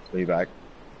 be back.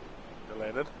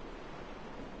 Delighted.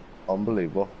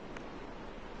 Unbelievable.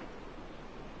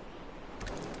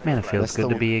 Man, it feels That's good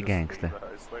the to be a Just gangster. leave the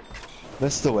house, like.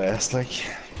 Miss the West, like.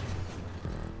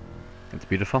 It's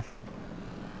beautiful.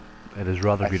 It is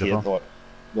rather I hate beautiful.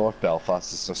 North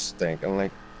Belfast is just stinking,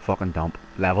 like. Fucking dump.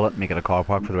 Level it, make it a car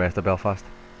park for the rest of Belfast.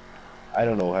 I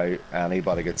don't know how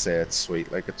anybody could say it's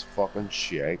sweet, like, it's fucking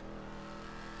shit.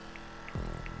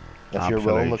 If you're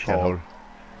willing to Absolute call shithole.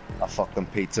 a fucking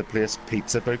pizza place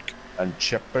Pizza Book and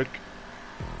Chip Book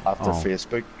after Oh.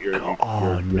 Facebook, you're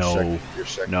Oh, you're no. sick. You're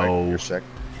sick. No. Like, you're sick.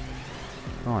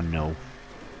 Oh no.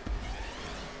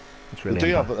 It's We really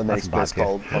do have a nice that's place bad, yeah.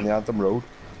 called on the Anthem Road,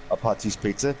 Apache's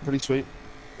Pizza, pretty sweet.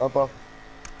 Not bad.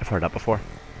 I've heard that before.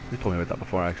 You told me about that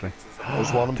before, actually.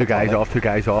 There's one in Two guys Botanic. off, 2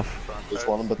 guys off. There's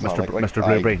one in Botanic. Mr. Aye,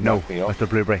 Blueberry, no. knock me up. Mr.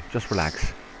 Blueberry, just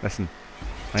relax. Listen,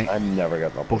 right? I'm never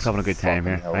getting up. Both this having a good time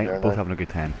fucking here, hill right? here Both now. having a good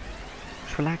time.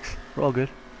 Just relax. We're all good.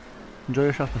 Enjoy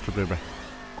yourself, Mr. Blueberry.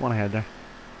 Go on ahead there.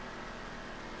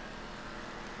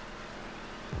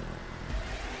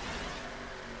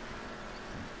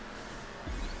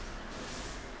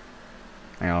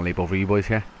 I'm gonna leap over you boys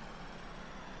here.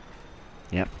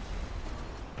 Yep.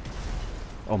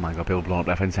 Oh my god, people blowing up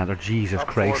left and centre. Jesus Top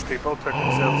Christ. 4 people took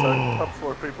themselves out. Top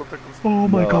 4 people took themselves Oh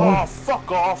my No. Oh, god.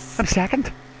 fuck off! I'm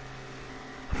second.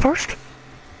 First.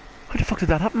 How the fuck did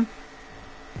that happen?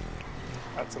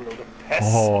 That's a load of piss.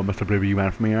 Oh, Mr. Blueberry, you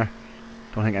went for me here.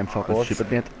 Don't think I'm fucking What?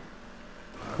 stupid, mate.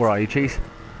 Where are you, Cheese?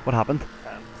 What happened?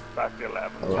 And back to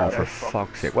 11. Oh, Two Oh, guys for fucking-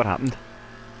 fuck's sake, what happened?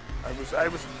 I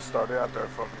was started at their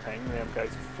fucking thing. Them guys,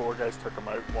 4 guys took him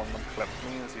out. One of them clipped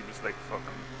me as he was like fucking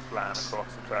flying across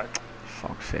the track.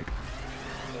 Fuck's sake.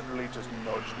 Literally just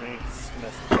nudged me,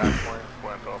 missed the checkpoint,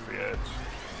 went off the edge.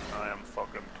 I am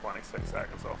fucking 26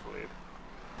 seconds off the lead.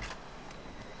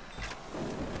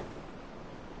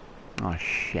 Oh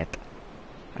shit.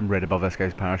 I'm right above this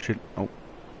guy's parachute. Oh.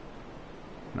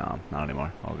 No, not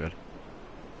anymore. All good.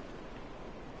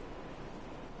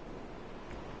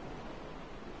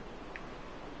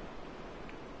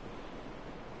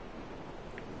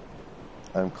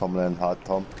 I'm coming in hot,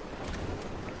 Tom.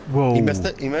 Whoa. He missed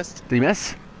it. He missed. Did he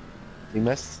miss? He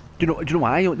missed. Do you know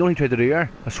why? The only tried to do here,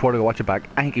 I swear to God, watch it back.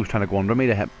 I think he was trying to go under me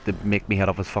to make me head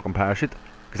off his fucking parachute.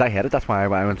 Because I hit it, that's why I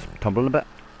went tumbling a bit.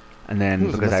 And then,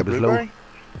 Was it because I Mr. was Blueberry?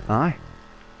 low. Aye.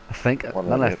 I think, What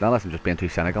an unless idiot. I'm just being too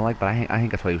cynical, like, but I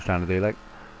think that's what he was trying to do, like.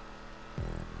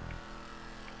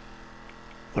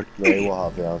 What They will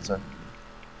have the answer.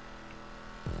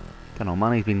 don't know,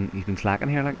 man, he's been slacking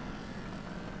here, like.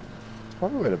 It's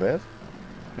probably way to bed.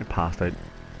 He passed out,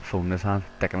 phone in his hand,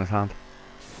 dick in his hand.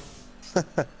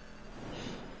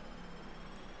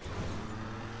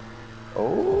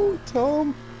 Oh,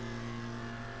 Tom.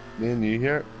 Me and you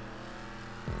here.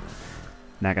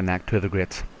 Neck and neck, two of the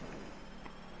greats.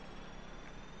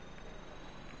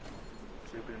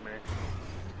 Should be me.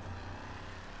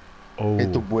 Oh.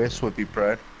 Hit the waist would be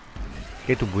proud.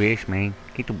 Get the wish, man.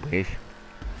 Get the wish.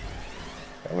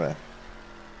 Come here.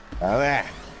 Come here.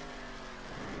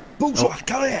 Bullshot,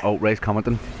 come here. Oh, Ray's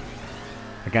commenting.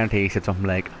 I guarantee he said something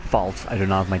like, false, I do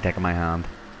not have my dick in my hand.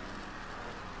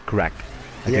 Correct.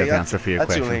 I gave the answer for your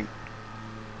question.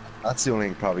 That's the only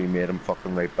thing probably made him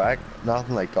fucking right back.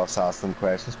 Nothing like us asking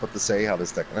questions, but to say he had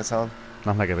his dick in his hand.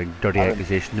 Not like a big dirty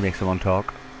accusation to make someone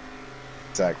talk.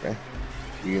 Exactly.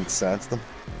 You can sense them.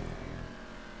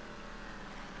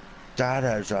 That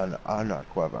is an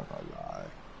unequivocal lie.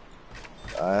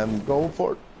 I'm going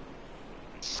for it.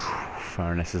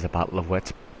 Fairness is a battle of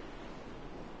wits.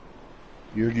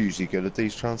 You're usually good at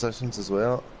these transitions as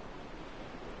well.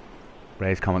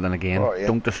 Ray's commenting again. Oh, yeah.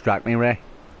 Don't distract me, Ray.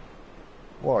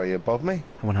 What, are you above me?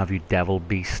 I want to have you devil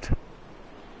beast.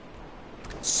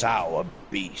 Sour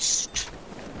beast.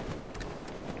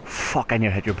 Fuck, I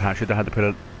near hit your parachute. I had to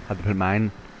put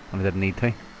mine when I didn't need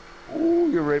to. Ooh,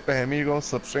 you're right behind me. You're going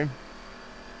slipstream.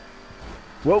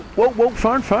 Whoa,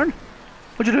 Fern.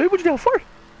 What'd you do? What'd you do for?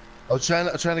 I was trying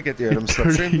to get the item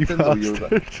slipstream. Didn't know you were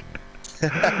there.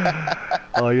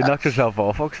 Oh, you knocked yourself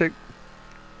off, fuck's sake.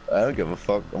 I don't give a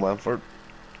fuck. I went for it.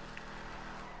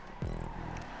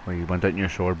 Well, you went out in your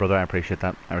sword, brother. I appreciate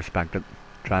that. I respect it.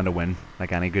 Trying to win,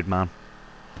 like any good man.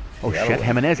 Oh Yeah, shit,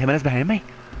 Jimenez behind me.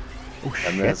 Oh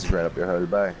shit. And this is right up your hill,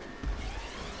 bye. I'm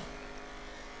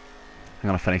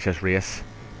gonna finish this race.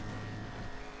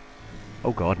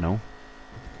 Oh god, no.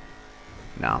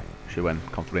 No, should win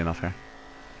comfortably enough here.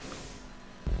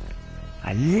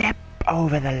 A leap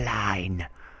over the line.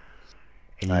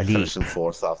 A I leap finished in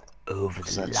fourth after over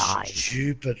the that line.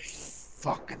 stupid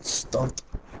fucking stunt.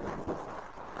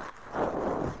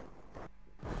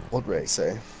 What'd Ray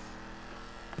say?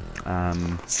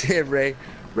 See, Ray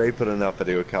put in that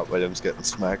video of Cat Williams getting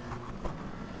smacked.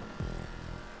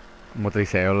 What did he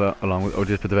say along with? Oh,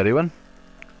 just put the video in.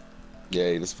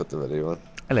 Yeah, he just put the video in.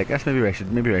 I like this. Maybe I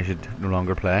should no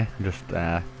longer play. And just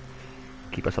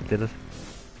keep us updated.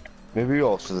 Maybe we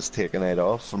all should just take a night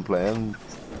off from playing,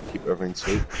 keep everything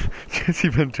sweet. Jesse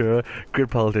Ventura, great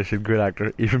politician, great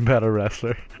actor, even better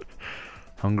wrestler.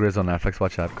 Hunger is on Netflix.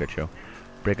 Watch that. Great show.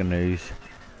 Breaking news.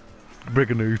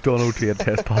 Don O'Tate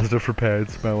test positive for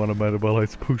parents. Marijuana might have well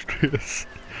house post race.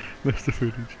 Missed the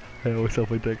footage. I always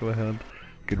have my dick in my hand.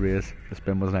 Good race. The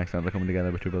spin was an accident coming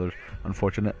together with two brothers.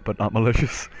 Unfortunate, but not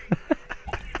malicious.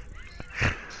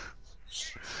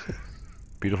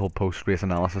 Beautiful post-race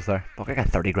analysis there. Fuck, I got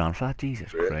 30 grand for that.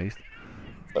 Jesus Christ.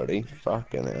 30?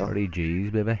 Fucking hell. 30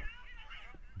 G's, baby.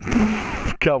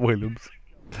 Cat Williams.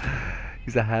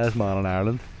 He's the highest man in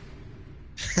Ireland.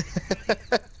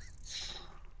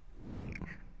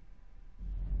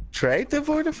 Tried to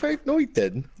avoid a fight? No, he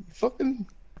didn't. Fucking.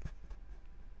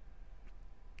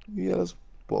 He had his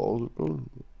balls, bro.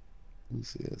 Let me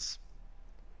see this.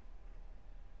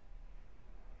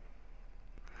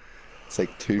 It's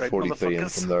like 2:43 in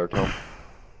from there, Tom.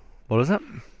 What is it?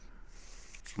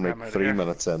 From like 3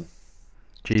 minutes in.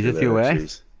 Jesus, you away?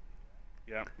 Jeez.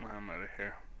 Yeah, I'm out of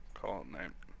here. Call it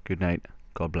night. Good night.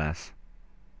 God bless.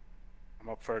 I'm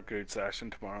up for a good session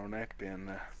tomorrow night,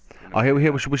 being Oh, here,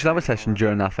 we should have a session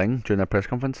during that thing, during that press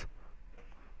conference.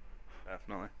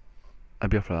 Definitely. I'd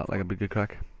be up for that, like, it'd be good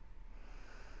crack.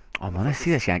 Oh man, I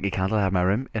see this Yankee candle I have in my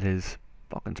room. It is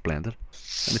fucking splendid.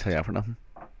 Let me tell you for nothing.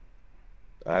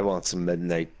 I want some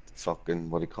midnight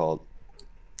fucking, what do you call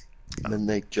it?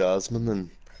 Midnight Jasmine and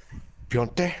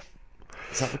Beyonce.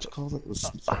 Is that what you call it? It was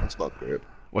fucking smelled great.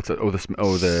 What's it? Oh,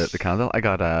 the candle. I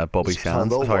got Bobby Does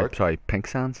Sands. candle work? Sorry, Pink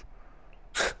Sands.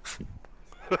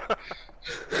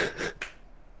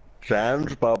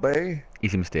 Sands, Bobby.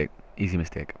 Easy mistake.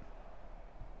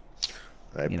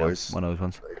 Right, You know, boys. one of those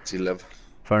ones. Right, see you live.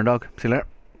 Fern dog. See you later.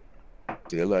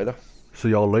 See you later. See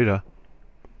y'all later.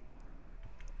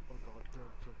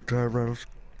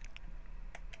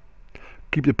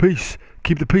 Keep the peace.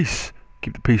 Keep the peace.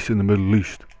 Keep the peace in the Middle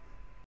East.